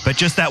 but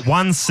just that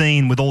one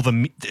scene with all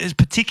the is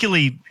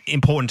particularly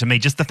important to me.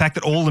 Just the fact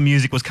that all the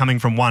music was coming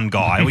from one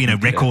guy,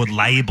 record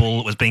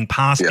label. It was being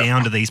passed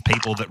down to these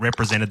people that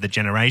represented the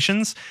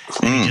generations.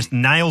 And he just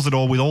nails it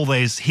all with all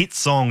those hit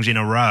songs in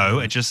a row.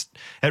 It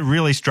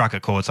really struck a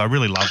chord. So I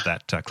really love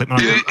that clip. And I'm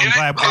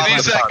glad.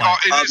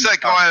 It is that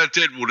guy out of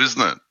Deadwood,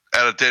 isn't it?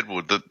 Out of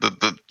Deadwood, the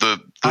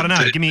I don't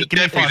know. Give me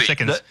 5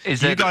 seconds.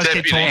 You guys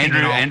keep talking.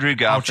 Andrew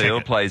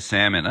Garfield plays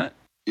Sam in it.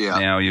 Yeah.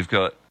 Now you've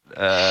got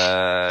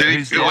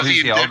who's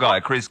the old guy?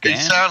 Chris Gann. He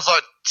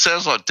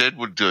sounds like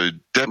Deadwood dude.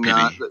 Deputy.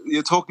 No,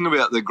 you're talking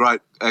about the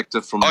great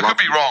actor from. I could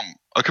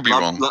be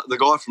wrong. The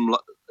guy from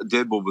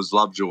Deadwood was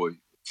Lovejoy.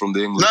 from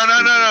the English? No.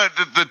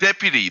 The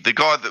deputy, the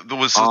guy that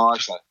was. Oh,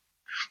 okay.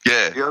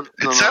 Yeah,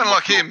 it sounded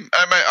like him.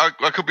 Hey, mate,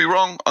 I could be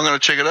wrong. I'm going to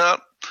check it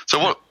out. So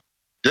what?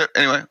 Yeah.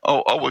 Anyway,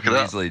 I'll work it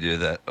out. Easily do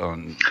that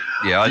on.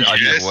 Yeah, I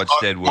never watched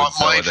Deadwood.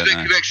 My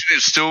internet connection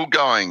is still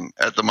going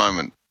at the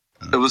moment.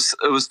 It was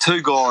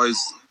two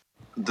guys.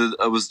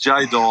 It was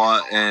Jay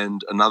Dyer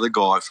and another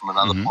guy from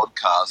another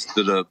podcast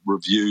did a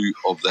review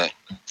of that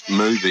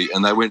movie,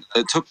 and they went.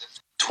 It took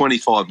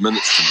 25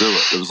 minutes to do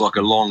it. It was like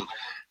a long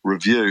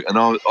review, and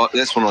I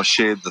that's when I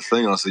shared the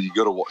thing. And I said, "You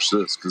got to watch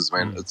this because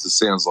man, it just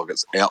sounds like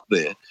it's out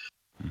there."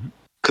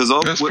 Because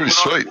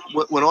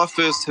when I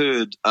first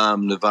heard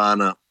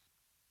Nirvana,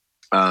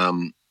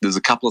 there's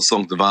a couple of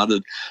songs Nirvana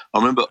did. I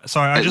remember.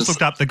 Sorry, I just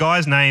looked up the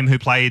guy's name who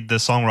played the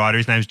songwriter.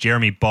 His name's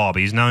Jeremy Bobb.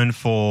 He's known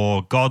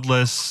for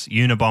Godless,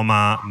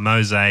 Unabomber,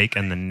 Mosaic,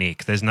 and The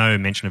Nick. There's no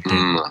mention of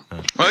Deadwood.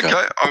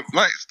 Okay,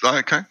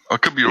 I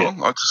could be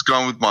wrong. I've just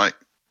gone with my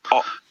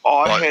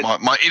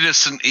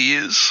innocent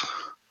ears.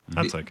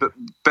 That's okay. But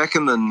back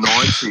in the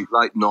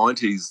late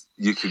 90s,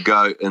 you could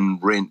go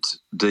and rent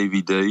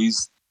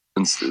DVDs.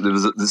 And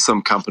there's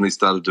some company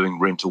started doing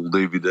rental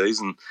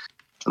DVDs, and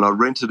I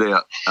rented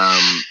out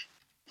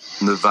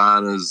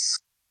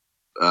Nirvana's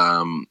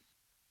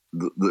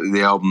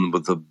the album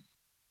with the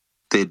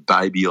dead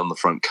baby on the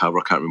front cover.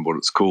 I can't remember what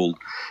it's called.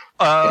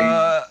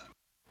 The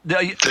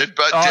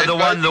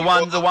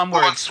one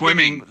where it's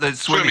swimming. The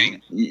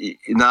swimming.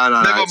 No.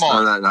 Never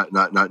mind. No,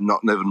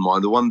 not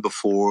Nevermind. The one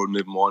before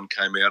Nevermind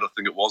came out, I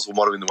think it was, or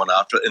might have been the one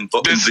after.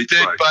 There's a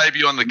dead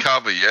baby on the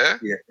cover, yeah?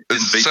 Yeah.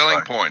 It's a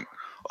selling point.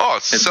 Oh,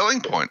 it's a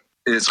selling point.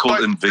 It's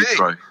called In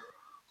Vitro.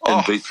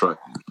 In Vitro.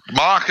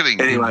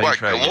 Marketing. Anyway,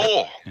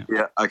 galore.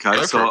 Yeah,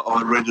 okay. So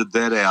I rented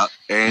that out,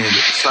 and at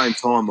the same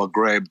time I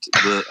grabbed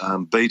the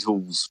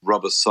Beatles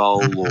Rubber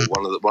Soul or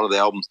one of the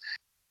albums,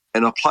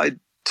 and I played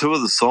two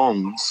of the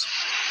songs,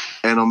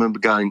 and I remember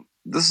going,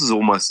 this is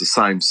almost the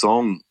same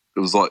song. It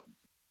was like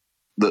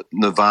that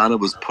Nirvana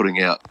was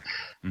putting out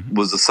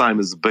was the same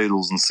as the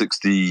Beatles in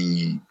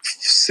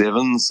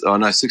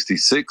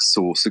 66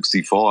 or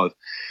 65.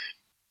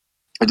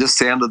 It just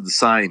sounded the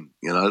same,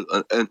 you know,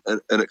 and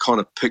it kind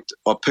of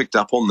I picked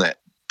up on that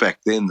back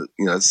then, that,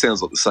 you know, it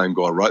sounds like the same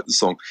guy wrote the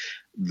song.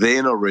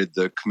 Then I read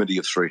the Committee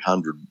of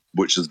 300,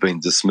 which has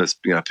been dismissed.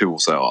 You know, people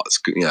say, oh, it's,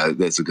 you know,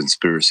 that's a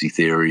conspiracy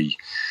theory.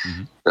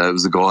 It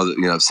was the guy that,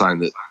 you know, saying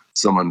that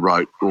someone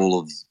wrote all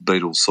of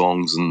Beatles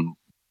songs and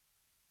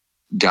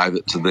gave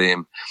it to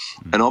them.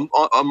 And I'm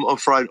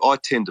afraid I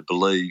tend to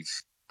believe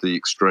the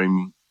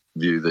extreme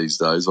view these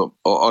days.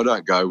 I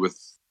don't go with,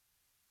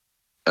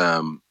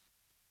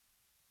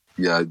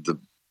 you know,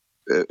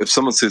 if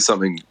someone says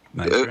something,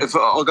 if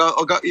I'll go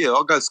with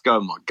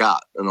my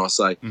gut, and I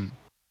say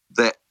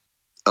that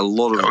a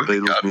lot of the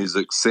Beatles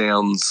music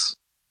sounds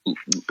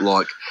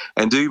like.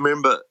 And do you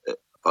remember?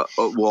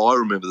 Well, I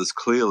remember this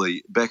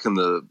clearly. Back in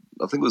I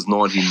think it was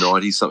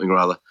 1990 something or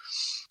other.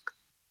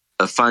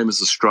 A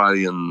famous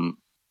Australian,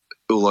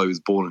 although he was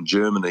born in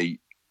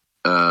Germany,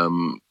 a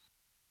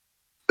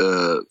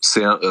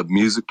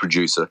music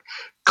producer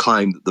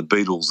claimed that the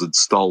Beatles had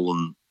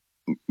stolen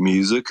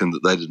music and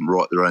that they didn't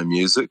write their own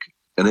music,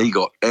 and he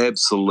got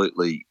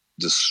absolutely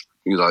just,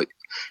 you know,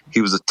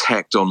 he was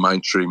attacked on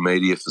mainstream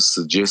media for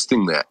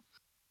suggesting that.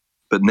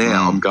 But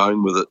now I'm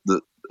going with it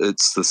that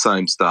it's the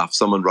same stuff.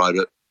 Someone wrote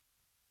it.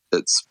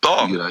 It's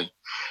you know,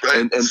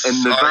 and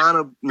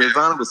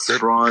Nirvana was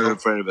thrown in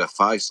front of our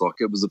face, like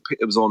it was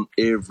on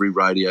every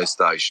radio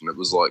station. It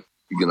was like,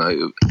 you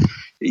know,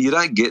 you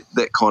don't get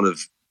that kind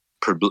of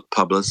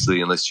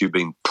publicity unless you've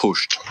been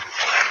pushed.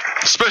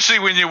 Especially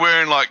when you're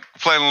wearing like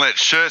flannelette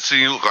shirts and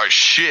you look like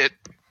shit.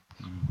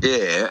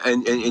 Yeah,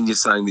 and you're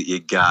saying that you're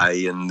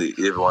gay and that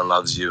everyone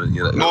loves you, and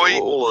you know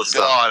all the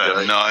stuff. I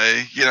don't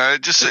know. You know,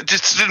 it just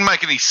didn't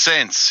make any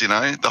sense. You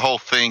know, the whole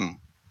thing.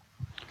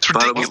 It's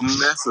ridiculous. But it was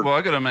massive. Well,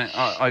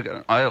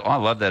 I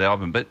love that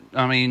album, but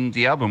I mean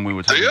the album we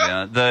were talking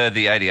about,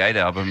 the '88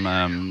 album,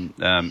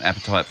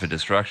 Appetite for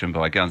Destruction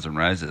by Guns N'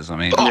 Roses. I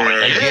mean,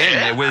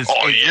 it was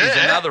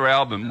another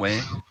album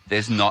where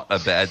there's not a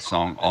bad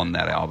song on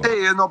that album.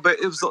 Yeah, not bad.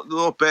 It was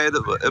not bad.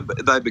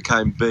 They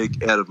became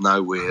big out of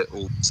nowhere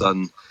all of a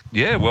sudden.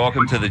 Yeah,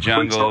 Welcome to the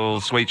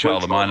Jungle, Sweet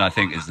Child of Mine, I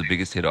think, is the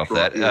biggest hit off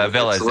that.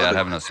 Velo's out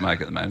having a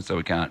smoke at the moment, so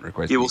we can't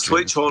request. Yeah, well,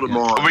 Sweet Child of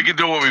Mine. We can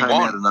do what we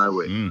want. Out of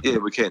nowhere. Yeah,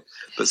 we can.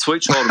 But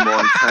Sweet Child of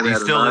Mine came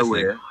out of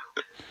nowhere.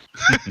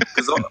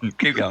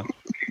 Keep going.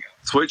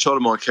 Sweet Child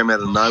of Mine came out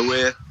of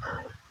nowhere.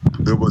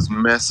 It was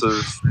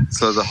massive.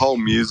 So the whole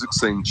music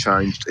scene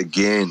changed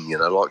again. You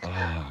know, like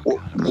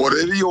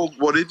whatever you're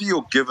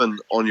given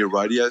on your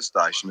radio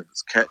station, if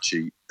it's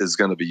catchy, is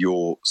going to be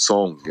your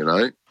song. You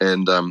know,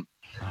 and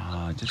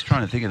just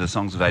trying to think of the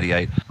songs of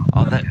 '88.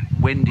 Oh, that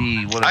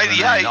Wendy, what?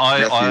 '88.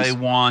 I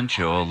want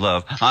your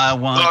love. I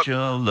want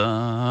your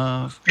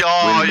love.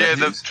 Oh yeah,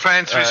 the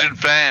Transvision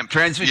Vamp.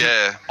 Transvision.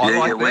 Yeah, I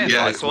like them.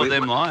 Yeah. I saw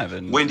them live.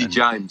 And Wendy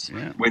James.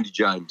 Yeah. Wendy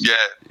James.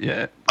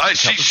 Yeah.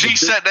 She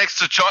sat next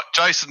to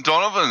Jason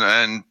Donovan,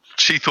 and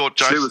she thought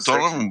Jason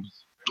Donovan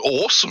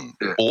awesome.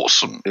 Yeah.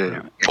 Awesome.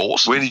 Yeah.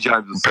 Awesome. Wendy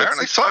Jones was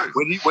apparently sexy.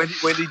 so.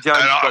 Wendy Jones. And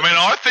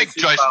I think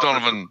Jason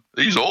Donovan,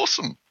 he's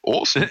awesome.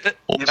 Awesome.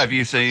 Have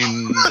you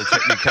seen the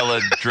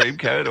Technicolor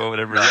Dreamcoat or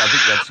whatever? I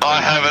think that's.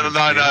 I haven't. No.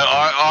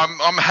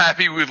 I'm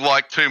happy with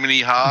like Too Many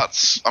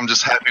Hearts. I'm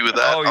just happy with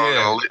that. Oh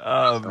yeah.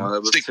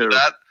 Stick with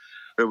that.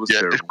 It was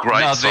terrible. Great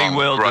Nothing song.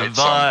 will Great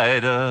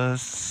divide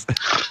us.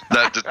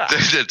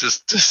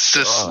 Just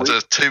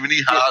Too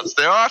Many Hearts.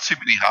 There are too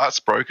many hearts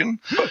broken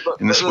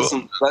in this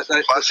listen, world.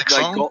 Classic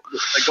song.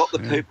 They got the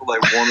people they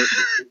wanted.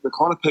 The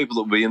kind of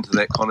people that were into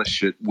that kind of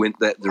shit went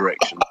that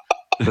direction.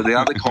 But the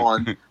other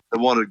kind, they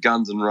wanted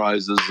Guns N'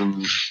 Roses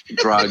and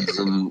drugs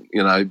and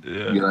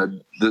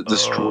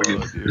destroy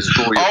your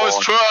I was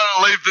life. trying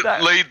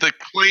to lead the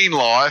clean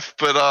life,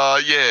 but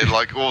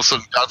like also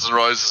Guns N'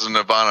 Roses and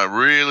Nirvana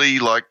really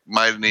like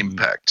made an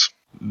impact.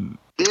 Yeah,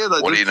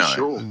 they what did do you for know?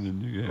 sure.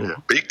 Yeah,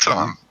 big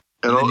time.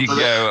 And then you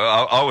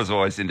go. I was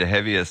always into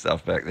heavier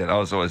stuff back then. I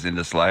was always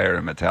into Slayer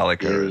and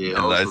Metallica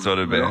and those sort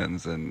of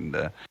bands. And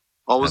I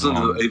was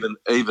into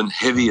even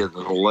heavier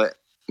than all that,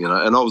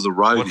 And I was a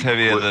roadie. What's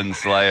heavier than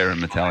Slayer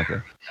and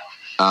Metallica?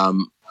 A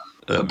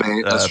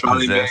band,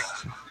 Australian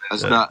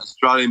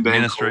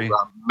band Ministry.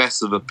 called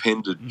Massive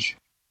Appendage.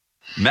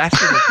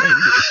 Massive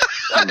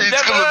Appendage.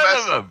 Never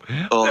heard of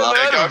them. Oh, Never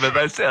heard of them,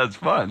 but that sounds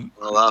fun.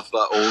 Oh,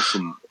 they're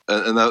awesome.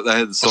 And they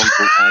had the song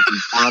called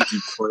Auntie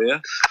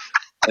Claire.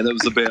 And it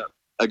was about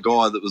a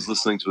guy that was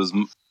listening to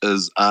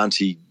his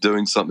auntie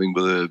doing something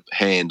with her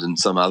hand in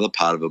some other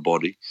part of her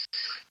body.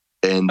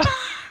 And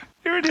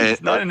here it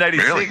is,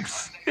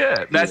 1986. Really?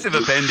 Yeah, Massive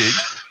Appendage,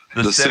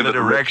 the Severed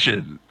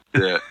Erection.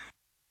 Yeah.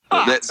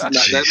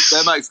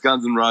 That makes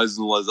Guns N' Roses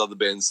and all those other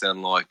bands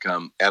sound like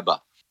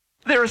ABBA.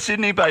 They're a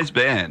Sydney-based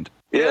band.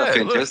 Yeah,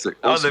 fantastic.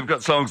 Awesome. They've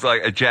got songs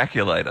like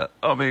Ejaculator.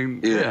 I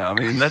mean,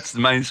 that's the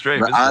mainstream.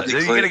 But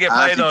You're going to get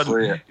played on.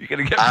 You're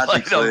going to get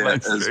played on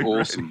mainstream. Is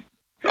awesome.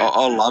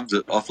 I loved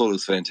it. I thought it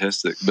was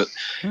fantastic. But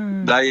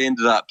they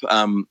ended up,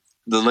 the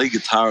lead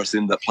guitarist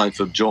ended up playing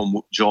for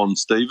John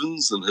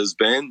Stevens and his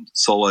band,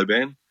 solo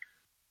band.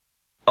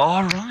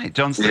 Oh, right.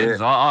 John Stevens.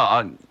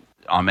 Yeah.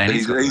 I mean,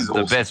 he's got the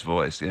awesome. best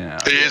voice. Yeah,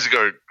 he has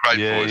got a great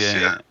voice.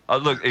 Yeah. Oh,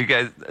 look, they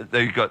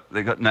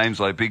got names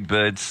like Big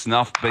Bird,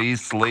 Snuff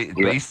Beastly,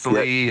 Jed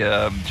Star,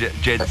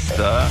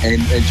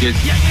 and Jed.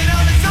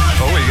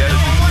 Oh, we go.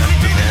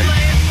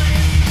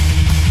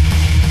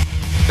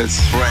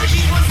 It's fresh.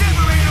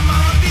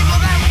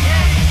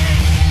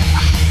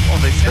 Oh,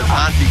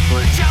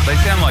 they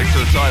sound like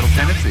Suicidal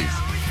Tendencies.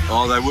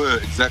 Oh, they were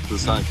exactly the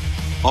same.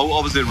 I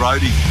was their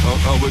roadie.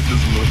 I worked as a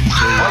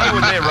you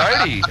were their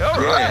roadie. All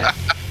right.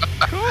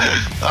 Cool.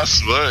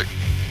 That's work.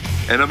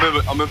 And I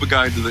remember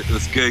going to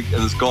this gig,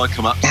 and this guy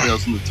come up to me. I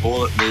was in the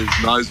toilet, and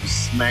his nose was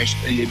smashed.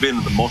 And he'd been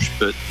in the mosh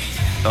pit.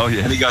 Oh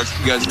yeah. And he goes,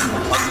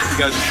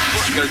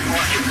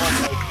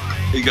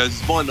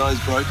 is my nose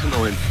broken?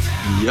 I went,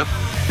 yep.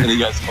 And he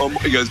goes,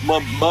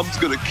 Mum's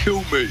gonna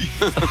kill me.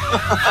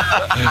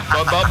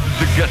 My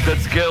mum's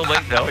that's kill me.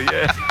 Oh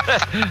yeah.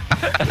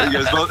 He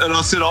goes, and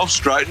I said, I'll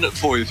straighten it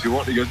for you if you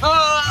want. He goes,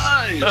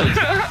 ah!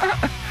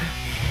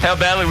 How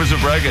badly was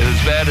it broken?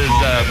 As bad as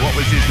what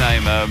was his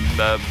name?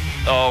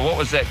 What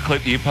was that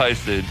clip you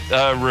posted?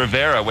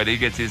 Rivera when he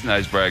gets his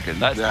nose broken.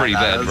 That's pretty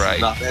bad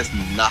break. That's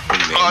nothing.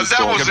 Man. Oh,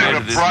 that wasn't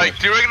a break.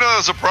 Do you reckon that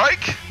was a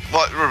break?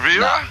 Like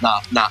Rivera? No.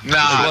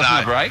 It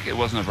wasn't a break. It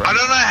wasn't a break. I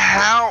don't know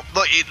how.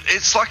 Like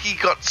it's like he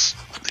got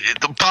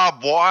the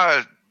barbed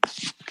wire.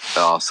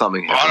 Oh,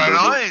 something happened. I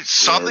don't know.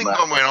 Something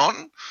went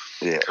on.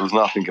 Yeah, it was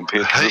nothing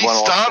compared to the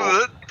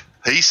one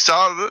He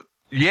started it.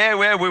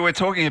 Yeah, we were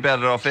talking about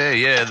it off air.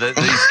 Yeah, the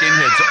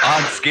skinheads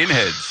aren't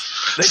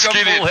skinheads. They got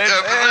full heads.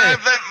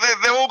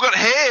 They've all got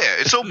hair.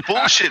 It's all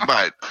bullshit,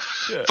 mate.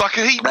 Yeah. Like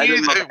he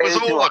knew it was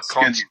all like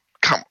come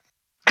on.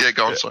 Yeah,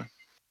 go on, sorry.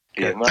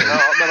 Yeah, mate,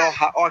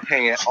 I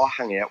hang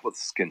out with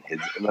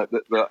skinheads, and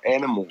the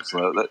animals,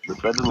 they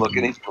didn't look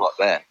anything like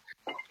that.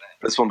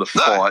 They just wanted to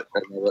fight,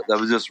 and they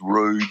were just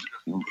rude,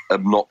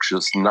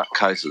 obnoxious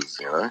nutcases,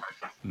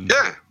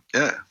 Yeah.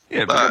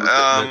 Yeah, but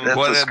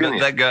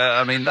that guy,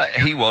 I mean,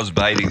 he was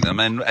baiting them,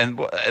 and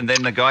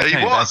then the guy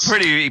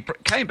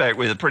came back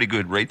with a pretty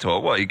good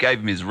retort. What, he gave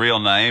him his real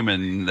name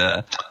and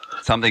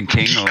something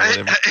King or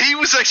whatever. He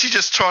was actually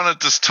just trying to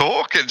just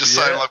talk and just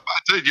say, like,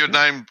 dude, your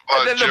name.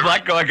 And then the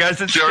black guy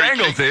goes and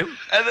strangles him.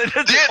 And then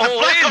the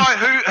black guy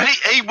who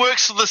he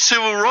works for the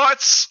civil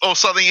rights or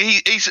something.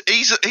 He's an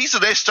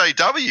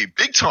SJW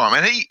big time,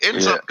 and he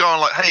ends up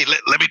going like, "Hey,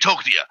 let me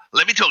talk to you.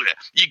 Let me talk to you.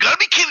 You gotta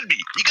be kidding me.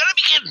 You gotta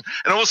be kidding."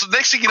 And also,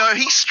 next thing you know,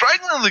 he's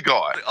straightening the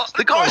guy.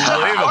 The guy's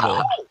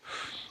unbelievable.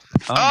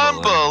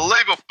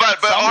 Unbelievable. But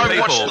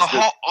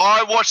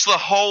I watched the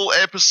whole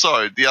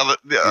episode the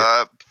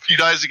few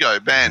days ago,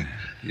 man.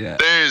 Yeah.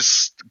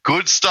 There's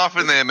good stuff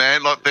in there,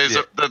 man. Like there's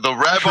the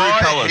rabbi. True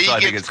Colours, I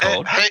think it's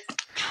called.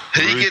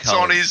 He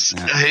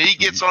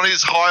gets on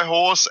his high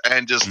horse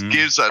and just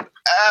gives an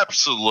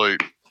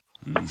absolute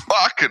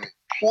fucking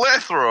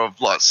plethora of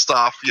like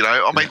stuff.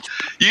 I mean,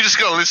 you just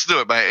got to listen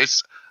to it, mate.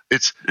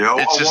 It's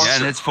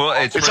just, and it's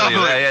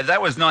really, that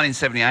was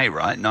 1978,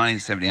 right?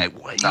 1978.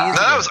 What years ago?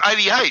 That was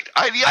 88.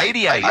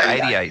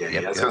 88.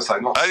 Yeah, I was going to say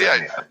not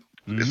 88.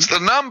 It's the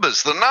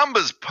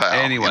numbers, pal.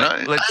 Anyway, you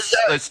know?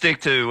 let's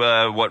stick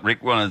to what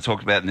Rick wanted to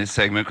talk about in this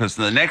segment, because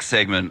the next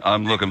segment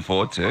I'm looking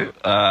forward to.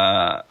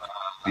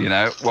 You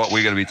know what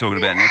we're going to be talking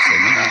about next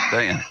segment,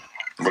 don't you?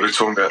 What are you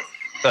talking about?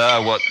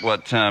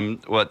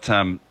 What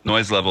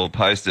Noise Level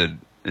posted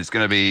is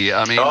going to be.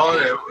 I mean, the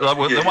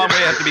one we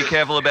have to be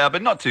careful about,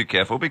 but not too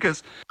careful,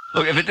 because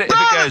look, if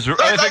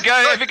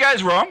it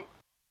goes wrong,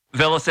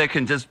 Velisek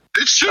can just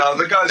if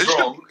it goes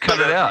wrong, cut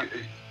it out.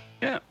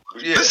 Yeah.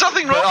 There's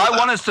nothing wrong. But with I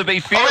want us to be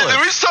fearless. I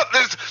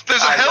mean,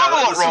 there's a hell of a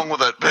lot wrong with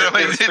it. But I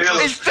mean,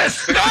 it's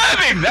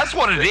disturbing. That's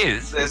what it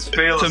is.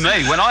 To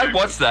me, when I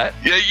watched that.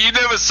 Yeah, you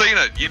never seen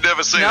it. You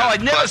never seen it. No,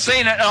 I'd never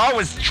seen it, and I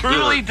was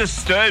truly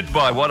disturbed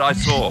by what I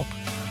saw.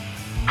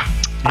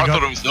 I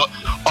thought it was.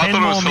 I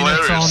 10 more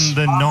minutes on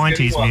the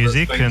 '90s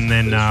music, and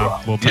then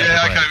we'll take it.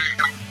 Okay,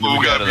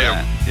 we'll go to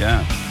that.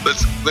 Yeah.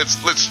 Let's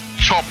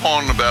chop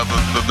on about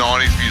the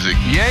 '90s music.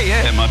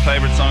 Yeah. My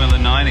favourite song of the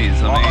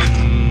 '90s. I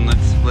mean,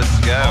 let's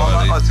go.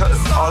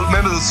 I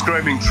remember the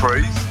Screaming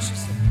Trees.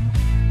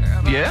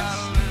 Yes.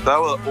 They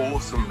were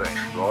awesome then,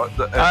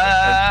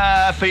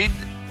 right? Feed.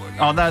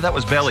 Oh no, that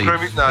was Belly.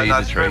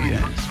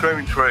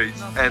 Screaming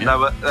Trees, and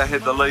they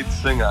had the lead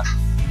singer,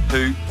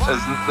 who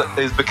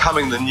is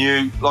becoming the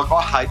new. Like,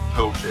 I hate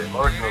Pearl Jam. I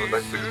reckon they're the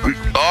best.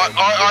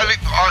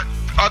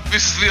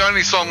 This is the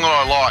only song that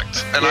I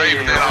liked, and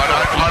even then,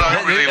 I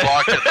don't really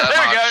like it that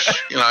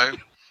much. You know.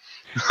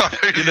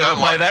 You never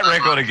play that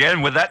record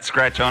again with that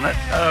scratch on it.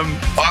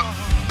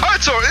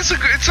 It's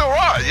all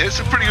right. Yeah,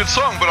 it's a pretty good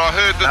song. But I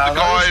heard that the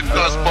guy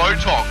does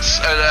Botox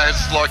and has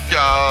like,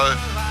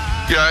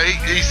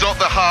 he's not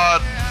the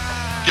hard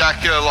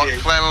gacker like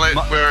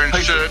flannelette wearing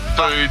shirt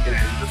dude.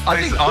 I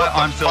think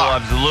I'm Still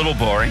Alive is a little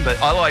boring,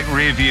 but I like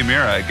Rear View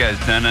Mirror. It goes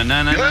na na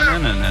na na na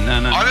na na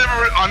na.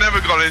 I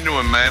never got into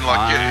him, man.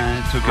 Like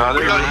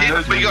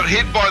we got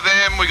hit by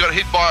them. We got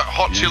hit by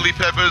Hot Chili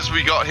Peppers.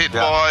 We got hit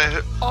by.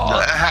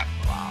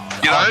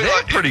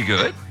 They're pretty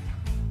good.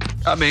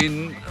 I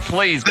mean,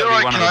 Flea's got to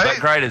be one of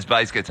the greatest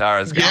bass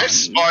guitarists.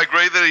 Yes, I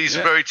agree that he's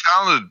very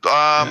talented.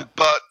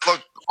 But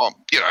look, I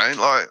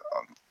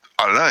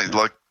don't know,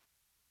 like.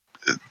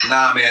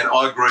 Nah, man,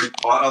 I agree.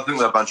 I think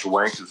they're a bunch of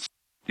wankers.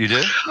 You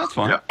do? That's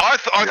fine. Yeah. I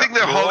think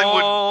they're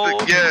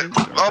Hollywood.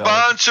 A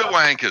bunch of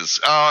wankers.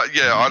 I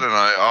don't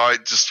know.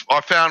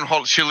 I found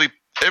Hot Chili.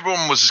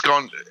 Everyone was just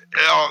gone,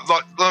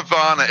 like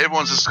Nirvana.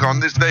 Everyone's just gone.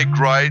 They're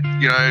great.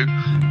 You know,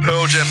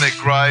 Pearl Jam. They're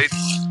great.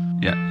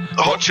 Yeah.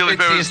 Hot Chili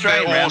Peppers. The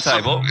Australian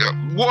awesome. Roundtable. Yeah,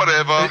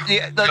 whatever.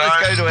 Let's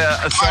go to our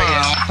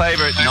Australian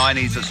favourite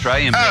 '90s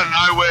Australian band.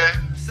 Out of nowhere.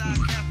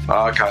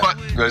 Okay.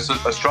 There's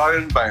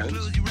Australian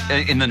bands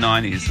in the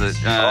 '90s that.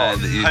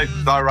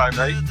 No Ray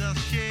Me.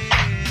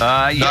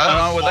 Were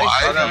they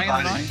starting in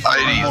the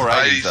 80s? More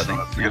 80s, I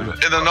think.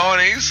 In the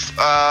 90s,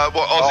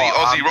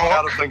 Aussie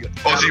rock?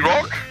 Aussie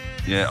rock?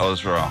 Yeah,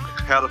 Oz rock.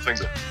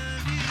 Powderfinger.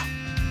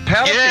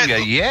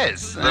 Powderfinger,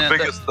 yes.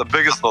 The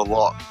biggest of the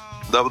lot.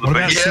 They were the what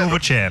biggest. about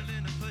Silverchair?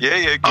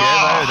 Yeah.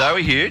 They were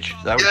huge.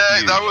 They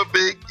were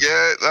big.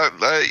 Yeah,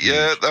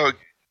 they were.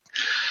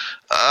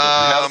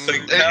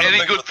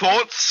 Any good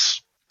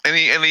thoughts?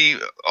 Any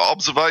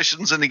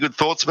observations? Any good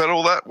thoughts about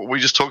all that? What we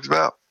just talked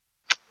about?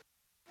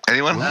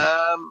 Anyone?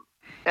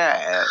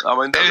 Yeah. I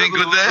mean, anything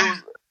good there?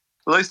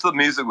 At least the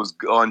music was.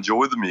 I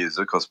enjoy the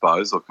music. I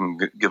suppose I can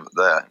give it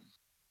that.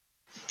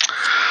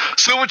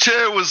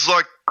 Silverchair was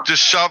like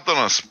just shoved on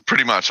us,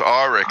 pretty much.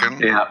 I rekken.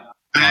 Yeah.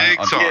 Big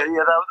time.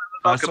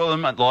 I saw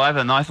them live,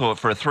 and I thought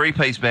for a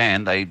three-piece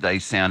band, they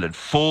sounded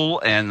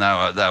full, and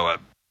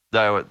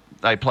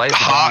they played the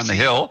bar on the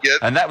hill,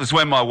 and that was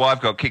when my wife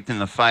got kicked in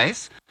the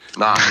face.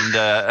 No.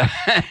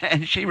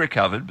 And she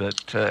recovered,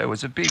 but it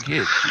was a big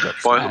hit.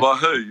 By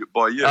who?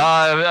 By you?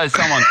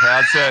 Someone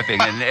crowd surfing,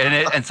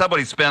 and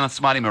somebody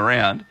spun him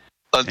around.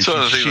 And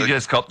she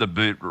just copped the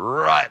boot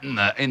right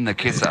in the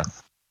kisser.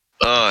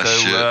 Oh,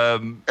 shit.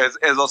 As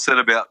I said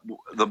about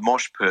the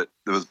mosh pit,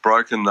 there was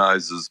broken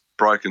noses,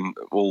 broken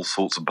all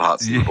sorts of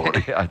parts of the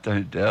body. I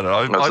don't doubt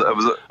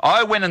it.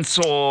 I went and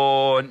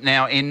saw,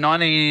 now in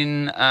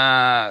 19... who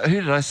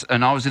did I...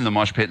 And I was in the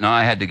mosh pit and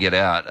I had to get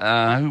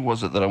out. Who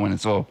was it that I went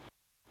and saw?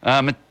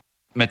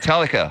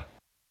 Metallica.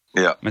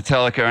 Yeah.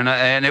 Metallica.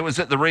 And it was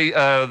at the...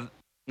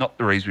 not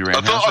the Reesby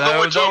Roundhouse. I thought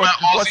we were talking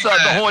about Aussie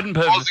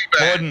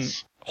the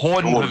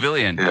Horden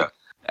Pavilion. Yeah.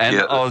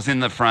 And I was in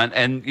the front,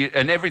 and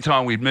every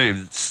time we'd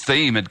move,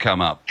 steam had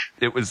come up.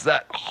 It was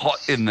that hot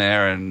in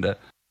there, and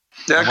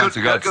once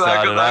it got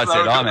started, I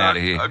said, I'm out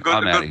of here. A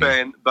good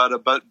band, but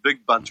a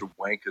big bunch of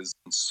wankers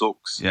and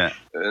sooks. Yeah.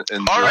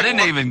 I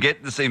didn't even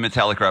get to see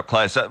Metallica up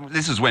close.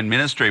 This is when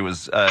Ministry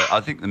was, I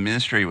think the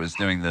Ministry was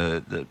doing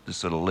the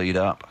sort of lead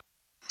up.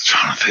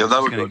 Yeah, they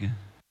were good.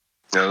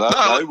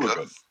 Yeah, they were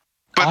good.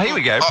 Here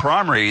we go,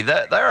 Primary.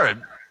 They're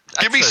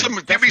Give me some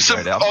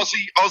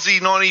Aussie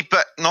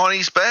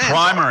 90s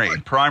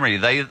band. Primary.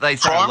 They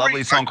sang a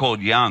lovely song called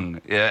Young.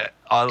 Yeah,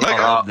 I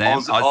love them.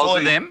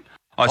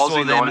 I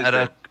saw them at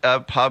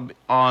pub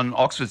on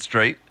Oxford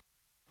Street.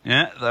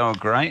 Yeah, they were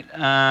great.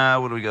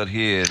 What do we got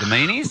here? The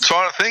Meanies?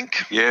 Trying to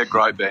think. Yeah,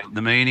 great band.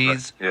 The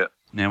Meanies. Yeah.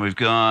 Now we've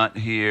got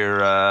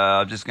here,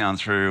 I've just gone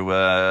through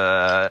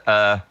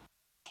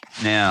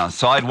now,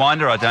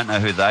 Sidewinder, I don't know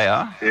who they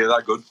are. Yeah,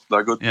 they're good.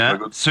 They're good. Yeah. They're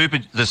good.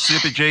 The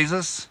Super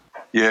Jesus.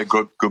 Yeah,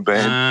 good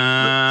band.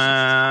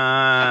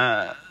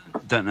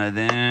 Don't know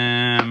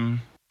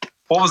them.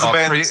 What was the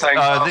band that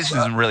sang? This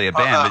isn't really a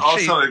band, but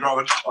sorry,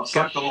 Robert. I've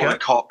sucked a lot of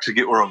cock to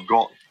get where I've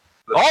got.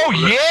 Oh,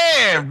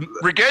 yeah!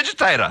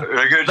 Regurgitator.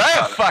 They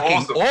are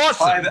fucking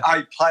awesome.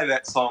 Play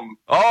that song.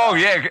 Oh,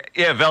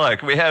 yeah, Velo.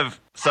 We have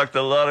sucked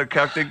a lot of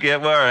cock to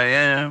get where I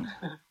am.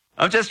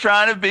 I'm just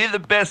trying to be the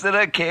best that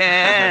I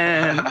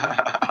can.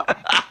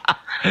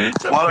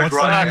 What's the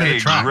name of the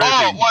track?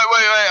 Oh,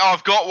 wait.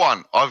 I've got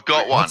one.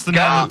 What's the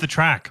name of the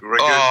track?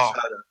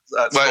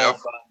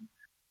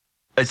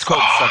 It's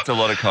called Sucked a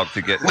Lot of Cock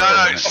to Get.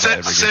 No,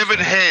 Seven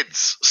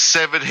Heads.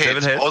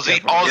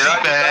 Aussie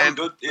band.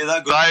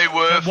 They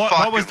were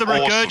what was the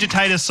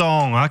Regurgitator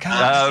song? I can't.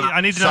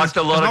 I need to know. Sucked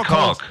a Lot of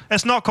Cock.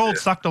 It's not called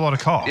Sucked a Lot of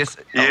Cock. Yes.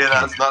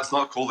 That's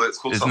not called that. It's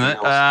called Isn't something it?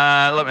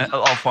 else.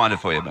 I'll find it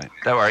for you, mate.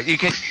 Don't worry. You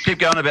can keep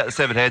going about the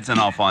Seven Heads, and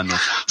I'll find this.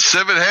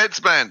 Seven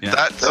Heads, man. Yeah.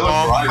 That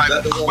song.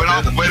 When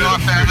I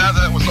found out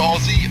that it was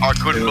Aussie, I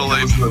couldn't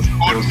believe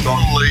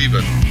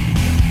it.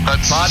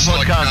 That's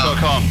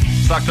Podpodcast.com.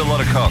 Sucked a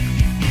Lot of Cock.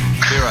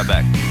 Be right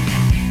back.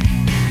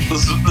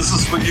 This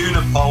is for you,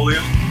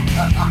 Napoleon.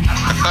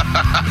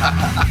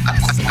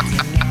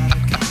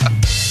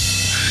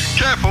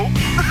 Careful.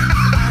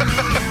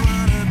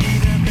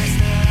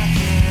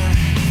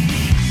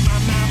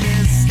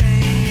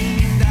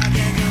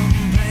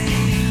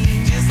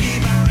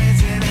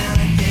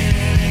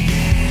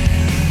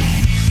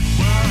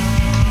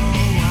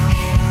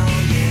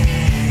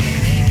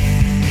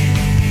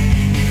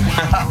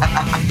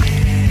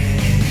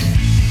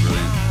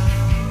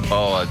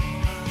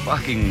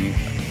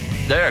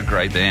 They're a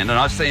great band, and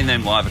I've seen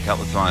them live a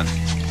couple of times.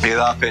 Yeah,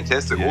 they're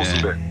fantastic. Yeah.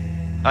 Awesome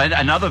band.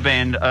 Another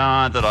band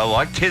that I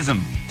like,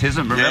 Tism,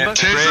 remember? Yeah,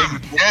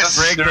 Tism.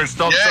 Greg the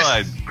stop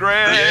sign.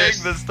 Greg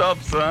the stop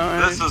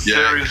sign. This is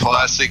serious.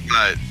 Classic,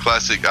 mate.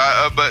 Classic.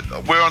 But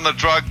we're on the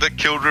drug that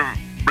killed River.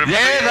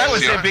 Yeah, that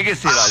was their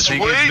biggest hit, I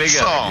think. Sweet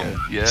song.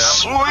 Yeah.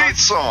 Sweet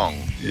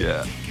song.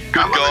 Yeah.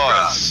 Good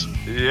guys.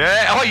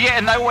 Yeah. Oh, yeah,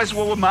 and they always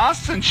wore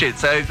masks and shit,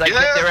 so they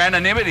kept their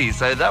anonymity.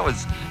 So that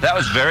was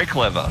very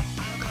clever.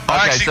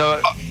 I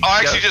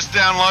actually just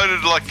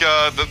downloaded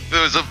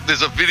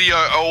there's a video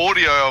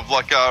audio of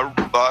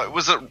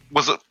was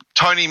it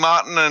Tony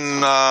Martin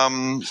and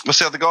what's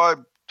the other guy?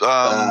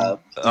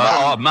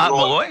 Mark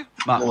Malloy.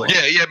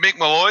 Yeah, Mick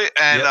Malloy,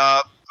 and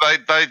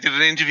they did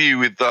an interview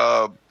with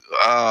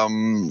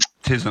Tism.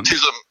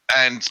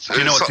 And do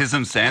you know what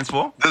Tism stands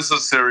for? This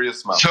is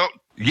serious, man.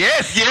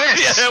 Yes.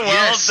 Yeah,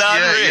 well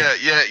done.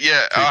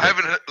 Yeah. I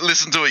haven't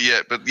listened to it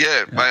yet, but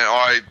man,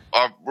 I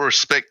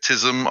respect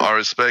Tism. I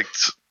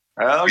respect.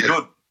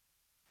 Good.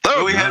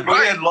 We had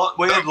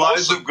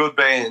loads of good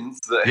bands.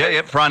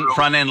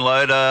 Front End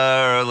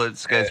Loader.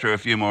 Let's go through a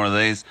few more of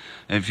these.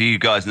 If you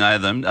guys know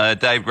them,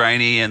 Dave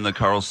Graney and the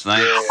Coral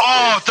Snakes.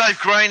 Oh, Dave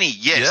Graney,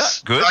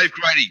 yes. Yeah, good. Dave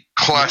Graney,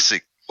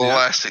 classic,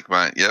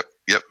 mate. Yep.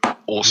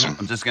 Awesome.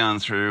 I'm just going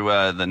through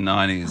the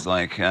 90s,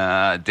 like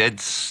Dead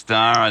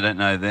Star. I don't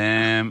know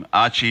them.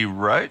 Archie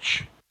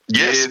Roach.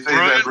 Yes,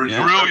 brilliant.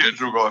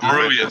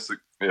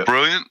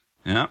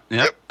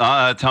 Yep.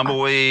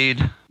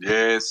 Tumbleweed.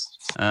 Yes.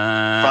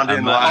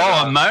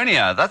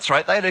 Ammonia. That's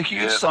right. They had a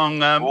huge song.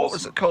 What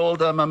was it called?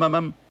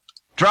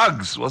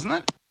 Drugs, wasn't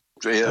it?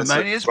 Yeah,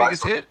 Ammonia's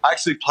biggest hit. I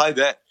actually played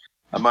that.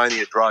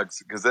 Ammonia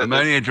Drugs.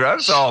 Ammonia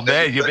Drugs? Oh,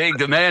 man, you're being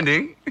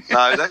demanding.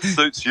 No, that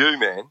suits you,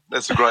 man.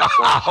 That's a great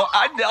song.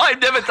 I've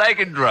never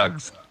taken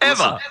drugs.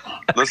 Ever.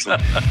 Listen.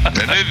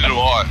 Neither do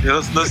I. Yeah,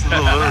 listen to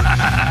this.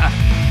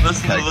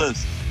 Listen to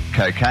this.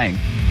 Cocaine.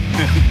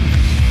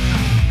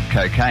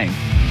 Cocaine.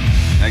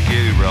 Thank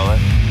you, brother.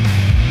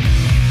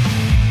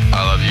 I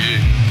love you.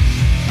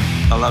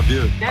 I love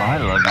you. I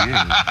love you.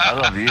 I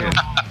love you.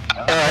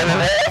 I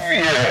love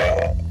you.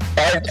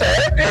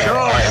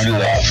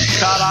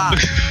 Shut up.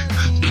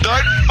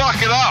 Don't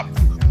fuck it up.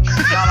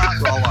 Shut up,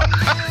 roller.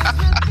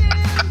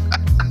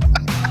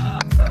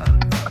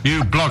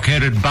 You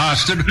blockheaded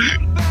bastard.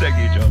 Thank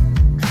you, John.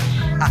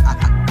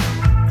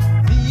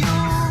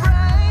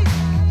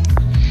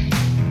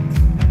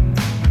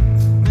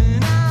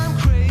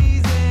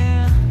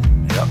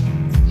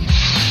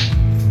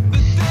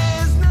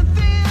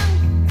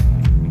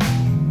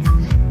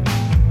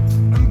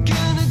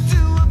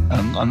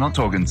 I'm not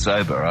talking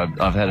sober.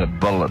 I've had a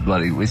bottle of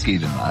bloody whiskey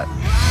tonight.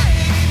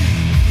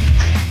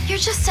 You're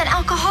just an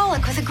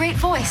alcoholic with a great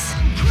voice.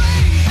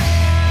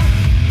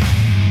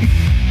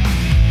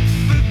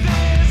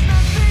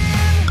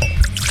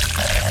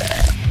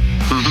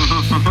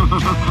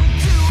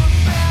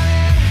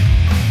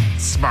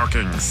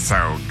 Smoking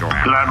so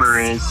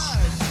glamorous.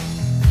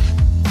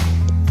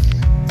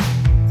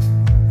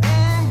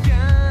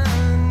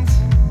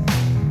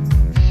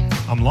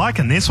 I'm I'm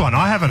liking this one.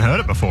 I haven't heard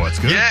it before. It's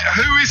good. Yeah,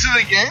 who is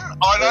it again?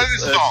 I know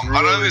this song. really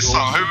I know this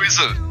song. awesome. Who is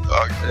it?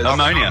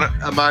 Ammonia.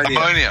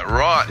 Ammonia,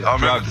 right. I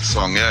remember Drug. the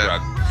song, yeah.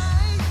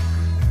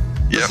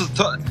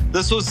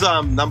 This was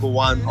number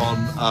one on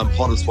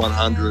Hottest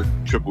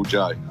 100 Triple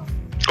J.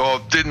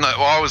 Oh, didn't they?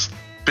 Well, I was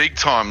big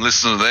time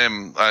listening to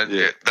them.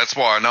 Yeah, that's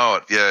why I know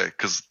it,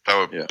 because they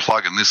were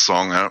plugging this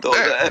song out.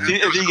 If you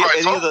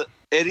get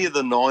any of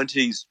the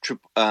 90s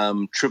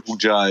Triple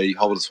J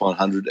Hottest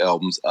 100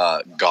 albums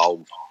are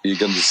gold. You're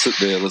going to sit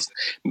there and listen.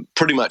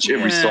 Pretty much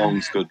every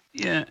song's good.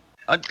 Yeah.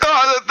 They're okay. What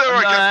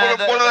are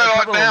they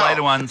like now? The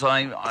later ones,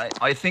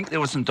 I think there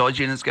was some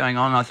dodginess going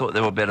on. I thought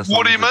there were better songs.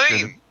 What do you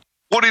mean?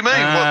 What do you mean?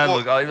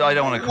 Look, I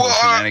don't want to call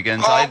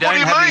shenanigans. I don't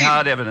have any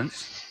hard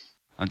evidence.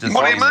 I'm just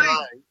what do you mean?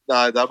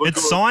 No, they were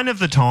It's good. sign of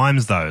the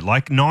times, though.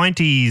 Like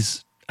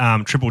 90s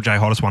Triple J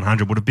Hottest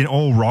 100 would have been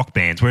all rock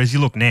bands, whereas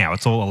you look now,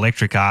 it's all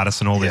electric artists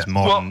and all this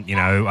modern,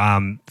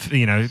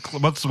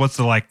 what's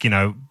the like,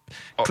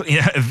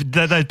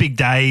 those big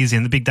days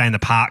and the big day in the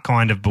park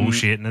kind of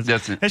bullshit. And it's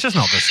just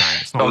not the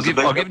same. It's not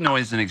I'll give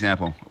Noise an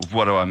example of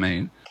what do I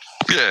mean.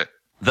 Yeah.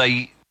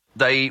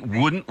 They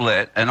wouldn't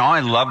let, and I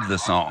loved the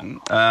song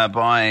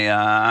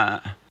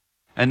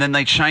and then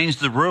they changed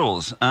the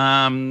rules.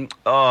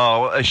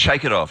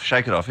 Shake It Off.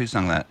 Who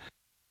sung that?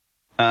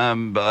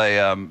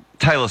 By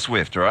Taylor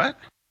Swift, right?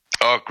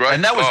 Oh, great.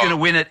 And that was going to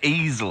win it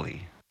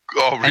easily.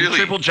 Oh, really? And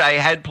Triple J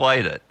had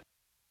played it.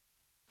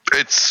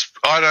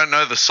 I don't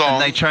know the song.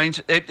 And they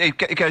changed it.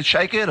 It goes,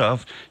 shake it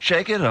off. It's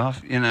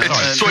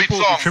a sweet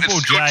song. Triple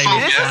J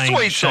It's a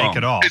sweet song. Shake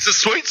It Off. It's a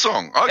sweet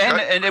song.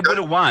 Okay. And it would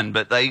have won,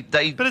 but they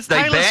But it's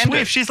they Taylor banned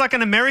Swift. it. She's like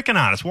an American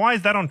artist. Why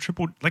is that on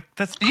Triple? Like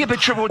that's Yeah, but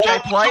Triple J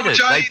played it.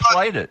 They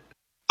played it.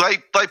 They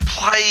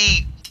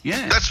play.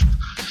 Yeah.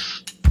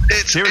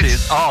 Here it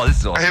is. Oh, this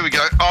is awesome. Here we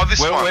go. Oh, this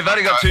one. We've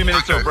only got 2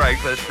 minutes to a break,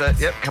 but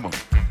yep, come on.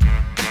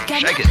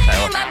 Shake it,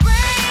 Taylor.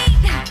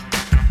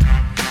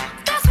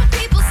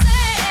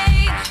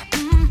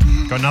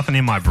 got nothing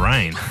in my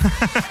brain.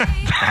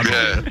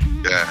 Yeah.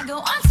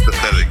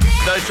 Pathetic.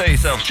 Don't sell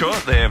yourself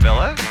short there,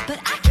 Bella.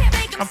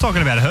 I'm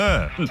talking about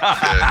her.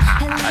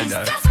 I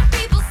know.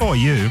 Or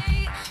you.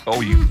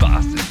 Oh, you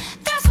bastard.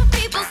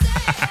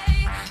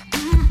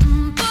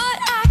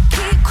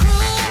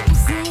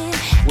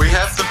 We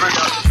have to bring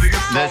up the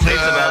biggest song. There's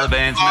heaps of other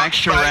bands. Max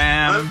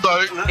Sharam,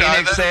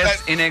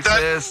 In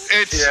Excess.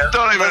 It's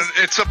not even.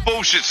 It's a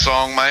bullshit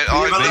song, mate.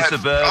 I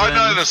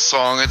know the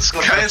song. It's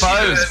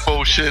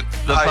bullshit.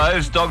 The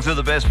Foes, Dogs Are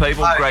the Best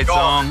People. Great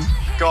song.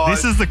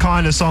 This is the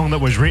kind of song that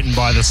was written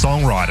by the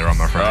songwriter,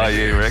 I'm afraid. Oh,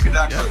 you reckon?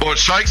 Or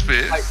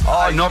Shakespeare.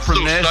 Oh, Not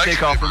From There,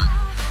 Stick Off 'Em.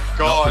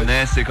 Not From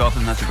There, Stick Off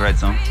 'Em. That's a great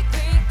song.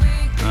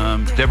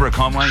 Deborah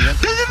Conway, yeah.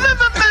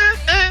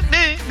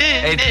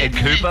 Ed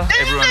Cooper,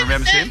 everyone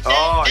remembers him.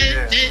 Oh,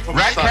 yeah.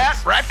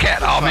 Rat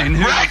Cat. I mean,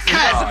 who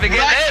doesn't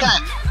forget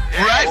them?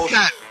 Rat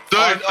Cat.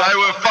 Dude, they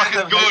were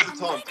fucking good.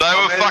 They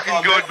were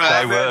fucking good, man.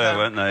 They were,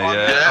 weren't they?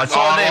 Yeah.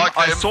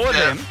 I saw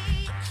them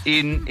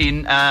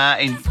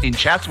in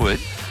Chatswood,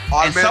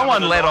 and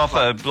someone let off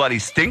a bloody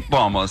stink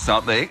bomb or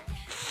something.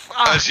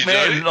 As you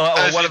do.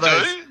 Or one of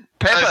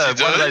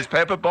those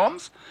pepper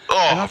bombs.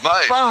 Oh,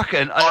 mate. Fuck,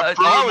 and I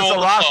was the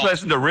last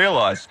person to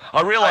realise.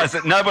 I realised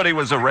that nobody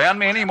was around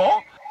me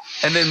anymore,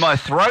 and then my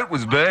throat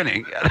was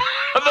burning.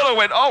 And then I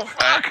went, oh,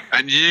 fuck.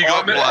 And you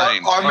got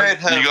blamed. I met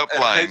him. You got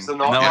blamed.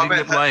 No, I didn't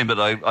get blamed,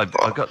 but I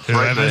got throat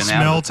Whoever burn out.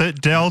 smelt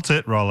it, dealt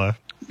it, Roller.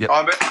 Yep.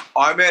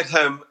 I met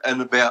him in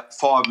about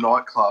 5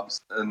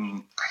 nightclubs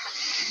in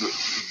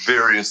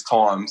various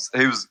times.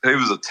 He was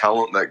a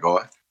talent, that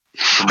guy.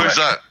 Who's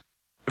that?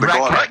 The guy,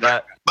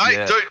 Mate,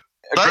 Yeah. dude.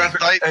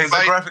 He's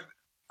a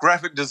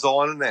graphic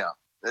designer now.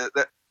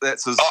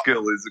 That's his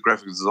skill. He's a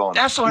graphic designer.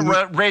 That's like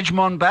Reg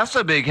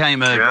Monbassa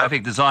became a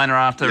graphic designer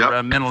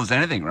after Mental as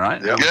Anything,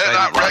 right? Yeah,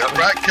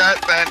 Rat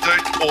Cat, man,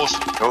 dude.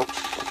 Awesome.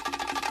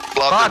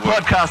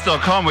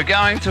 Podcast.com. We're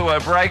going to a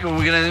break, and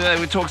we're going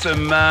to talk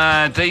some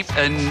deep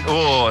and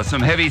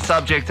some heavy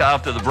subject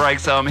after the break.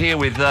 So I'm here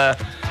with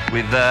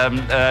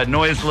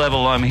Noise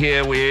Level. I'm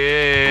here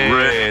with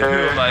Rick.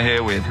 Who am I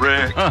here with?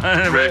 Rick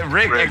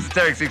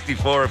Exoteric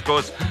 64, of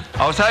course.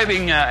 I was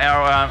hoping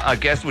our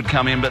guest would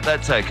come in, but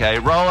that's okay.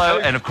 Rollo,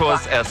 and of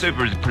course our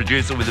super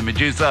producer with the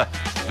Medusa,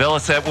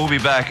 Velasat. We'll be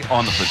back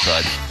on the flip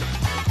side.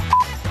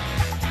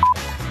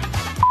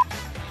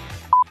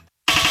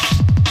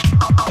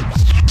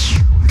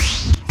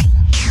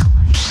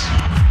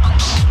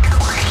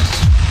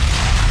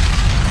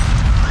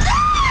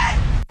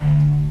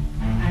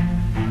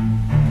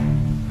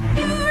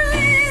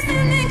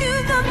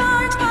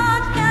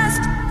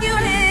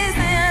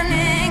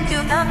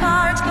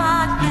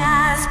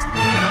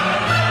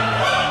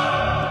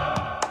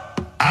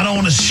 I don't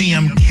want to see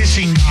him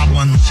kissing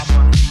goblins,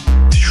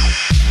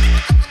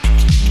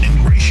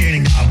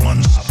 ingratiating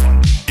goblins,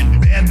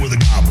 in bed with a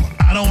goblin.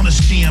 I don't want to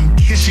see him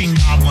kissing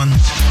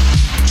goblins,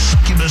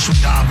 succubus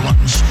with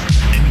goblins,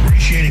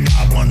 ingratiating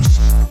goblins,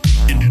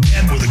 in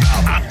bed with a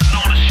goblin. I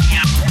don't want to see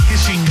him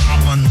kissing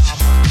goblins,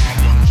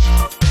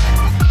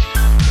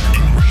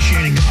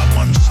 ingratiating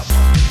goblins,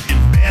 in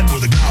bed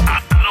with a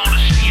goblin.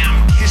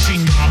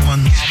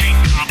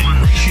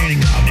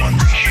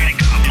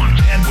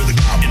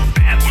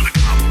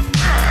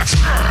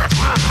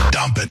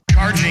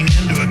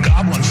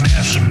 goblin's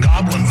nest, some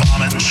goblin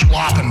vomit and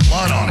slop and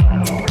blood on it,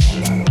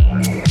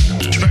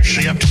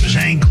 especially up to his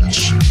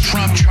ankles.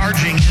 Trump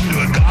charging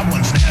into a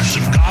goblin's nest,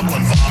 some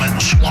goblin vomit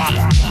and slop.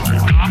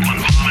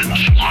 Goblin vomit and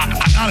slop.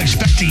 I'm not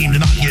expecting him to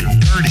not get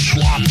dirty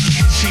slop.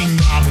 Kissing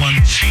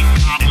goblins,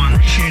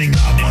 appreciating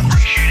goblins,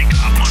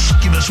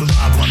 succubus with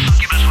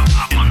goblins,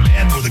 in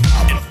bed with a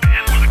goblin.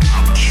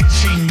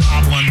 Kissing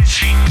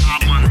goblins,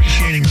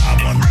 appreciating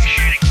goblins.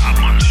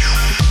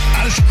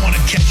 I just want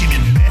to catch him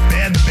in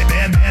bed with a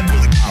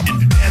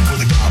goblin, bed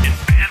with a goblin,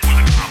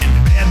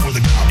 bed with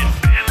a goblin,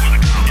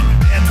 bed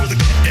with a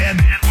goblin.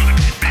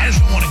 I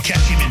just want to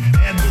catch him in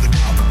bed with a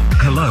goblin.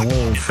 Hello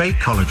all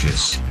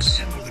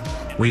fakeologists.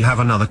 We have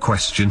another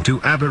question to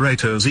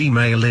Aberrato's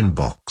email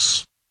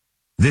inbox.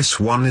 This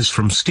one is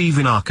from Steve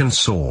in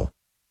Arkansas.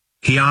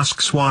 He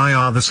asks, why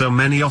are there so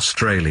many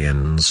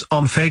Australians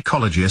on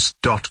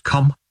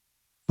fakeologist.com?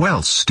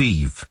 Well,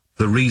 Steve,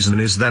 the reason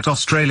is that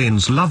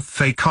Australians love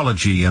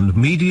fakeology and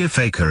media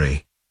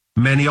fakery.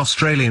 Many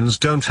Australians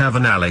don't have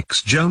an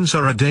Alex Jones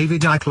or a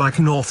David Icke like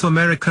North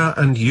America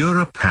and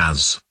Europe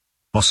has.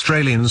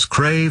 Australians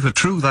crave a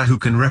truther who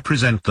can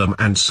represent them,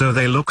 and so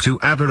they look to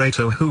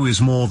Aberrato, who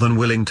is more than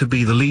willing to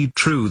be the lead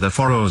truther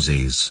for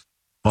Aussies.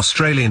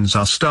 Australians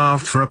are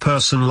starved for a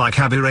person like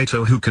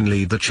Aberrato who can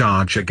lead the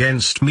charge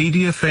against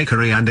media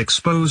fakery and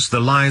expose the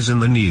lies in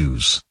the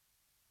news.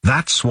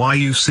 That's why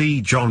you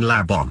see John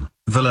Labon,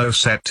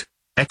 Velocet,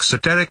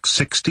 Exoteric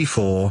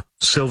 64,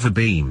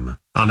 Silverbeam,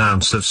 An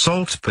Ounce of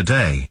Salt Per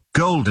Day,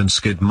 Golden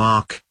Skid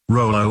Mark,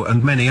 Rollo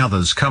and many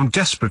others come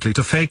desperately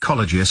to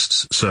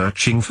fakeologists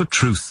searching for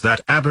truth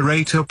that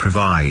Aberrato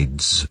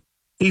provides.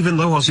 Even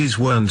though Aussies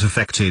weren't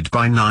affected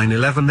by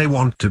 9/11, they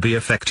want to be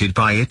affected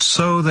by it,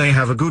 so they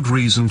have a good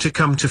reason to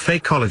come to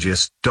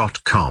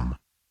fakeologist.com.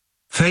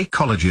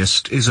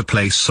 Fakeologist is a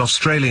place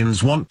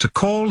Australians want to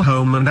call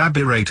home, and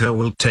Aberrato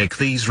will take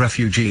these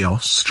refugee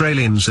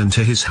Australians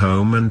into his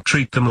home and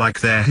treat them like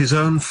they're his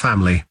own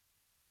family.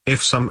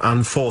 If some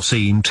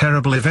unforeseen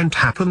terrible event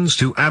happens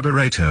to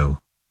Aberrato,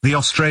 the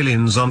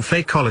Australians on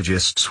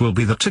Fakeologists will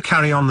be there to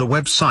carry on the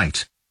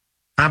website.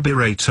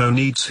 Aberrato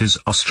needs his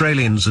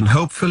Australians, and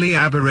hopefully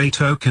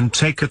Aberrato can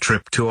take a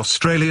trip to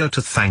Australia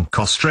to thank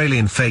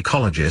Australian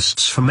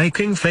fakeologists for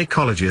making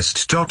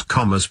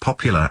fakeologist.com as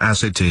popular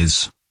as it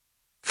is.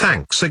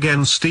 Thanks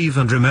again, Steve,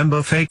 and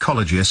remember,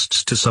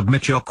 fakeologists, to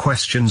submit your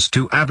questions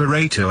to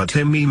Aberrato at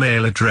him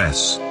email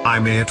address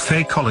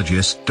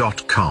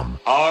ime@fakeologist.com.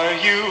 Are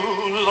you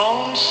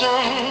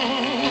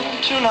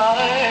lonesome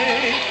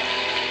tonight?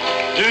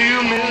 Do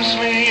you miss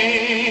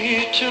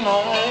me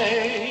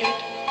tonight?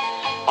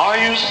 Are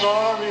you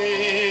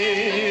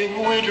sorry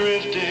we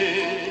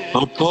drifted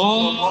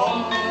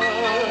apart?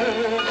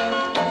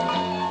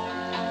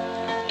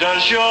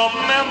 Does your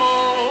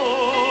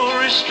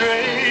memory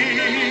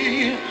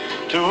stray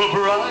to a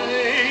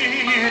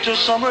bright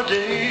summer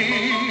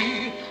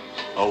day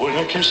when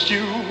I kissed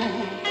you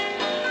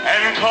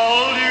and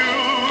called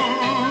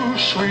you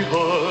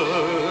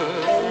sweetheart?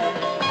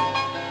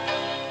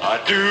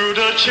 Do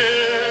the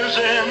chairs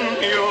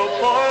in your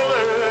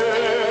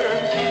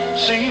parlor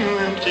seem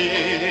empty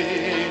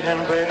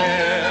and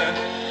bare?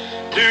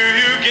 Do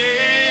you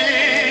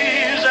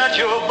gaze at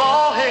your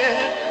bald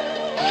head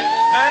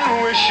and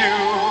wish you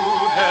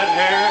had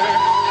hair?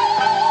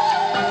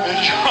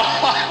 Is your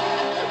heart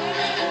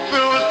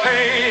filled with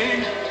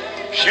pain?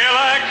 Shall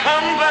I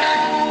come back?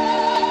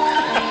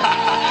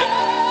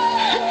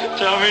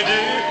 Tell me,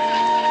 dear,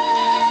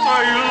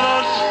 are you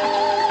lost?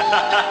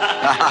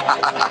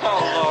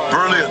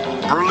 Brilliant,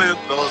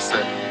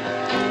 Velocet.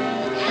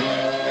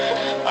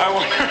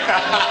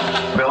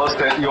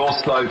 Velocet, you're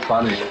so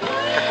funny.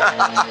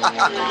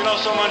 You know,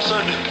 someone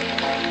said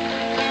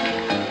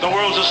the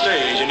world's a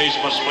stage and each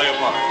must play a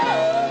part.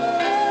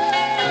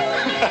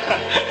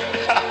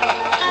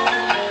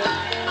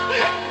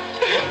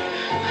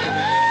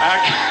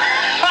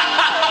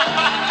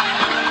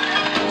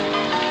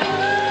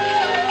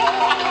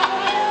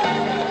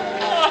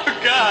 Oh,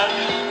 God.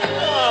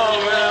 Oh,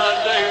 man, I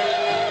tell you.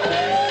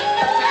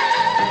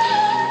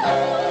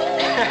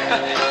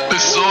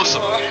 This is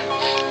awesome.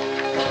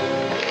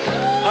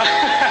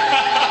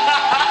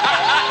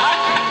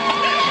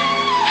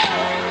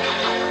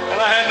 And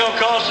I had no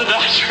cause to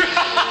die.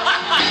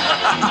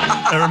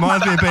 It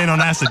reminds me of being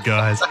on acid,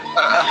 guys. You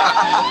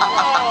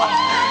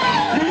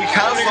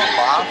can't stop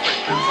laughing.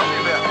 There's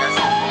something about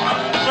acid.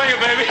 Sing it,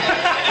 baby.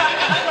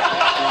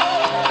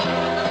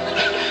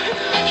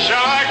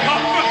 Shall I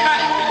come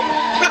back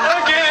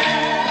again?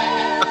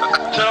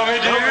 Tell me,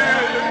 dear,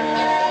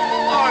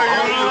 are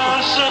you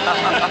lonesome?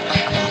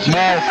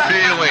 More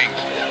feeling.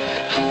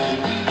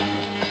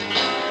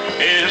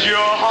 Is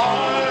your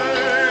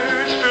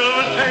heart filled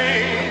with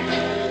pain?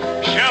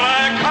 Shall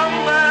I come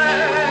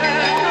back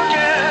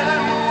again?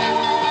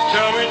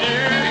 Tell me,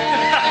 dear,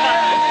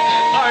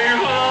 are you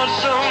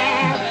lonesome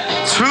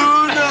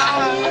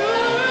tonight?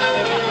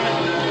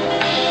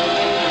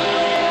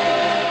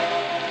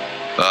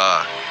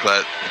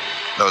 Glad.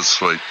 That was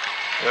sweet.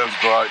 That was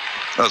great.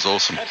 That was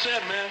awesome. That's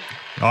it, man.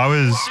 I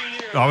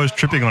was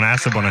tripping on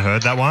acid when I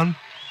heard that one.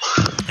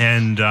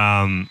 And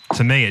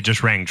to me, it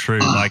just rang true.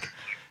 Like,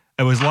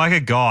 it was like a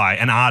guy,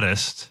 an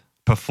artist,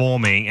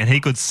 performing, and he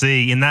could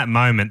see in that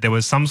moment there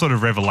was some sort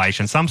of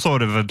revelation, some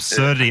sort of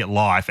absurdity at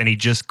life, and he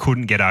just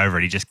couldn't get over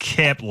it. He just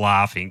kept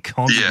laughing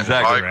constantly. Yeah,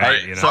 exactly.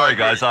 throughout, you know? Sorry,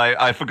 guys,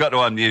 I forgot to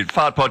unmute.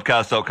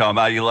 Fartpodcast.com,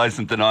 Are You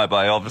Loathsome Tonight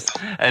by Elvis.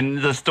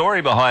 And the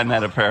story behind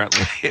that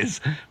apparently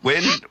is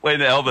when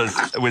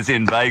Elvis was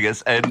in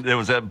Vegas and there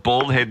was a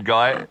bald head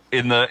guy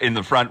in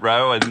the front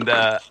row and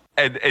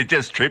it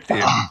just tripped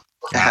him.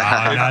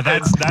 No,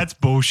 that's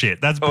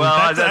bullshit. That's bullshit.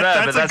 Well,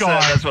 that's a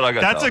guy. That's what I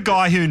got. That's a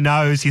guy who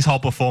knows his whole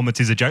performance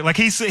is a joke. Like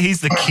he's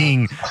the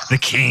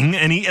king,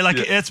 and he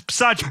it's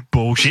such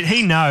bullshit.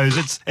 He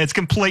knows it's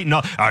complete.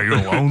 Not are you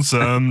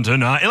lonesome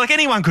tonight? Like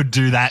anyone could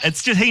do that.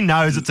 It's just he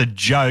knows it's a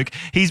joke.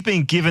 He's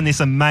been given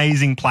this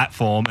amazing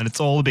platform, and it's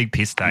all a big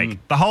piss take.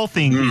 The whole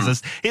thing is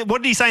this.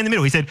 What did he say in the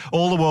middle? He said,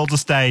 "All the world's a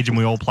stage, and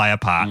we all play a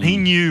part." He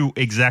knew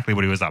exactly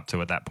what he was up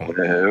to at that point.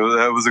 Yeah,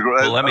 that was a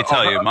great. Well, let me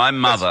tell you, my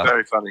mother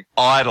very funny.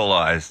 idolized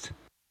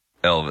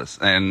Elvis,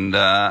 and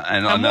I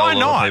know why a lot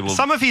not? of people.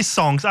 Some of his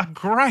songs are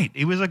great.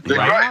 He was a great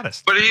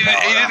artist. But he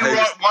didn't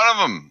write one of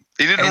them.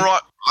 He didn't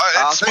write.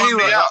 It spun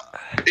me out.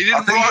 He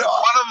didn't write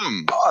one of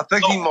them. I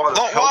think he might have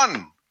not helped.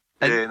 one.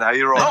 Yeah, no,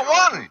 you're right. Not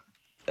one.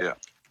 Yeah.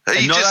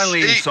 And not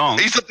only his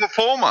songs. He's a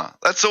performer.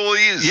 That's all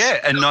he is.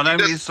 Yeah, and not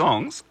only his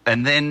songs,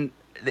 and then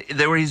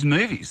there were his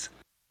movies.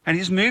 And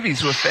his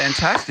movies were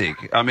fantastic.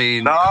 I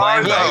mean,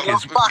 Clambake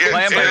is one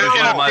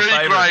of my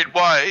favourite. Great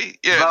way.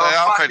 Yeah, they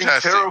are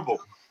fantastic. Terrible.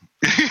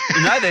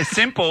 No, they're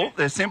simple.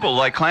 They're simple.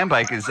 Like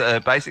Clambake is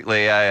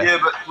basically a. Yeah,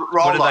 but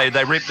what did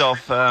they ripped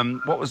off?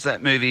 What was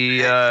that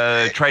movie?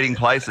 Trading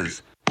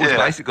Places. It was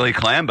basically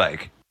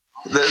Clambake.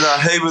 No,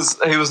 he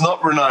was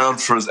not renowned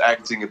for his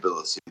acting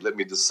ability. Let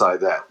me just say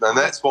that, and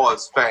that's why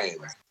it's fans.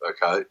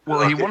 Okay.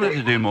 Well, he wanted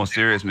to do more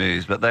serious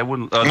movies, but they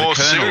wouldn't. More the Colonel,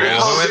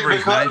 serious? or whoever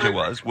his major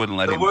was, wouldn't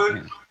let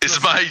him. It's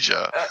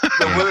Major.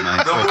 Colonel,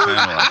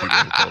 I think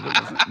they called it,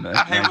 wasn't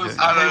it?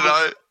 I don't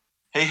know.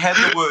 He had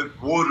the word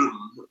 "wooden"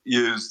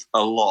 used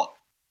a lot.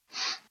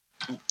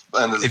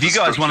 And if you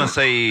guys want to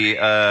see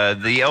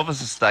the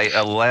Elvis estate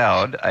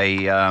allowed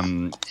a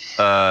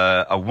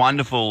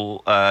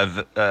wonderful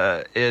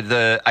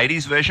the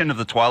 80s version of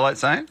the Twilight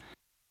Zone.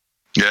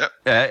 Yeah.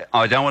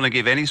 I don't want to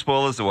give any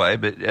spoilers away,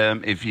 but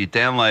if you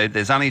download,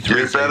 there's only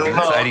 3 seasons,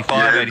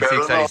 85,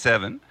 86,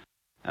 87.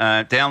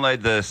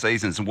 Download the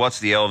seasons and watch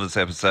the Elvis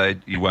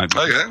episode. You won't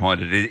be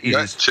disappointed. It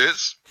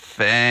is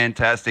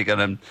fantastic,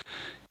 and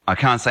I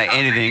can't say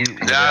anything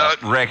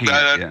without wrecking it.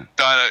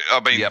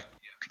 I mean,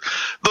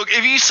 look,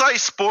 if you say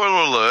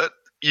spoiler alert,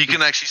 you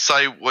can actually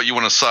say what you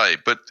want to say,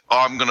 but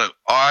I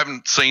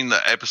haven't seen the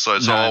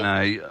episode, so can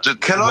I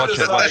watch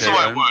just it.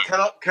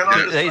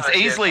 say, It's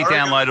easily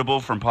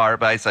downloadable from Pirate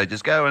Bay, so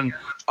just go and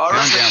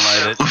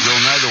download it.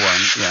 You'll know the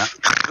one. Yeah.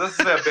 This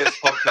is our best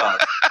podcast.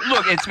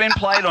 Look, it's been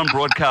played on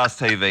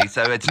broadcast TV,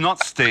 so it's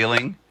not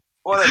stealing.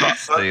 Whatever.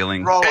 It's not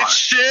stealing. It's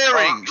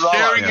sharing.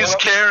 Sharing is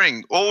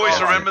caring. Always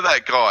remember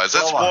that, guys.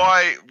 That's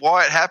why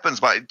it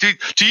happens, mate. Do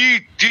you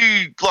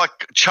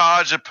like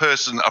charge a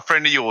person, a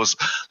friend of yours,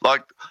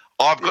 like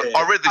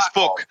I read this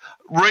book.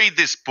 Read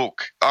this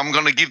book. I'm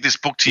going to give this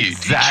book to you.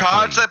 Exactly. Do you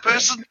charge that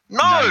person?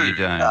 No. You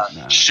don't.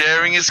 No.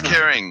 Sharing is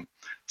caring.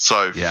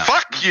 So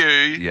fuck you.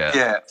 Yeah,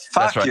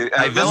 fuck That's right. you.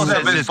 Hey, Bill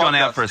has just gone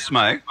out for a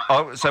smoke.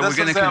 So we're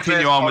going to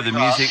continue on with the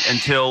music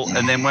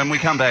and then when we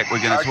come back,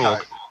 we're going to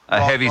talk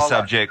a heavy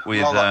subject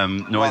with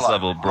noise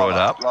level brought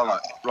up.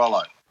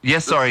 Rollo.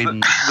 Yes, sorry.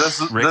 This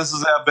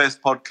is our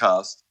best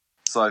podcast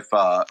so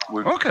far.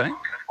 We're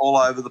all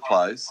over the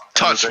place.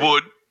 Touch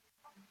wood.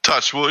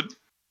 Touch wood.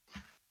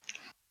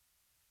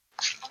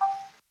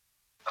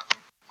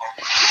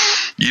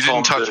 You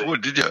didn't touch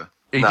wood, did you?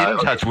 He didn't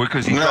touch wood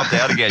because he dropped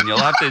out again. You'll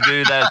have to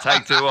do that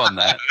take 2 on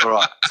that. All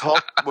right.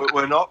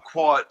 We're not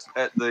quite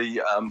at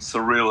the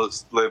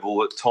surrealist level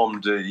that Tom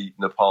D,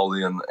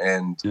 Napoleon,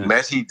 and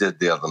Matty did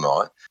the other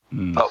night,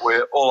 but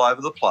we're all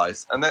over the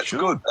place, and that's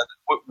good.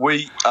 And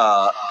we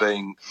are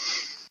being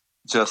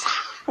just...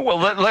 Well,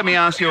 let me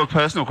ask you a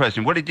personal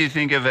question. What did you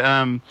think of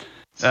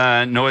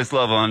Noise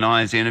Level and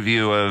I's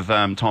interview of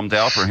Tom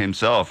Dalper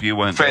himself? You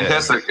weren't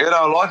fantastic. there. Yeah,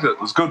 I liked it.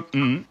 It was good.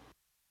 Mm-hmm.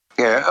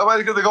 Yeah, I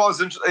mean, the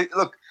guy's interesting.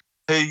 Look,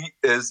 he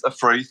is a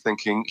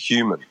free-thinking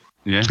human.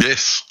 Yeah.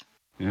 Yes.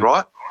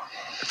 Right.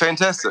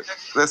 Fantastic.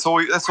 That's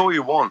all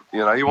you want. You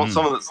know, you want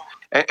someone that's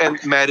and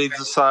Maddie's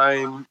the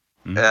same.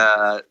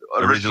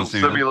 Original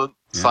Simulant,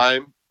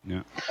 same.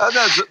 Yeah.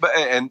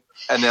 And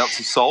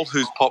Announcer Salt,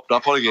 who's popped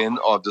up on again.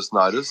 I've just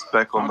noticed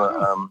back on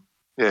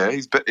the.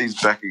 He's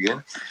back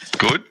again.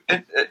 Good.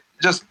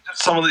 Just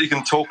someone that you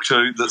can talk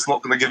to that's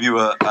not going to give you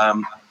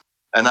an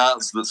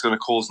answer that's going to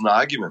cause an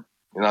argument.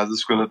 You know,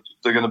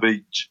 they're going to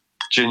be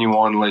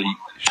genuinely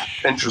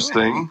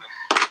interesting,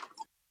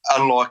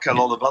 unlike a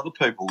lot of other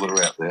people that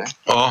are out there.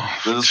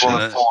 Oh, they just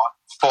want to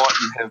fight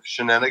and have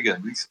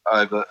shenanigans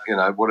over,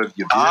 whatever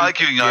you do.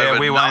 Arguing over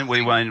we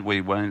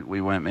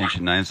won't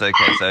mention names.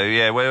 Okay,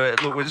 so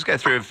we'll just go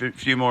through a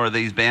few more of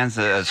these bands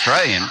that are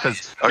Australian,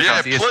 because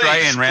it's the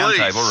Australian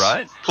Roundtable,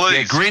 right? Please.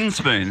 Yeah,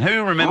 Grinspoon.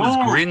 Who remembers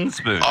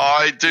Grinspoon?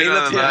 I do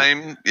know the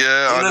name.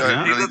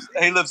 Yeah,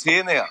 he lives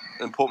here now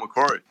in Port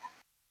Macquarie.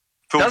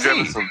 Phil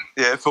Jamison.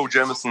 Yeah, Phil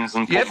Jamison's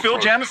in Port Macquarie. Phil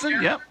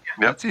Jamison. Yep,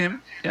 that's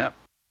him. Yep.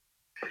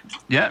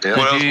 Yeah. Did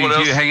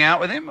you hang out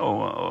with him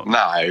or?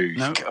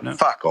 No.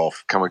 Fuck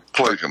off. Come on,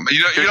 please.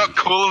 You're not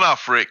cool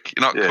enough, Rick.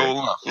 You're not cool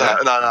enough.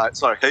 No.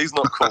 Sorry, he's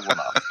not cool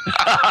enough.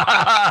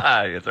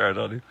 Yeah, sorry, I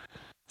told you.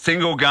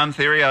 Single Gun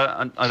Theory.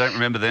 I don't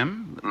remember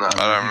them. No, I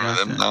don't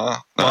remember them. No.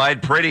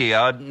 Died Pretty.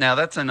 Now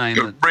that's a name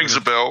that rings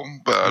a bell,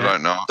 but I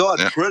don't know.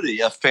 Died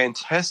Pretty. A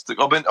fantastic.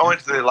 I went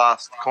to their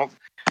last concert.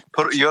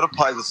 You got to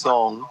play the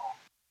song.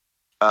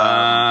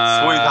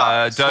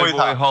 Sweetheart.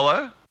 Doughboy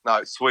Hollow.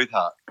 No,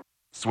 Sweetheart.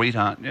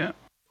 Sweetheart, yeah.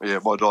 Yeah,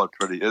 my Died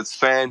Pretty. It's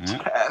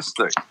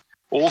fantastic.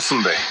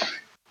 Awesome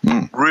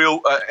band.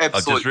 Real, absolute.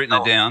 I've just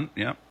written it down.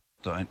 Yep.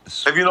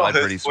 Have you not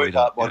heard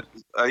Sweetheart?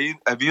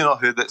 Have you not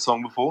heard that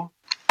song before?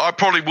 I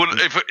probably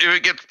wouldn't if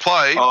it gets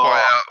played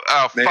by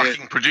our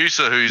fucking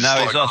producer who's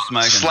he's off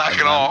smoking,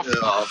 slacking off.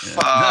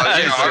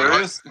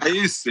 Are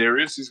you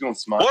serious? He's going to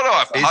smoke.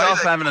 He's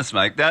off having a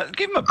smoke.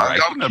 Give him a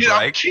break. I'm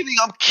kidding.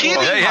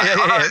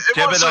 Yeah.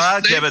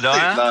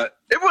 Jebediah. No.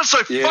 Everyone's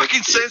so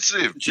fucking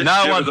sensitive.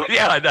 No one.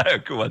 Yeah, I know.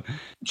 Come on.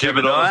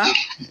 Jebediah.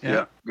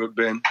 Yeah. Good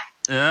band.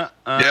 Yeah.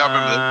 I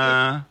remember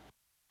that.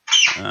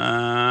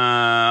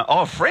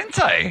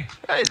 Frente.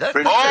 Hey,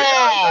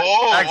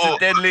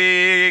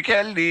 Accidentally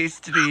Kelly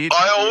Street.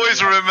 I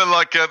always remember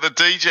the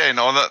DJ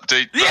on that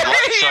DJ.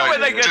 When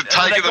they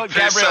got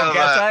Gabriel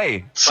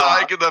Gatte.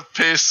 Taking the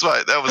piss,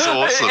 mate. That was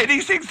awesome. And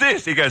he sings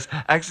this. He goes,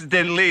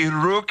 accidentally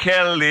Rue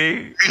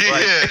Kelly.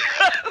 Yeah.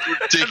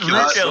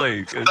 Ridiculous.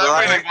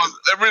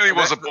 That really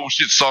was a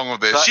bullshit song of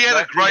theirs. She had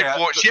a great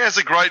voice. She has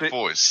a great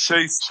voice.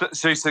 She's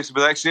sexy,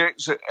 but actually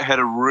had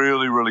a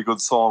really, really good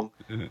song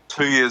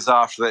 2 years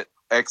after that.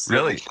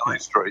 Accidentally Kelly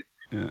Street.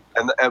 Yeah.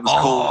 And it was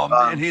called...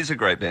 man, here's a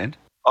great band.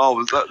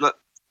 Was that...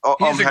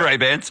 Here's a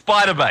great band.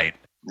 Spiderbait.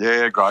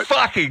 Yeah, great.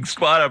 Fucking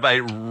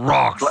Spiderbait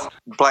rocks.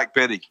 Black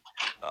Betty.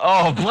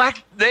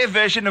 Their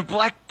version of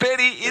Black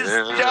Betty is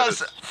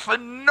just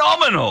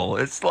phenomenal.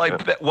 It's way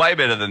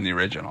better than the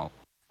original.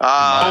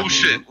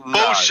 Bullshit.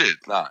 No.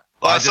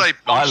 I say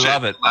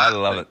bullshit. I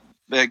love it.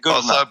 Yeah, good.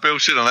 I'll say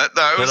bullshit on that.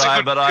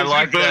 No, but I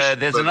like.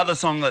 There's another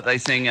song that they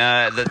sing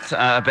that's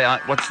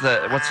about what's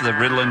the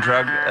Ritalin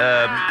drug?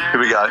 Here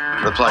we go.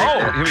 They're playing.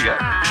 Here we go.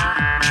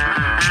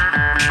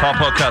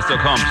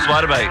 Poppodcast.com.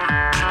 Spiderbait.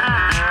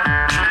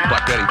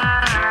 Black Betty.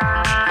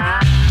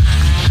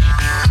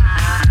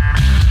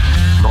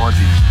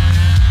 90s.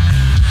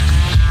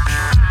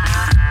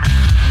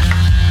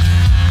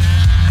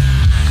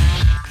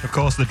 Of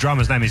course, the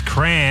drummer's name is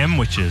Cram,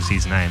 which is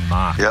his name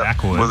marked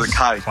backwards. With a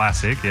K.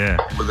 Classic, yeah.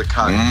 With a K.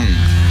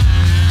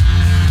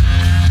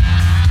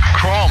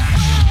 Crom.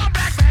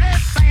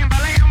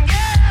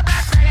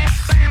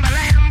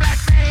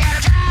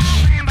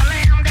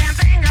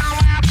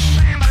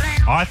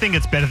 I think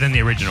it's better than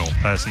the original,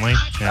 personally.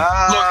 Yeah.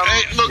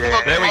 Look.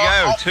 There we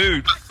go.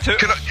 Two.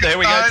 There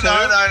we go.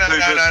 No.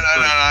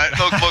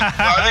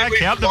 Look.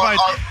 Count the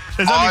votes.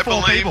 There's only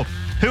 4 people.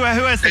 Who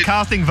has the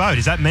casting vote?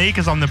 Is that me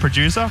because I'm the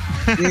producer?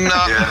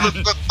 No,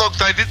 look,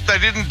 they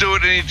didn't do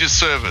it any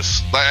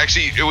disservice.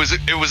 It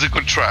was a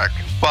good track,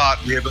 but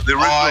the original,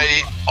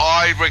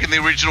 I reckon the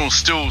original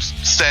still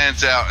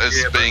stands out as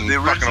being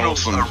fucking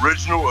awesome. The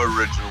original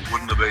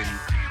wouldn't have been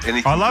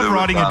anything. I love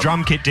riding a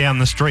drum kit down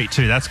the street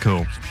too. That's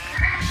cool.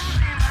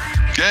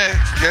 Yeah.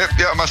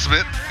 I must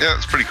admit,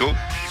 it's pretty cool.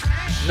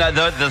 No,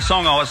 the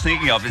song I was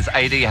thinking of is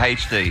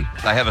ADHD.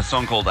 They have a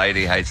song called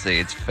ADHD.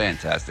 It's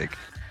fantastic.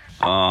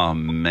 Oh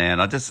man,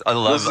 I love.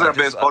 This is our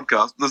best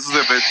podcast. This is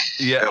our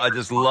best. Yeah, I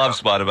just love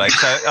Spiderbait.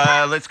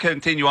 So let's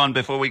continue on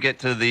before we get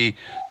to the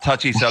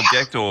touchy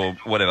subject or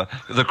whatever.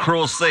 The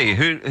Cruel Sea.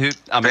 The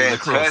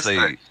Cruel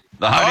Sea.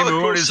 The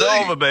honeymoon is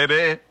over,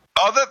 baby.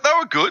 Oh, they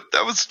were good.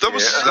 That was. I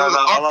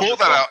bought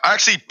that out. I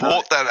actually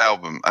bought that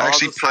album. I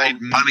actually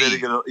paid money.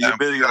 You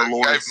better get a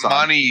lawyer's son.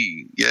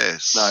 Money,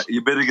 yes. No,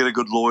 you better get a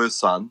good lawyer's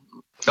son.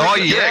 Oh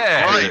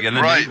yeah, great, you're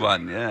gonna need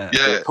one. Yeah.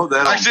 Put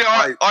that actually,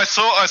 on. I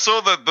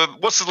saw the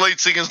what's the lead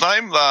singer's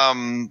name?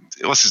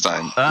 What's his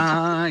name?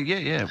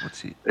 Yeah.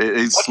 What's he?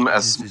 He's done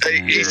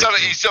it.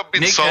 He's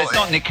been solid. It's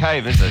not Nick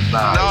Cave, is it?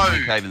 No. It's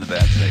Nick Cave in the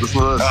Bad Seed.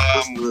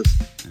 Listen to this.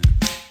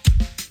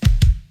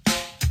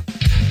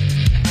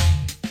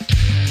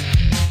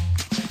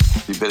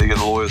 You better get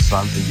a lawyer's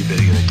son, and you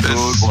better get a good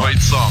one. Sweet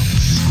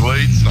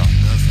song.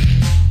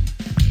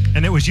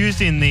 And it was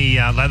used in the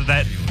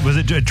was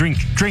it a drink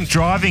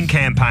driving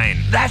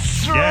campaign?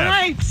 That's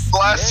right.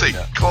 Classic.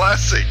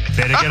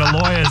 Better get a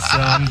lawyer,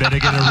 son. Better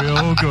get a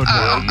real good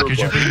one because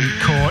you've been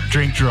caught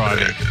drink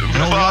driving.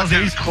 And all the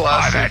Aussies,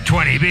 I've had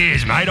 20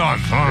 beers, mate. I'm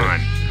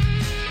fine.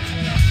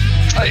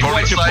 Hey,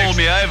 why don't you pull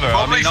me over?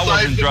 I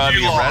wasn't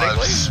driving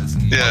erratically.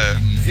 Yeah.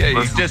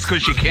 Yeah, just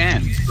because you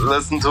can.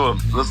 Listen to him.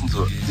 Listen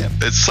to it. Yep.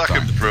 It's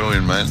fucking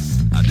brilliant, man.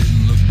 I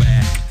didn't look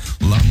back.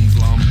 Lungs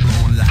long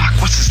blown like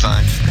Fuck, what's his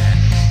name?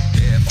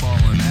 hair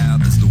falling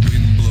out as the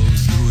wind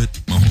blows through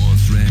it. My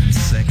horse ran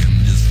second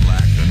just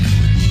like I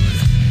knew it would.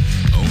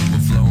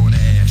 Overflowing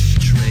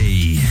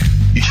ashtray.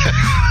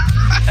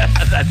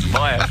 That's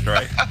my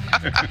ashtray.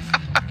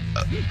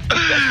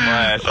 That's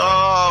my ashtray.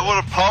 Oh, what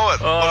a poet.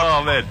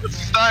 Oh, man. What's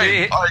his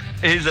name?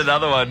 Here's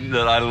another one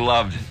that I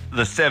loved.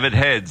 The Severed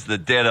Heads, the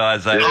Dead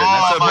Eyes Open.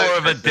 Oh, That's more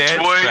of a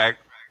dance track.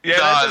 Yeah,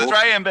 that's an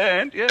Australian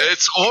band. Yeah.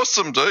 It's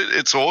awesome, dude.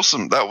 It's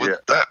awesome. That was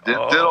that. Dead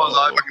Eyes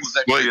Open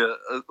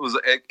was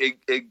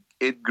actually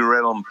Edgar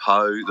Allan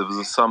Poe. There was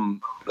they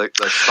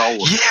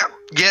stole it.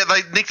 Yeah,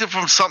 they nicked it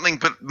from something.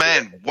 But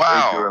man,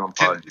 wow,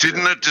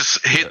 didn't it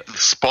just hit the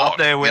spot?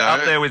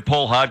 Up there with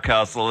Paul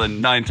Hardcastle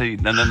in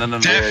 19. No.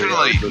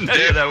 Definitely.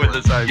 That was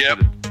the same.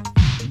 Yep.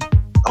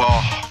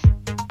 Oh,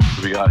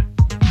 here we go.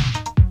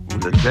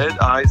 The Dead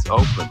Eyes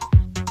Open.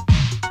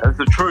 It's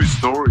a true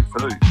story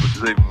too, which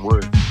is even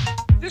worse.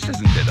 This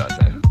isn't Dead Eyes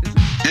Open, is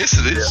it? Yes,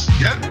 it is.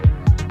 Yeah.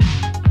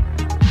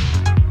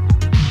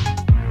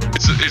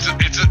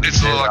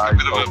 It's like a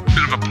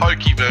bit of a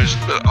pokey version,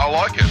 but I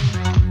like it.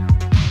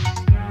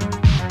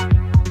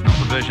 Not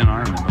the version I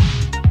remember.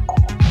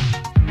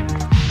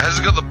 Has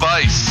it got the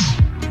bass?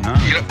 No.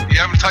 You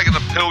haven't taken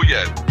the pill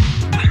yet.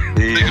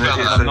 Think about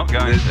that. I'm not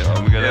going to.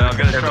 I'm going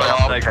to try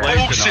and stay clean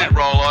bullshit, tonight.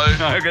 Rollo.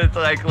 I'm going to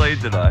stay clean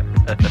tonight.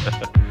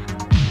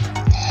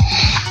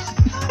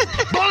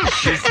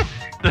 Bullshit.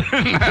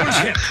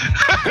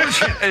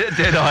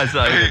 Dead Eyes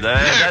Open.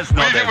 That's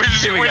not it.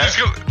 Here we go.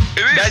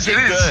 Magic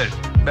Bird.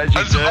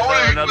 Magic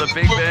Bird, another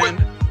big band.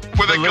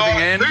 With a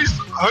guy,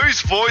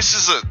 whose voice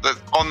is it that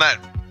on that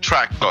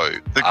track though?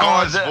 The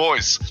guy's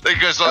voice. It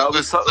goes like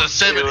the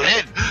severed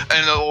head,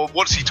 and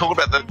what's he talking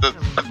about? The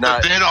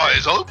Dead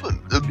Eyes Open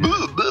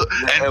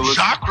and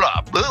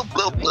chakra.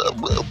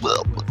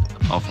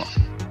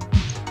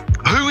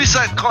 Who is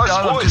that guy's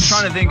voice? I'm just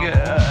trying to think.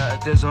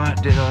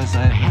 Dead Eyes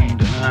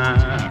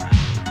Open.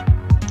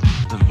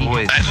 The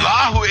voice. And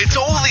Lahu, it's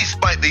all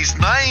these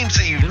names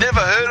that you've never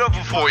heard of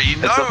before. You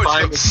know it's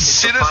got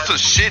sinister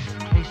shit.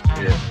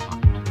 Yeah.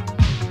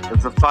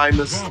 It's a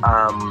famous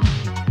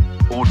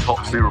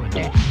autopsy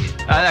report.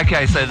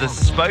 Okay, so the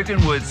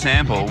spoken word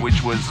sample,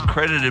 which was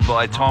credited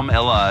by Tom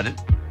Ellard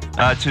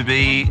to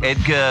be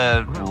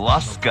Edgar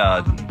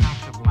Lustgarten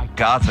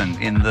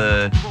in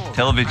the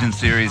television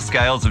series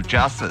Scales of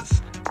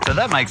Justice. So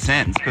that makes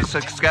sense, because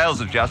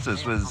Scales of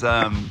Justice was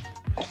an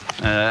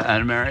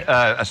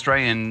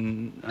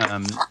Australian.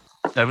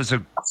 It was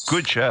a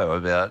good show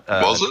about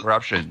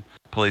corruption,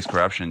 police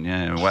corruption.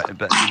 Yeah,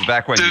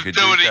 back when you could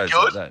do shows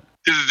like that.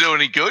 Did it do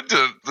any good?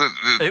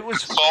 It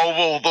was solve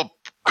all the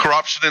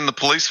corruption in the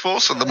police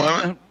force at the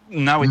moment.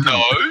 No, it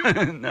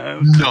didn't.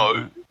 No,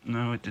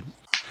 it didn't.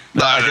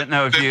 No, I don't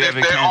know if you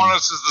ever. They're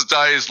honest as the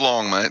day is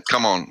long, mate.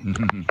 Come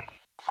on.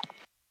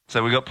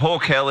 So we got Paul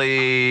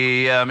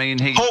Kelly. I mean,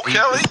 Paul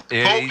Kelly,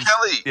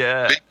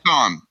 yeah, big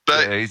time.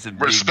 He's a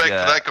respect for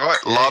that guy.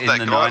 Love that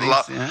guy.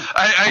 90s,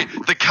 hey,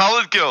 the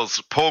Coloured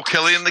Girls. Paul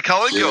Kelly and the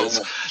Coloured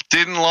Girls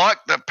didn't like.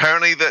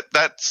 Apparently,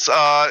 that's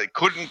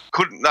couldn't.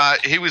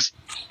 He was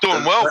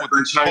doing well with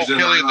Paul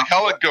Kelly and the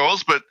Coloured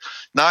Girls, but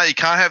no, you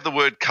can't have the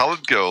word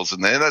coloured girls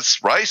in there.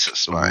 That's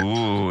racist, mate.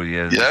 Ooh,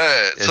 yeah.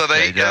 Yeah. So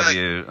they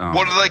SJW.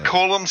 what do they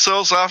call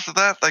themselves after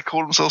that? They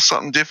call themselves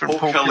something different.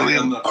 Paul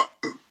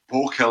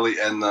Kelly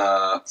and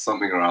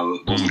something or other.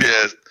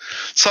 Yeah,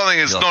 something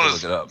is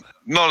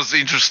not as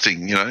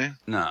interesting, you know.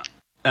 No.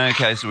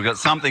 Okay, so we got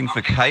something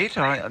for Kate.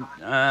 I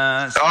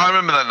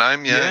remember that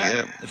name.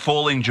 Yeah.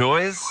 Falling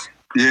Joys.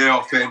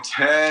 Yeah,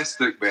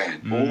 fantastic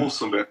band,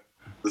 awesome band.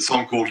 The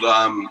song called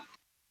Locket.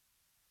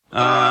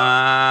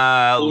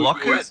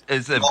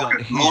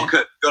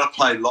 Locket. Got to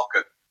play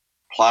Locket.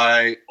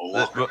 Play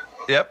Locket.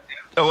 Yep.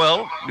 Oh,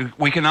 well,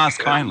 we can ask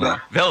kindly.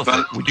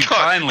 Velvet, would you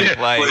kindly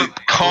play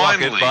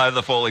Locket by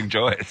the Falling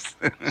Joys?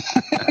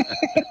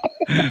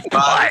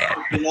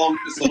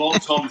 It's a long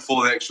time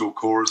before the actual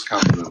chorus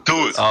comes in.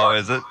 Do it. Oh,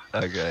 is it?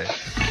 Okay.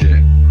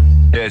 Yeah.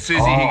 Yeah,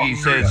 Susie Higgy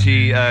says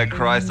she,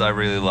 Christ, I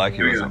really like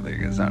you or something.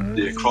 Is that right?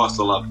 Yeah, Christ,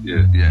 I love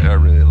you. Yeah, I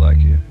really like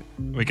you.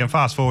 We can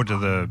fast forward to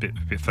the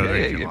bit further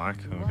if you like.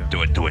 Okay.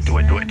 Do it.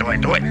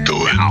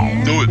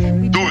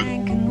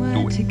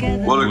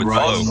 What a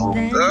great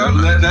song.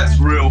 That's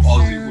real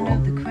Aussie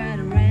rock. I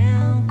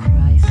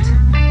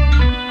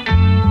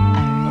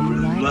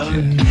really love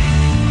it.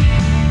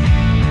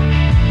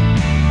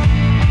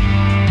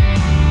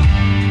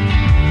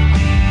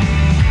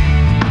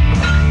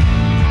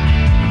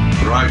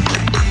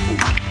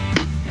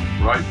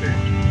 Right there.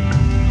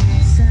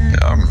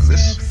 Yeah, I remember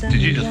this.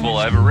 Did you just fall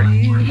over, Rick?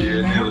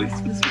 Yeah, nearly.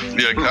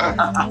 You okay?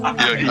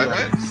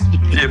 Mate?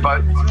 Yeah,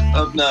 but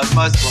no,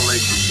 most of my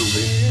legs are still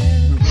there.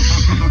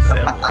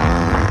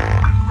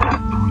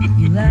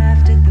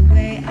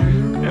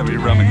 Yeah, we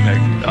rum and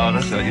cake. Oh,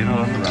 that's right. You're not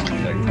on the rum and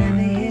cake.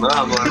 No,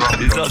 I'm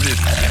not. It's not this.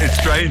 It's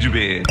strange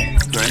beer.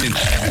 Strange.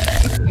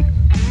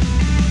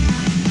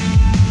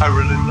 I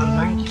really love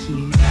it.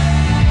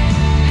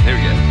 There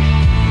we go.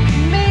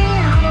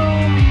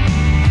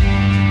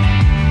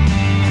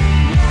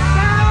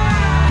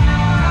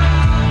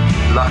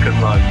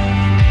 road.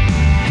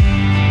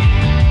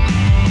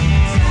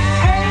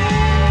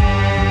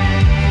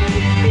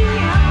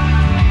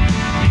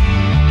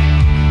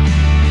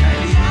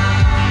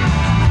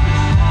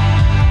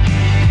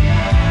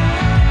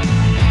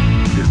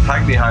 Just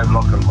take me home,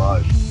 Lock and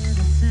Load.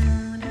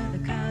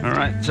 All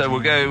right, so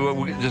we'll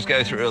just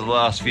go through the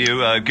last few.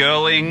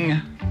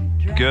 Girling,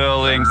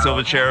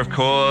 Silverchair, of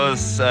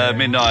course.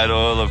 Midnight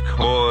Oil, of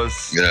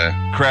course.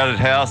 Yeah. Crowded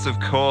House, of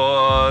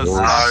course.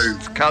 No.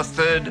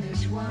 Custard.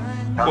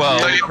 Well,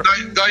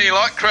 don't you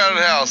like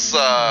Crowded House?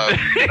 I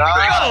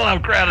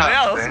love Crowded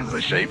House. It's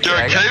a sheep. You're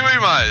a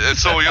Kiwi, mate.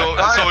 It's all your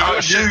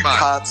shit, You mate.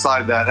 can't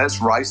say that. That's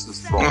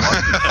racist, Rob.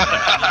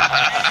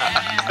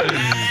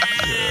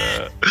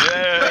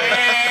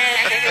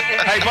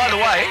 Hey, by the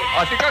way,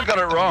 I think I got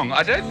it wrong.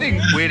 I don't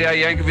think Weird Al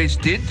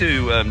Yankovic did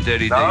do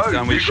Dirty Deeds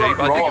Done with Sheep.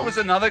 I think it was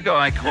another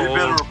guy called...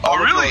 Oh,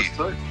 really?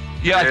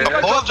 Yeah, I think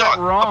I got that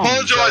wrong.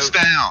 Apologise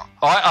now.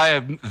 I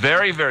am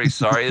very, very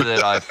sorry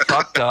that I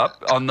fucked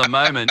up on the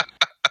moment.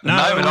 No,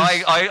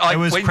 I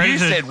when you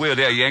said Weird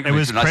Al Yankovic, it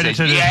was credited I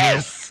said,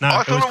 yes.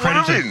 I thought it would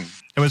have been.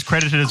 It was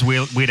credited as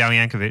Weird Al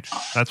Yankovic.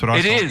 That's what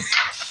I thought. It is.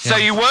 So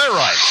you were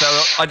right. So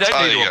I don't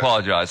need to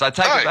apologise. I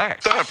take it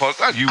back. Don't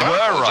apologise. You were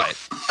right.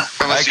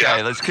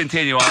 Okay, let's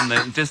continue on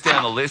then, just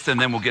down the list, and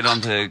then we'll get on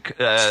to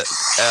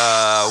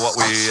what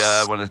we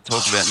want to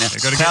talk about now.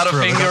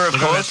 Powderfinger, of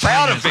course.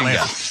 Powderfinger.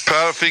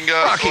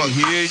 Fucking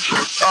huge.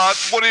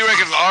 What do you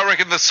reckon? I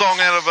reckon the song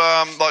out of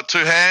like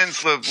Two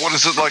Hands. What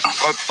is it like?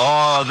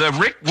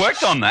 Rick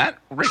worked on that.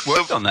 Rick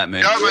worked on that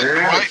movie.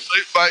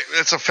 Mate,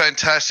 it's a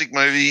fantastic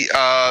movie.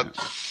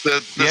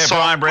 The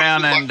song, Brian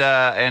Brown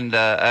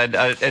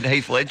and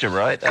Heath Ledger,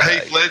 right?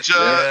 Heath Ledger.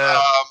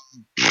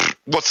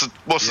 What's the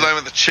name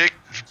of the chick?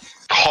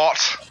 Hot.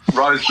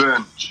 Rose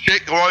Byrne.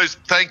 Chick Rose.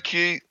 Thank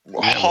you.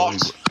 Hot.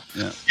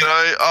 Yeah. You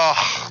know.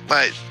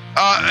 Mate.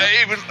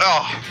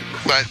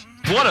 Mate.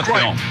 What a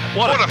film.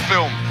 What a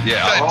film.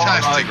 Yeah,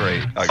 fantastic. I agree.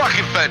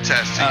 Fucking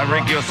fantastic.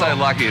 Rick, you're so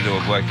lucky to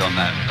have worked on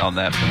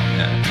that film.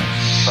 Yeah.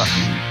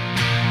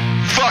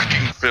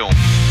 Fucking film.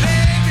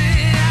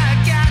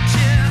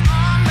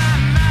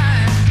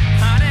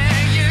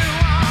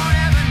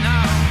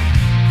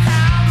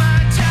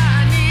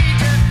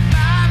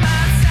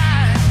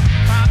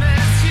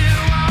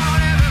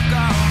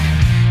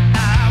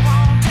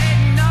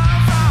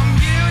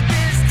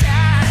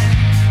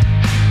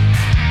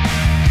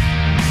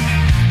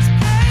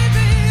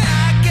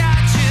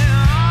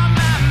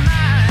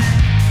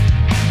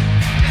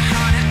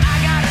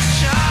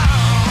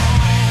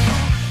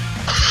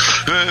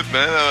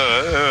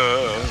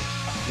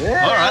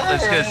 All right,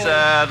 let's get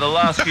the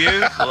last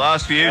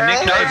few.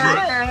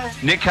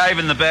 Nick Cave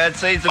and the Bad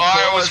Seeds, of course.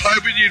 I was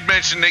hoping you'd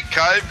mention Nick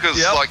Cave because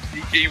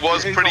he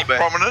was pretty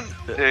prominent.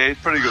 Yeah, he's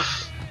pretty good.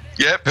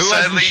 Yep. Who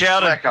hasn't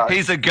shouted,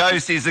 he's a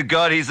ghost, he's a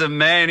god, he's a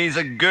man, he's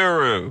a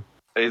guru.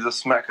 He's a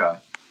smacker.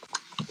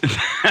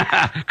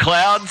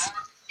 Clouds.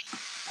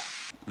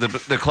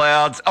 The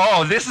Clouds.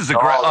 Oh, this is a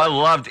great... I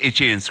loved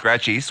Itchy and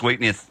Scratchy,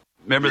 Sweetness.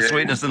 Remember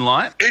Sweetness and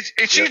Light?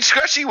 Itchy and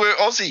Scratchy were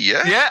Aussie,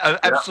 yeah? Yeah,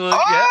 absolutely.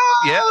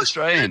 Yeah,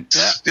 Australian.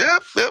 Yeah,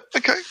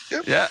 okay.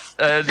 Yep. Yeah,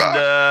 and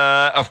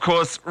of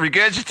course,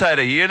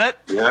 Regurgitator Unit.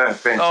 Yeah,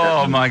 fantastic.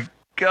 Oh my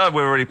God,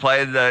 we already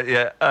played that.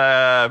 Yeah.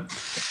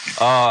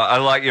 I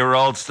like your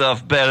old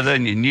stuff better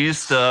than your new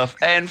stuff.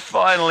 And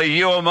finally,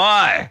 You Am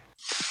I.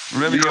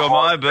 Remember You Am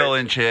I,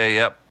 Berlin Chair?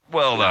 Yep.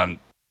 Well done.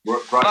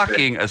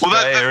 Fucking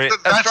Australia.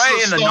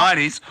 Australia in the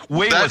 90s,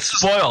 we were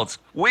spoiled.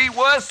 We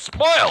were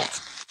spoiled.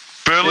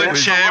 Berlin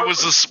Chair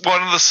was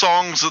one of the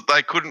songs that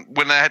they couldn't,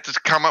 when they had to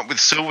come up with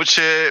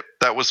Silverchair,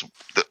 that was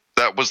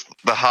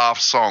the half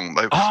song.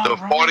 They were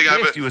fighting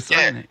over you were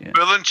saying it,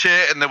 Berlin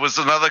Chair, and there was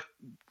another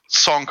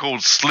song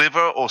called Sliver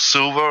or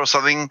Silver or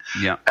something.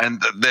 Yeah.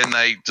 And then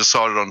they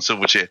decided on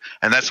Silverchair.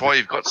 And that's why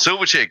you've got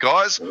Silverchair,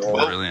 guys.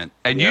 Well, brilliant.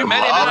 And you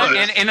met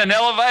him in an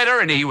elevator,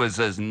 and he was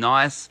as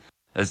nice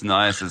as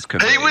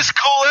could be. He was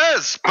cool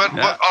as, but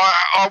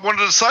I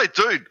wanted to say,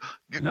 dude,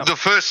 the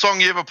first song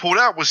you ever pulled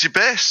out was your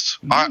best.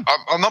 I'm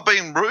not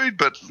being rude,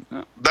 but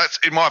that's,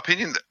 in my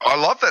opinion, I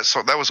love that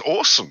song. That was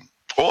awesome.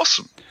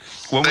 Awesome.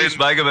 When we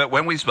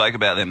spoke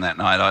about them that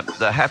night,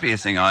 the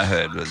happiest thing I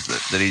heard was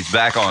that he's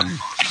back on,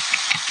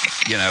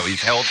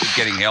 his health is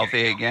getting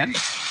healthy again.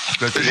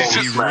 Because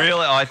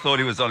I thought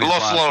he was on his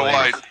last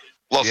legs.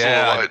 Lost a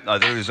lot of weight. I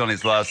thought he was on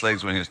his last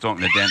legs when he was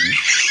talking to Denton.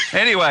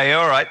 Anyway,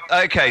 all right.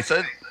 Okay,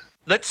 so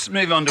let's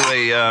move on to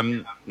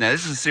now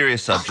this is a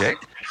serious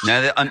subject.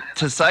 Now,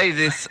 to say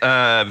this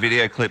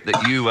video clip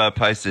that you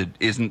posted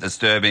isn't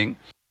disturbing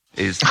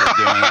is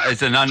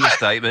an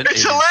understatement.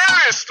 It's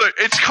hilarious, dude.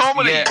 It's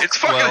comedy. Yeah, it's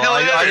fucking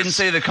hilarious. I didn't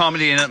see the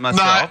comedy in it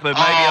myself, but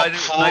maybe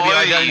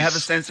I don't have a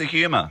sense of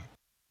humour.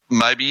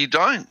 Maybe you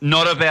don't.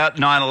 Not about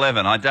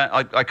 9/11. I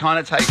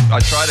try to take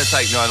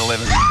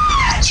 9/11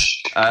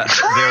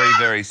 very,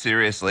 very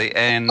seriously,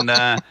 and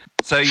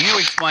so you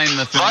explain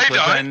the film.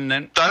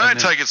 They don't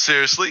take it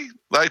seriously.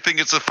 They think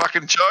it's a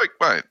fucking joke,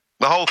 mate.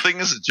 The whole thing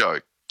is a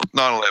joke.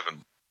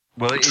 9/11.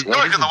 Well, it's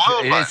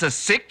a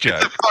sick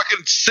joke. It's a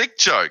fucking sick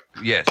joke.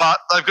 Yes. But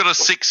they've got a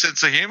sick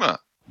sense of humour.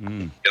 You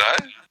know?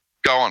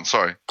 Go on,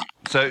 sorry.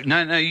 So,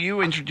 no,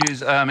 you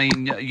introduced,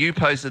 you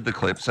posted the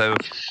clip. So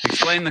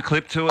explain the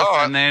clip to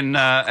us, and then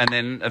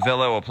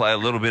Avello will play a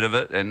little bit of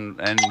it. And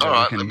all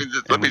right,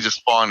 let me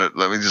just find it.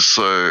 Let me just,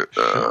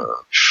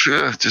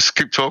 just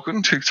keep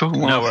talking.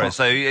 No worries.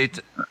 So here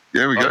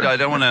we go. I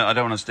don't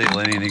want to steal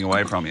anything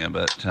away from you,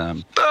 but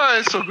no,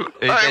 it's all good.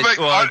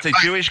 It's a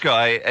Jewish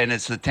guy, and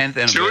it's the 10th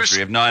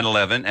anniversary of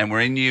 9/11, and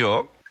we're in New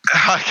York.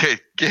 Okay,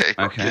 yeah.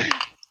 Okay.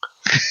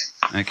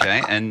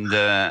 Okay, and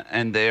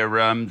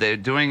they're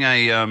doing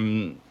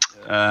a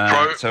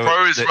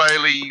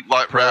pro-Israeli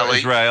rally.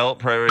 Pro-Israel,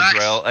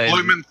 Max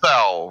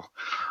Blumenthal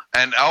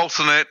and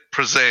Altonet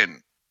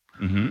present.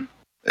 Mm-hmm.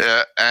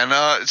 Yeah, and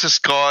it's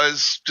just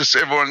guys, just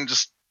everyone,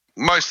 just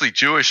mostly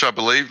Jewish, I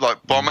believe.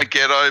 Like bomber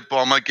ghetto,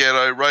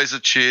 raise a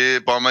cheer,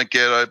 bomber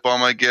ghetto,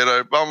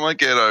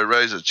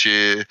 raise a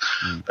cheer.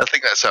 I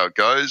think that's how it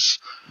goes.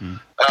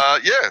 Look,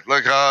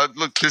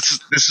 this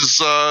is.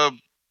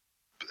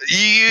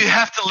 You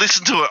have to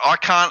listen to it. I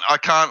can't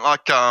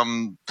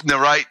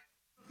narrate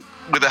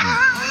with a.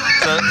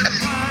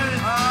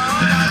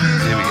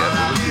 Here we go.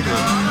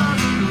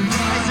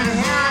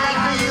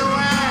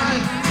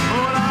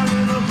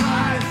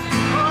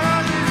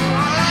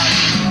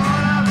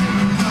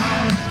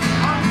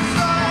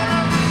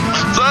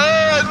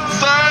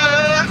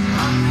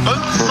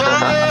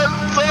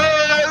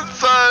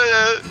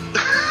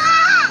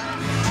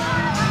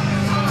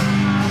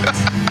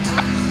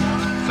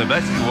 So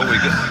basically, what we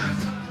got.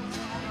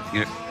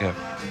 Yeah.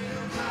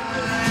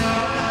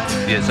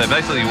 So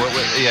basically,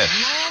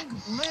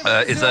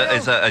 is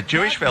a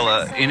Jewish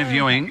fella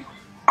interviewing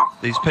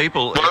these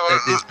people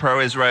at this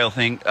pro-Israel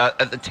thing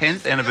at the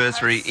 10th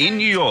anniversary in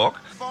New York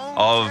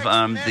of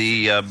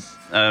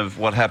of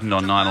what happened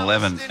on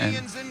 9/11,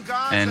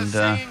 and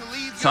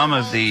some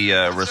of the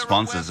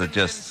responses are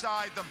just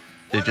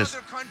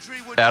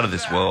out of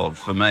this world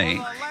for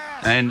me.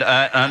 And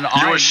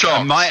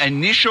my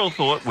initial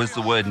thought was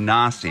the word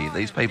nasty.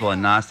 These people are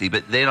nasty,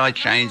 but then I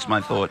changed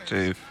my thought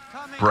to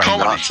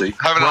brainwashed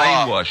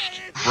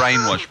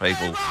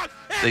people.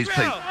 These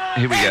people.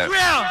 Here we go.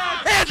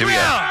 Here we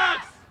go.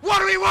 What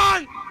do we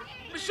want?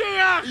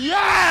 Mashiach!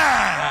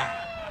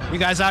 Yeah! You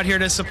guys out here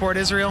to support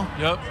Israel?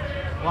 Yep.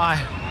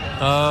 Why?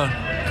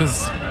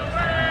 Because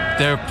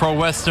they're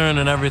pro-Western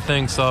and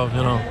everything, so,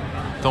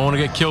 don't want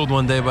to get killed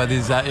one day by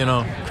these,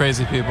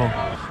 crazy people.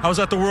 I was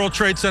at the World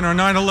Trade Center on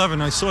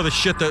 9/11. I saw the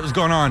shit that was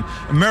going on.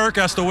 America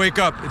has to wake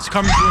up. It's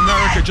coming to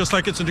America just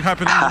like it's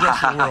happening in the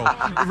rest of the world.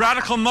 The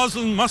radical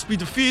Muslim must be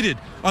defeated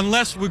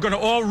unless we're going to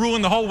all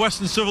ruin the whole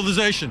Western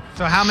civilization.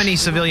 So how many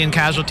civilian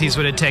casualties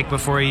would it take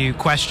before you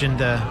questioned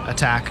the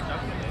attack?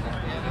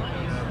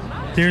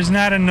 There's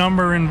not a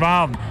number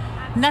involved.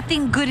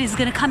 Nothing good is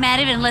going to come out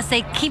of it unless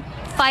they keep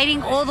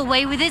fighting all the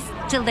way with it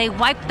till they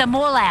wipe them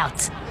all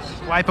out.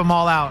 Wipe them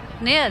all out.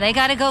 Yeah, they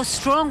got to go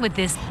strong with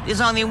this.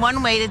 There's only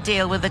one way to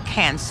deal with a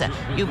cancer.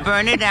 You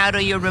burn it out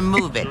or you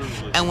remove it.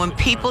 And when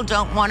people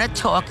don't want to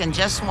talk and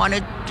just want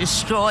to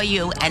destroy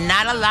you and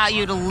not allow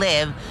you to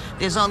live,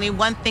 there's only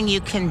one thing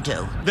you can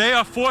do. They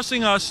are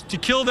forcing us to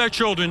kill their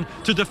children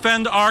to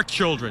defend our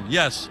children,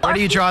 yes. Where do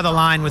you draw the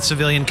line with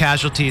civilian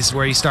casualties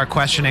where you start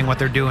questioning what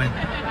they're doing?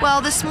 Well,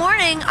 this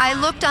morning I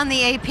looked on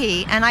the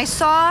AP and I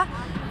saw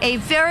a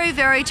very,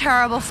 very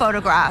terrible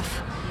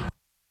photograph.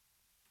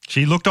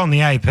 She looked on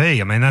the AP.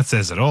 I mean, that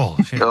says it all.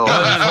 Let this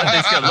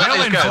go.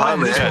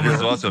 This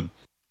is awesome.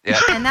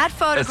 Yeah. And that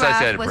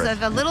photograph was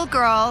of a little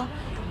girl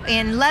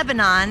in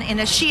Lebanon in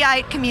a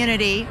Shiite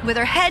community with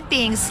her head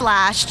being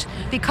slashed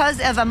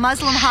because of a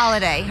Muslim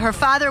holiday.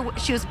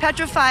 She was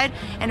petrified,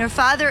 and her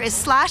father is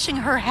slashing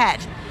her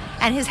head,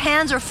 and his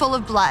hands are full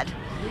of blood.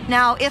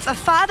 Now, if a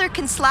father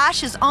can slash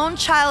his own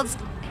child's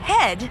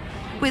head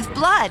with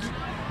blood,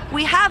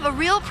 we have a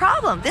real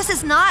problem. This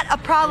is not a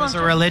problem. It's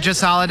a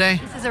religious holiday?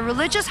 This is a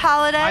religious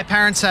holiday. My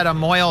parents had a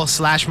mohel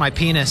slash my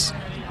penis.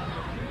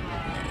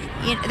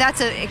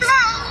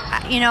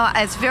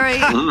 It's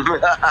very,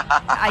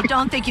 I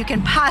don't think you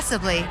can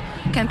possibly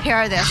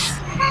compare this.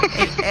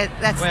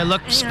 It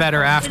looks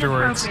better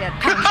afterwards.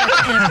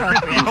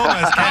 Inappropriate.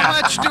 How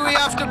much do we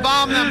have to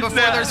bomb them before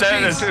there's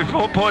peace?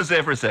 Pause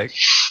there for a sec.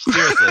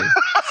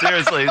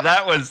 Seriously,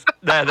 that was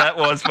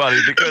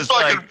funny because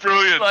it's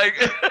brilliant. Like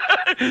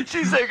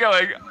she's there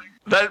going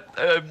that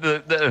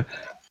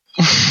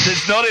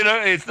it's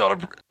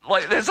not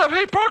like there's some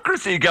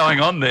hypocrisy going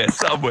on there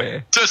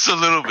somewhere. Just a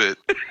little bit.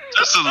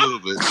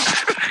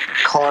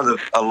 Kind of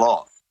a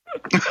lot.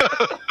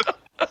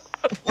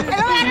 No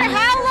matter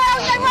how long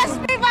they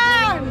must be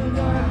bound!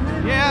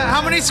 Yeah,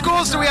 how many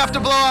schools do we have to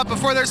blow up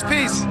before there's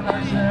peace?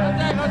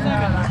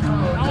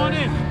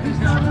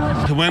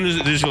 When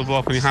does Israel blow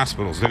up any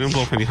hospitals? They didn't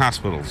blow up any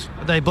hospitals.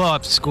 They blow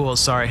up schools,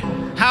 sorry.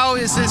 How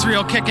is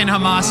Israel kicking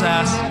Hamas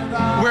ass?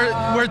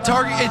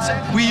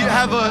 We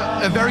have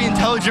a very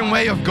intelligent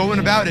way of going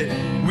about it.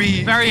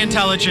 Very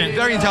intelligent.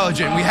 Very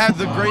intelligent. We have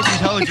the great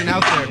intelligence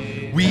out there.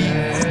 We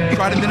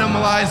try to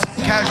minimize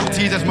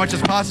casualties as much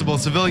as possible,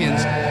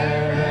 civilians.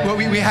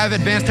 We have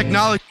advanced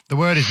technology. The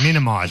word is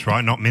minimized,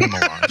 right? Not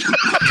minimalized.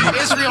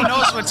 Israel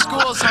knows what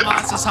schools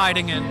Hamas is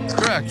hiding in.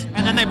 Correct.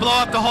 And then they blow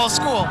up the whole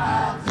school.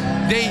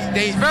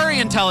 They very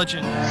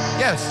intelligent.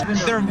 Yes.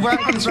 There are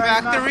weapons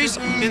factories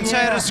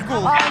inside a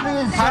school. How do you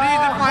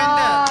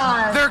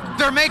define that?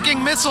 They're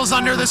making missiles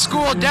under the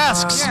school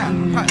desks. Yeah.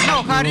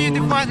 No, how do you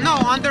define? No,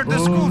 under the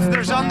schools,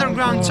 there's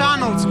underground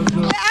tunnels.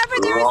 Wherever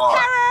there is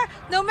terror,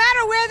 no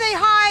matter where they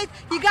hide,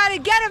 you got to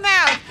get them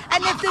out.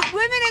 And if the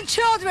women and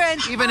children,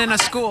 even in a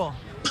school,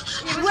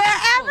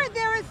 wherever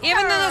there is terror,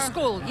 even in a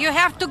school, you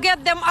have to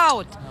get them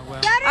out.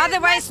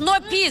 Otherwise, no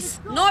peace.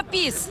 No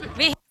peace.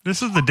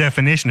 This is the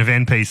definition of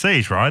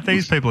NPCs, right?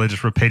 These people are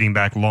just repeating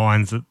back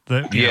lines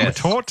that were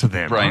taught to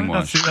them.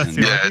 Brainwashed. Right? That's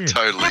the idea.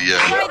 Totally,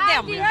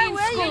 yeah.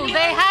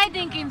 They're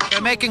hiding in They're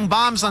making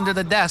bombs under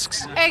the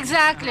desks.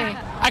 Exactly.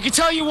 I can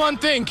tell you one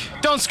thing.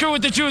 Don't screw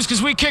with the Jews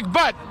because we kick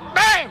butt.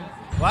 Bang!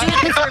 What? Do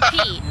this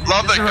repeat.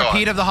 Love that guy. A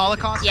repeat of the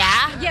Holocaust?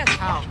 Yeah. Yes.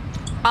 How?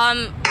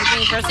 We're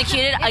being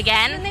persecuted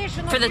again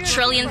for the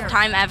trillionth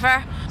time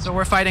ever. So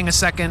we're fighting a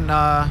second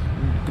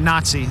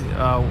Nazi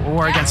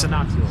war against the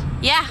Nazis.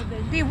 Yeah.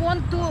 They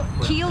want to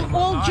kill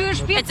all Jewish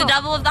people. It's a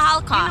double of the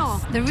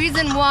Holocaust. The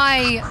reason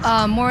why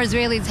more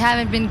Israelis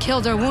haven't been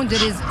killed or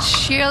wounded is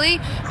surely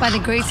by the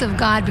grace of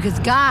God, because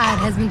God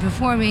has been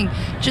performing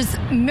just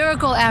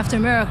miracle after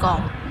miracle.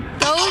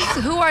 Those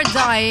who are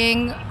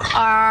dying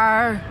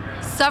are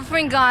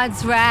suffering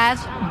God's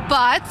wrath,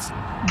 but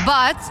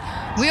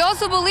we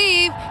also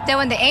believe that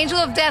when the angel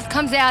of death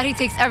comes out, he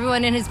takes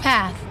everyone in his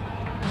path.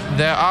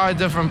 There are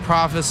different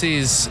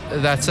prophecies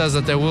that says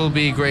that there will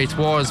be great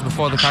wars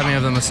before the coming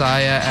of the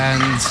Messiah,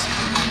 and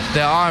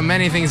there are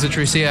many things that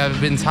we see have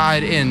been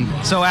tied in.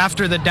 So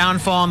after the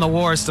downfall and the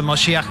wars, the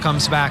Moshiach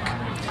comes back.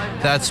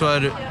 That's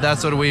what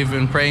we've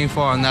been praying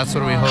for, and that's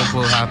what we hope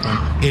will happen.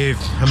 If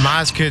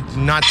Hamas could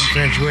not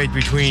differentiate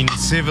between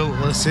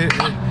civilians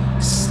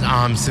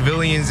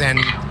and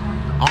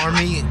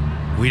army,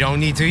 we don't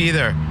need to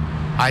either.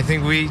 I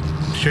think we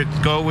should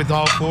go with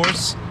all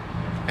force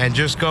and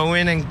just go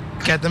in and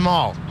get them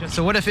all.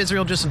 So what if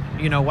Israel just,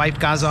 wiped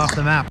Gaza off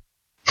the map?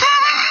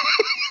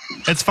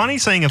 It's funny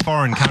seeing a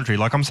foreign country.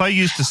 Like, I'm so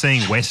used to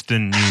seeing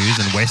Western news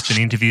and Western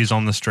interviews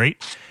on the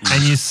street,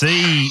 and you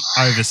see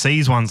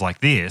overseas ones like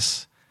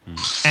this,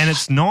 and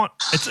it's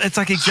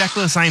like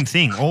exactly the same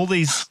thing. All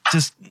these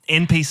just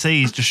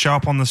NPCs just show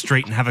up on the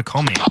street and have a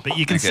comment, but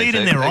you can see it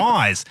in their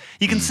eyes.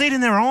 You can see it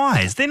in their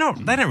eyes. They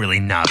don't really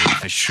know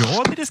for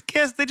sure. They just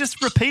guess. They're just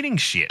repeating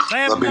shit. They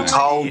have been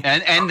told,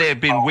 and they've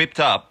been whipped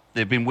up.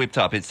 They've been whipped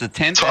up. It's the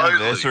 10th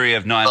anniversary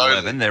of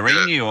 9/11. They're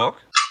in New York.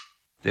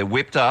 They're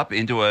whipped up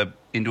into a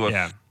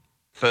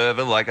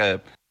fervor like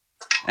a.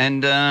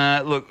 And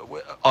look,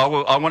 I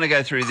want to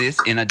go through this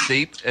in a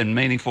deep and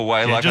meaningful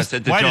way, I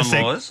said to John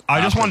Laws. I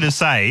just wanted to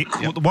say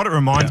what it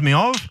reminds me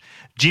of: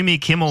 Jimmy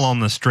Kimmel on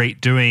the street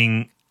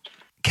doing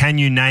 "Can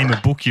you name a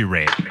book you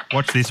read?"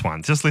 Watch this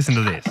one. Just listen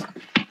to this.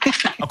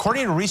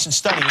 According to a recent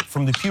study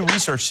from the Pew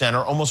Research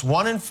Center, almost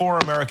 1 in 4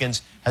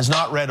 Americans has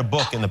not read a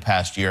book in the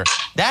past year.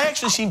 That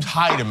actually seems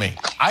high to me.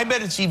 I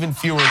bet it's even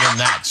fewer than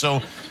that.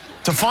 So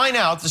to find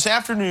out, this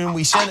afternoon,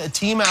 we sent a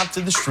team out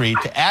to the street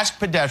to ask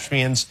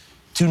pedestrians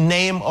to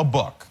name a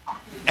book.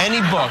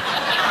 Any book.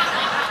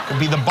 Could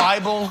be the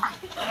Bible,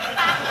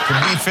 could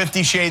be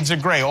 50 Shades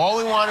of Grey. All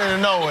we wanted to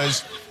know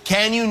is,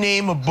 can you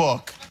name a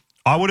book?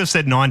 I would have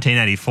said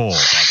 1984.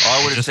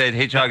 I would have said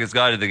Hitchhiker's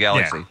Guide to the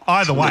Galaxy. Yeah,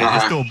 either way, they're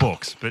still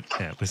books. But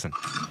yeah, listen.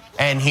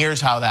 And here's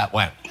how that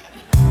went.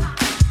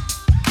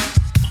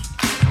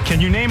 Can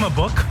you name a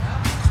book?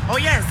 Oh,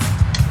 yes.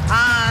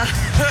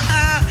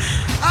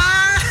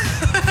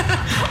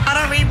 I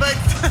don't read books.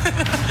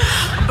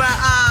 But,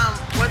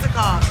 what's it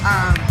called?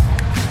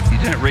 You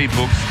don't read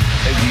books.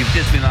 You've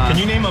just been asked. Can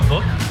you name a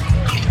book?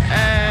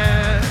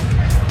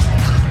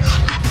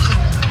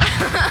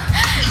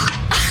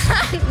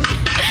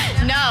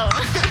 No.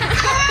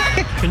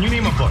 Can you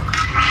name a book?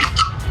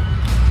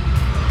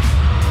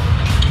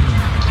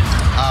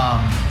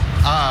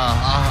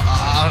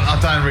 I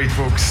don't read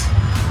books.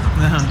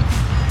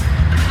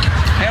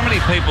 How many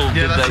people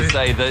did they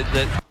say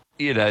that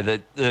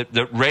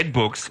read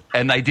books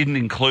and they didn't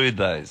include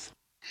those,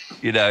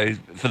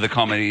 for the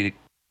comedic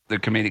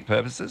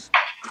purposes?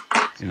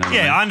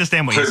 I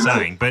understand what you're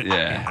saying, but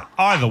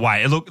either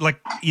way, look, like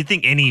you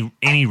think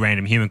any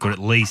random human could at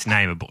least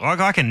name a book.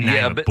 Like I can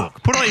name a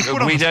book. Put on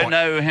we the don't spot.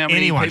 know how many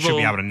anyone people should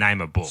be able to name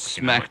a book.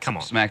 Come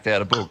on, smacked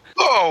out a book.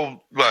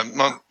 Oh, well,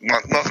 not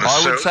necessarily.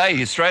 I would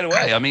say straight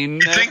away. I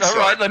mean, all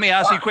right. Let me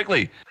ask you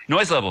quickly.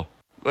 Noise level.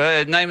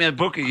 Name a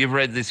book you've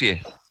read this year.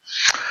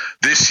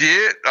 This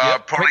year,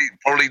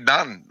 probably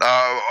none.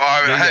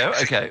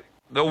 Okay.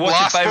 Well, what's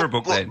your favourite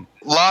book then?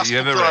 Last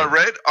book that I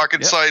read, I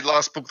can say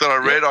last book that I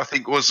read, I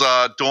think was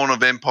Dawn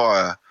of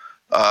Empire.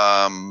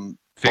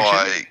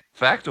 Fiction?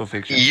 Fact or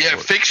fiction? Yeah,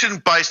 fiction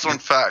based on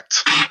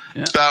fact.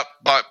 About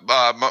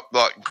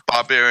like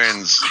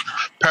barbarians.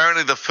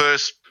 Apparently the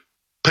first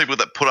people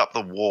that put up the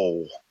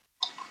wall.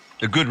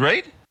 A good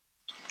read?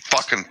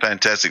 Fucking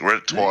fantastic. Read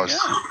it twice.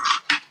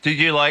 Did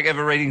you like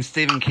ever reading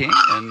Stephen King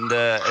and you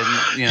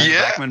know,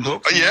 the Backman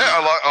books? Yeah,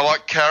 I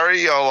like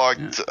Carrie. I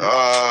liked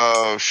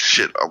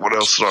shit. What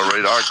else did I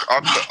read?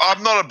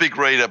 I'm not a big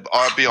reader.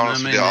 I'll be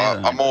honest with you.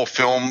 I'm more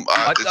film.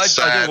 It's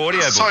sad. I do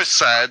audiobooks. So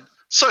sad.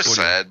 So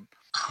sad.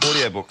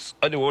 Audiobooks.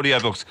 I do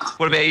audiobooks.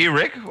 What about you,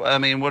 Rick? I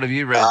mean, what have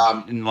you read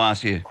in the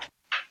last year?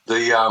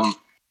 The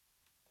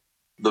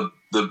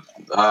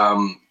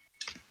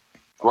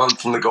one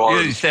from the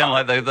guy. You sound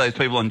like those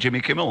people on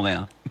Jimmy Kimmel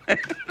now. A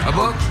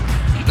book?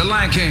 The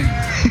Lion King.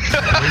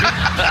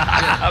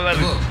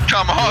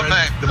 Come on,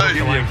 man. Give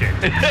him a break.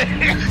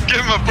 Give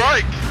him a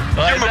break.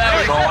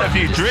 We've had a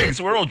few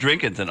drinks. We're all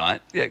drinking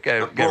tonight. Yeah,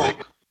 go,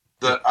 Rick.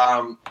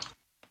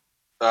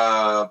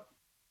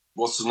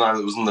 What's his name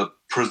that was in the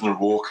prisoner of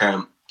war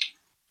camp?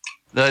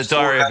 The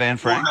Diary of Anne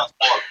Frank.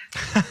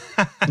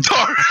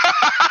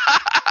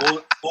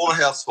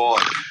 Slaughterhouse 5.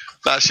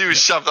 No, she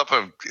was shoved up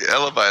an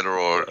elevator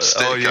or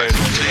staircase.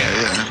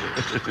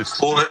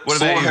 What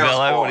about you,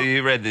 Bello? What have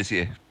you read this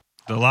year?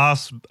 The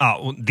last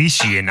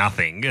this year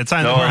nothing. It's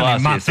only, we're only a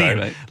month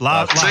in.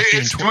 Last See, year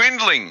it's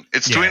dwindling.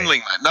 It's dwindling,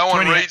 mate. No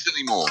one reads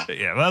anymore.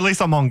 Yeah, well, at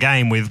least I'm on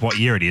game with what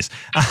year it is.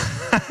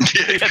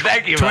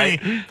 Thank you,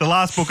 mate. The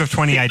last book of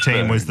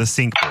 2018 was the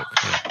Sync book.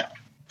 Yeah.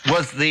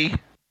 Was the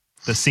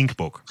Sync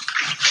book.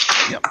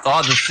 Yep.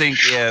 Oh, the Sync,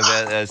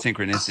 about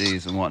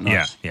synchronicities and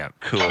whatnot. Yeah.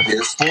 Cool.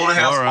 Yeah,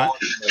 Slaughterhouse. All right.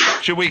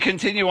 Should we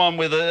continue on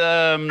with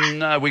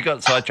no, we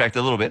got sidetracked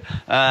a little bit.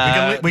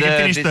 We can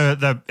finish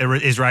the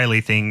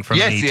Israeli thing from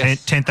the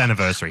 10th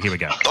anniversary. Here we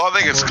go. I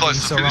think it's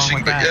close to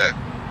finishing, but yeah.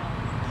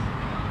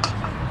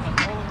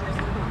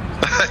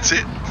 That's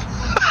it.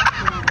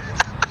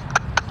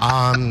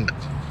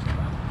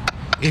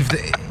 If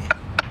the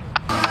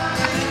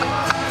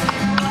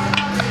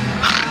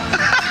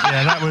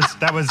yeah,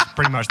 that was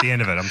pretty much the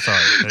end of it. I'm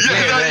sorry. You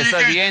got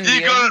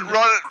it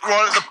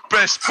right at the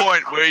best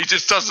point where he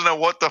just doesn't know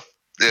what the.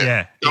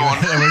 Yeah. It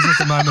was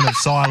just a moment of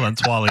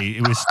silence while he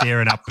was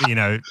staring up,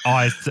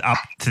 eyes up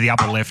to the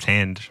upper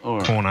left-hand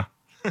corner.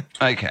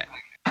 Okay.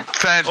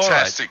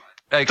 Fantastic.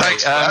 Right. Okay.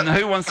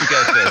 Who wants to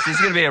go first? There's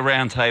going to be a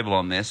round table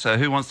on this, so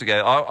who wants to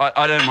go?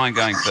 I don't mind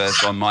going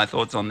first on my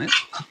thoughts on this.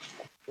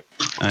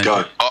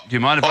 Go. Do you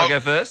mind if I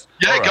go first?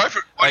 Yeah, go for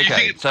it. Okay.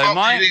 You think so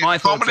my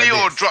thoughts comedy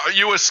are or this.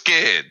 you were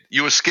scared.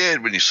 You were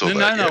scared when you saw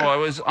that. No.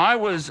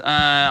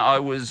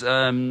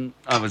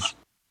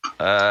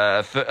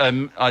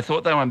 I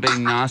thought they were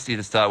being nasty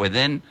to start with.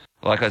 Then,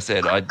 like I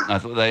said, I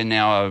thought they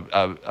now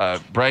are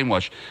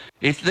brainwashed.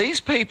 If these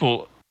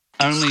people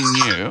only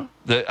knew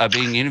that are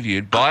being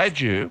interviewed by a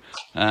Jew,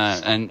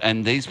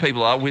 and these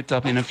people are whipped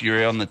up in a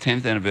fury on the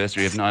 10th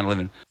anniversary of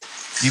 9/11,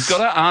 you've got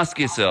to ask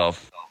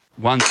yourself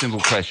one simple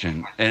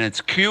question, and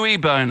it's cui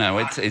bono.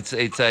 It's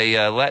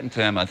a Latin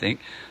term, I think.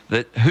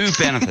 That who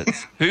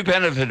benefits? Who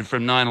benefited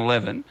from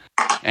 9/11?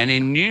 And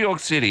in New York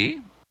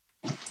City,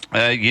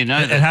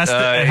 it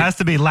has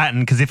to be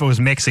Latin, because if it was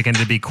Mexican,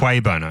 it'd be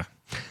que bono.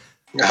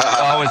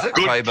 Is it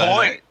good que bono?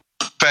 point?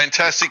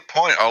 Fantastic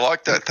point. I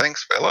like that.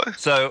 Thanks, fellow.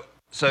 So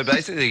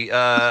basically,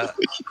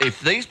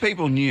 if these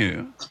people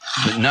knew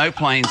that no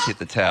planes hit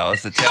the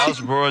towers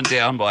were brought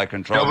down by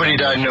controlled nobody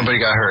died, nobody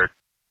got hurt.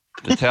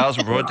 The towers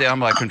were brought down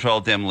by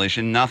controlled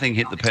demolition. Nothing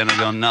hit the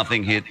Pentagon.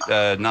 Nothing flew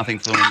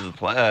into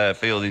the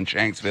field in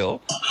Shanksville.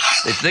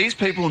 If these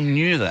people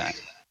knew that,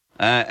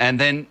 and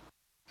then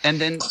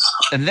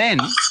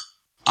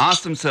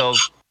asked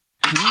themselves,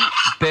 who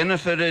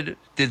benefited?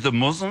 Did the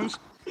Muslims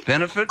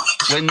benefit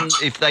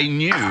if they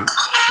knew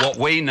what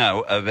we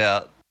know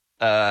about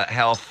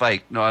how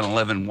fake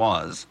 9/11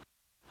 was?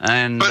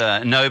 And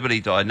nobody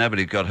died,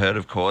 nobody got hurt,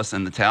 of course,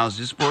 and the towers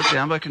just brought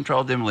down by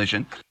controlled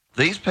demolition.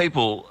 These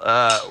people,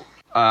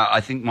 I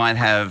think, might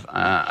have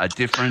a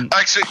different.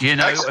 Actually,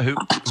 who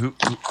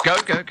go.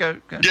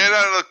 Yeah,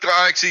 no, look,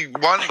 actually,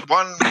 one.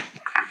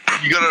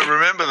 You got to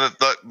remember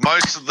that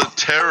most of the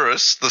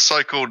terrorists, the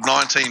so-called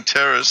 19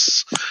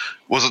 terrorists,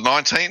 was it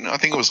 19? I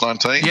think it was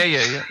 19.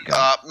 Yeah.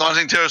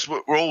 19 terrorists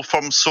were all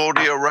from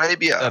Saudi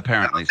Arabia.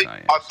 Apparently so.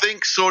 Yes. I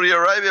think Saudi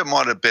Arabia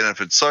might have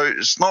benefited. So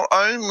it's not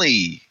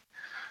only.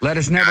 Let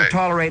us never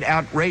tolerate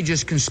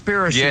outrageous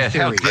conspiracy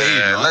theories.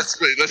 Let's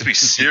be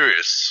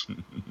serious.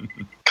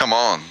 Come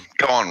on,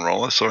 go on,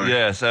 Roller. Sorry.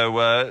 Yeah.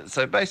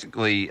 So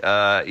basically,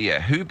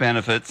 who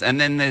benefits?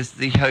 And then there's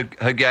the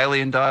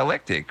Hegelian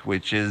dialectic,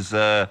 which is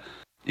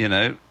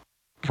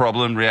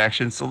problem,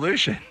 reaction,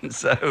 solution.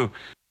 So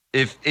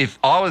if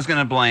I was going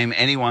to blame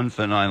anyone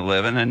for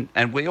 9/11,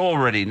 and we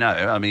already know,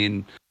 I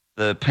mean,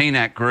 the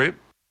PNAC group,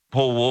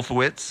 Paul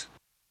Wolfowitz,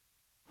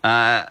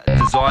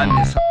 designed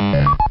this.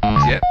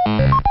 Yep.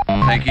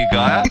 Thank you,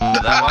 Gaia,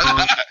 for that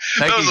one.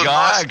 Thank you,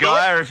 Gaia.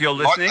 Gaia, if you're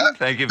listening,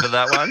 thank you for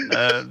that one.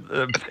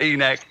 The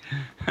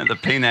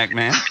PNAC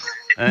man.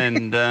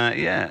 And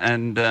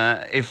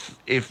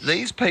if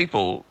these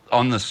people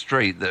on the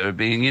street that are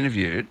being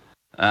interviewed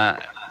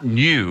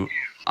knew,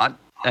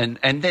 and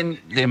then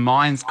their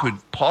minds could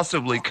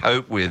possibly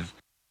cope with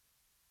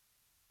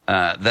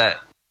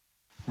that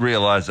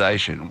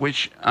realization,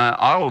 which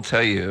I will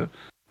tell you,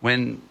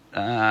 when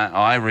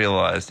I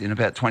realized in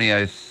about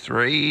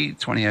 2003,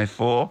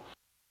 2004,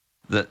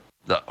 that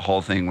the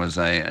whole thing was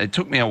it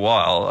took me a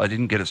while. I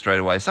didn't get it straight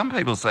away. Some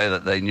people say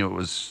that they knew it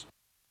was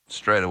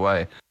straight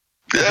away.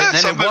 Yeah,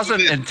 but then it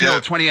wasn't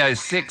until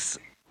 2006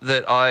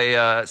 that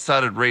I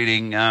started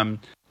reading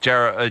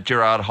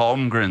Gerard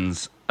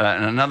Holmgren's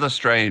and another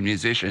Australian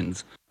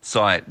musician's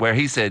site where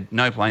he said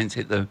no planes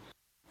hit the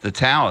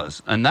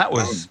towers. And that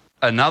was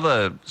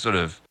another sort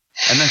of...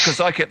 And then because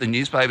I kept the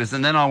newspapers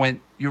and then I went,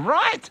 you're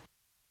right.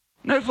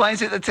 No planes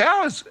hit the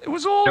towers. It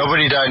was all...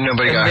 Nobody died,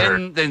 nobody got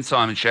hurt. Then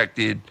Simon Shack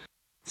did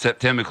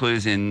September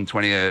Clues in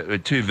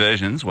 2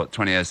 versions,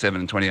 2007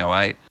 and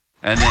 2008.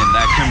 And then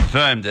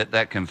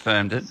that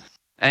confirmed it.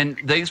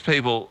 And these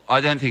people,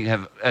 I don't think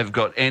have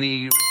got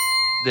any...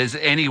 There's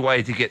any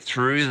way to get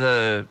through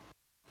their...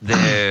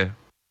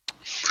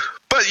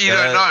 But you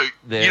don't know.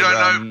 You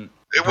don't know.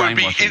 It would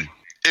be...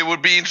 It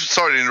would be interesting.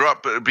 Sorry to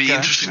interrupt, but it'd be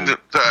interesting to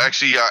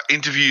actually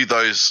interview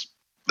those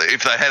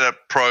if they had a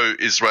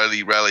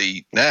pro-Israeli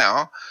rally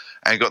now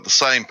and got the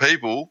same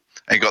people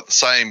and got the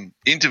same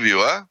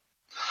interviewer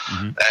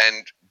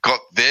and got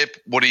their.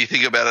 What do you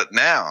think about it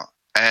now?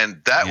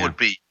 And that would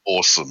be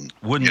awesome.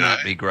 Wouldn't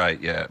that be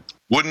great? Yeah.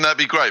 Wouldn't that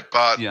be great?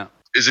 But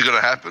is it going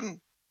to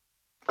happen?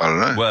 I don't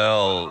know.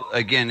 Well,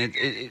 again,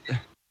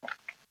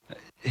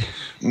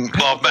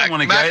 Well, don't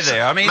want to go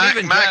there. I mean,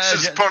 even Max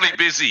is probably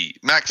busy.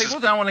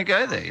 People don't want to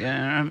go there.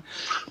 Yeah.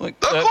 Look,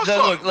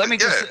 let me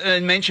just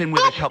mention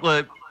with a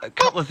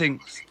couple of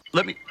things.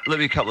 Let me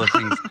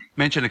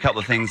mention a couple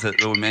of things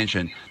that were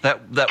mentioned. That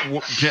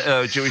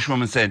Jewish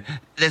woman said,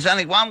 "There's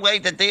only one way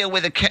to deal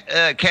with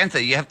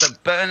cancer. You have to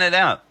burn it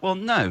out." Well,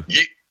 no,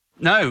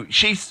 no,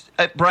 she's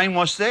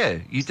brainwashed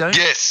there. You don't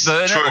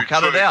burn it or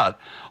cut it out.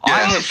 I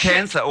had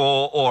cancer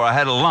or I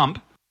had a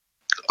lump.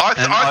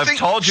 I've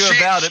told you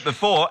about it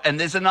before, and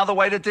there's another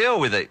way to deal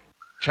with it.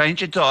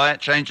 Change your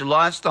diet, change your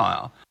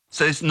lifestyle.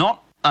 So it's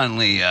not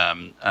only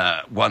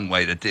one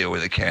way to deal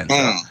with a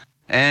cancer.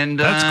 And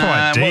that's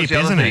quite deep,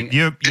 isn't it?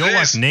 You're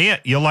like Neo.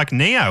 You're like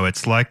Neo.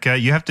 It's like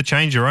you have to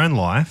change your own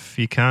life.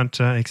 You can't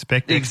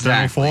expect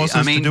external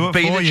forces to do it for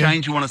you. Be the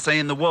change you want to see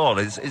in the world.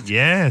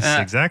 Yes,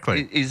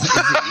 exactly.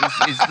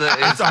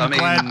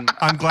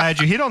 I'm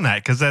glad you hit on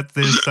that because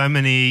there's so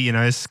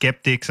many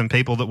skeptics and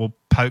people that will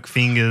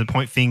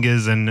point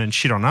fingers and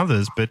shit on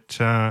others. But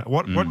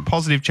what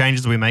positive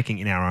changes are we making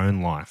in our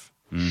own life?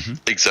 Mm-hmm.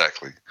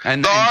 Exactly.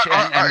 And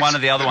one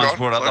of the other ones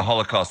brought up the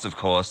Holocaust, of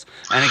course.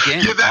 And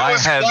again, I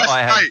have.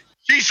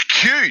 She's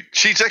cute.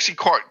 She's actually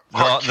quite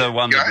cute. The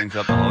one that brings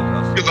up the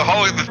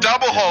Holocaust. The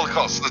double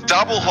Holocaust. The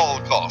double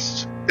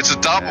Holocaust. It's a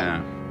double.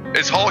 Yeah.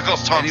 It's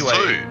Holocaust times 2.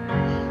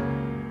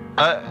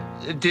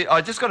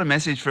 I just got a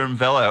message from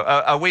Velo.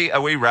 Are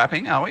we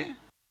wrapping? Are we?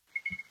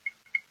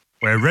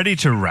 We're ready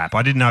to wrap.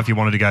 I didn't know if you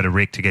wanted to go to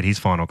Rick to get his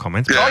final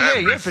comments.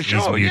 Yeah, for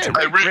sure. Yeah.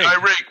 Hey, Rick,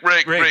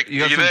 you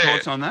got some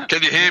thoughts on that?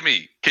 Can you hear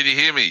me?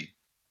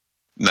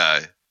 No.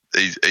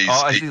 He's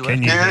can you hear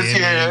me? There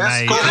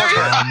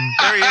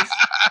he is.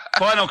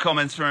 Final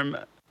comments from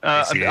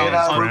Major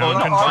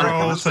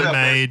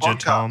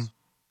Tom.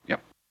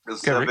 Yep.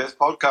 This is our best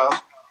podcast.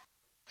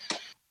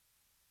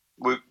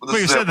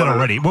 We've said that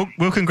already.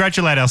 We'll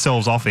congratulate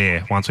ourselves off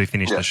air once we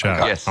finish the show.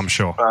 Yes. I'm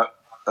sure.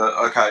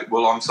 Okay.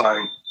 Well, I'm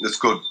saying it's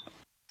good.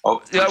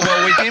 Yeah,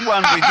 well,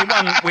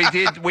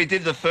 we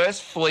did the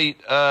first Fleet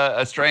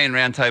Australian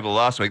Roundtable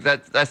last week.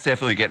 That's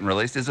definitely getting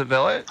released, is it,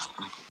 Velo?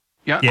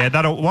 Yeah.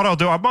 What I'll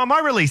do, I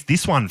might release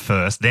this one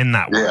first, then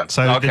that one.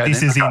 So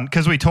this is in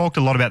because we talked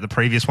a lot about the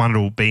previous one.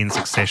 It'll be in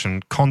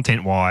succession,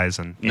 content wise,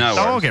 and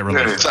I'll get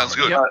released. Yeah, sounds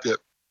good. Yep.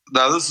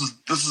 No, this is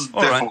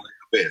definitely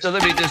the best. So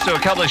let me just do a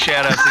couple of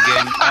shout outs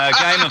again.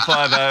 Game of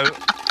 5-0.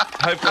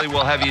 Hopefully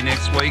we'll have you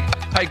next week.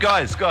 Hey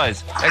guys,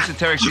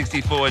 Exoteric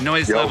 64,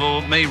 Noise Level,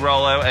 me,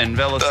 Rollo, and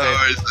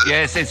Veloset.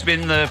 Yes, it's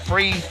been the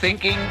Free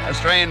Thinking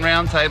Australian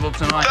Roundtable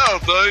tonight. That'll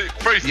do. Freethought,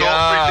 Free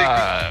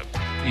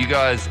Thinking. You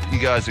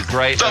guys are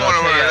great. Don't want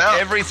to wear it out.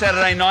 Every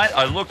Saturday night,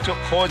 I look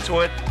forward to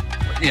it.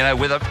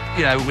 With a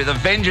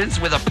vengeance,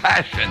 with a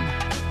passion.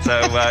 So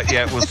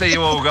we'll see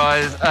you all,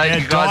 guys.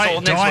 You guys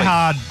all next week.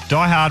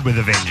 Die Hard with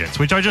a Vengeance,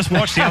 which I just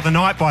watched the other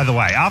night, by the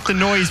way. After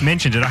Noise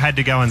mentioned it, I had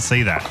to go and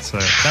see that. So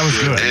that was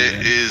good.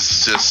 It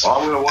is just.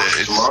 I'm going to watch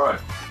it tomorrow.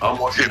 I'm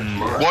watching it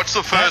tomorrow. Watch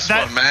the first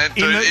one, man.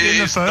 In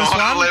the first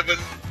 9/11,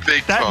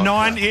 big that time.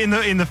 9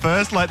 in the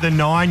first, like the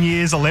 9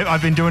 years.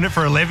 I've been doing it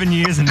for 11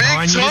 years and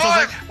 9 years. I was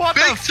like, what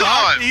the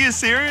fuck? Are you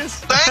serious?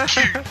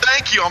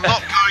 Thank you. I'm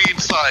not going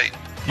insane.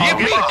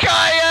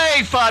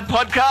 Yippee-ki-yay, fun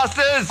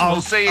podcasters.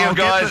 We'll see you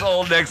guys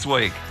all next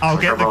week. I'll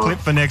get the clip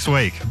for next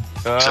week.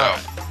 All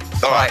right.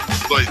 Bye.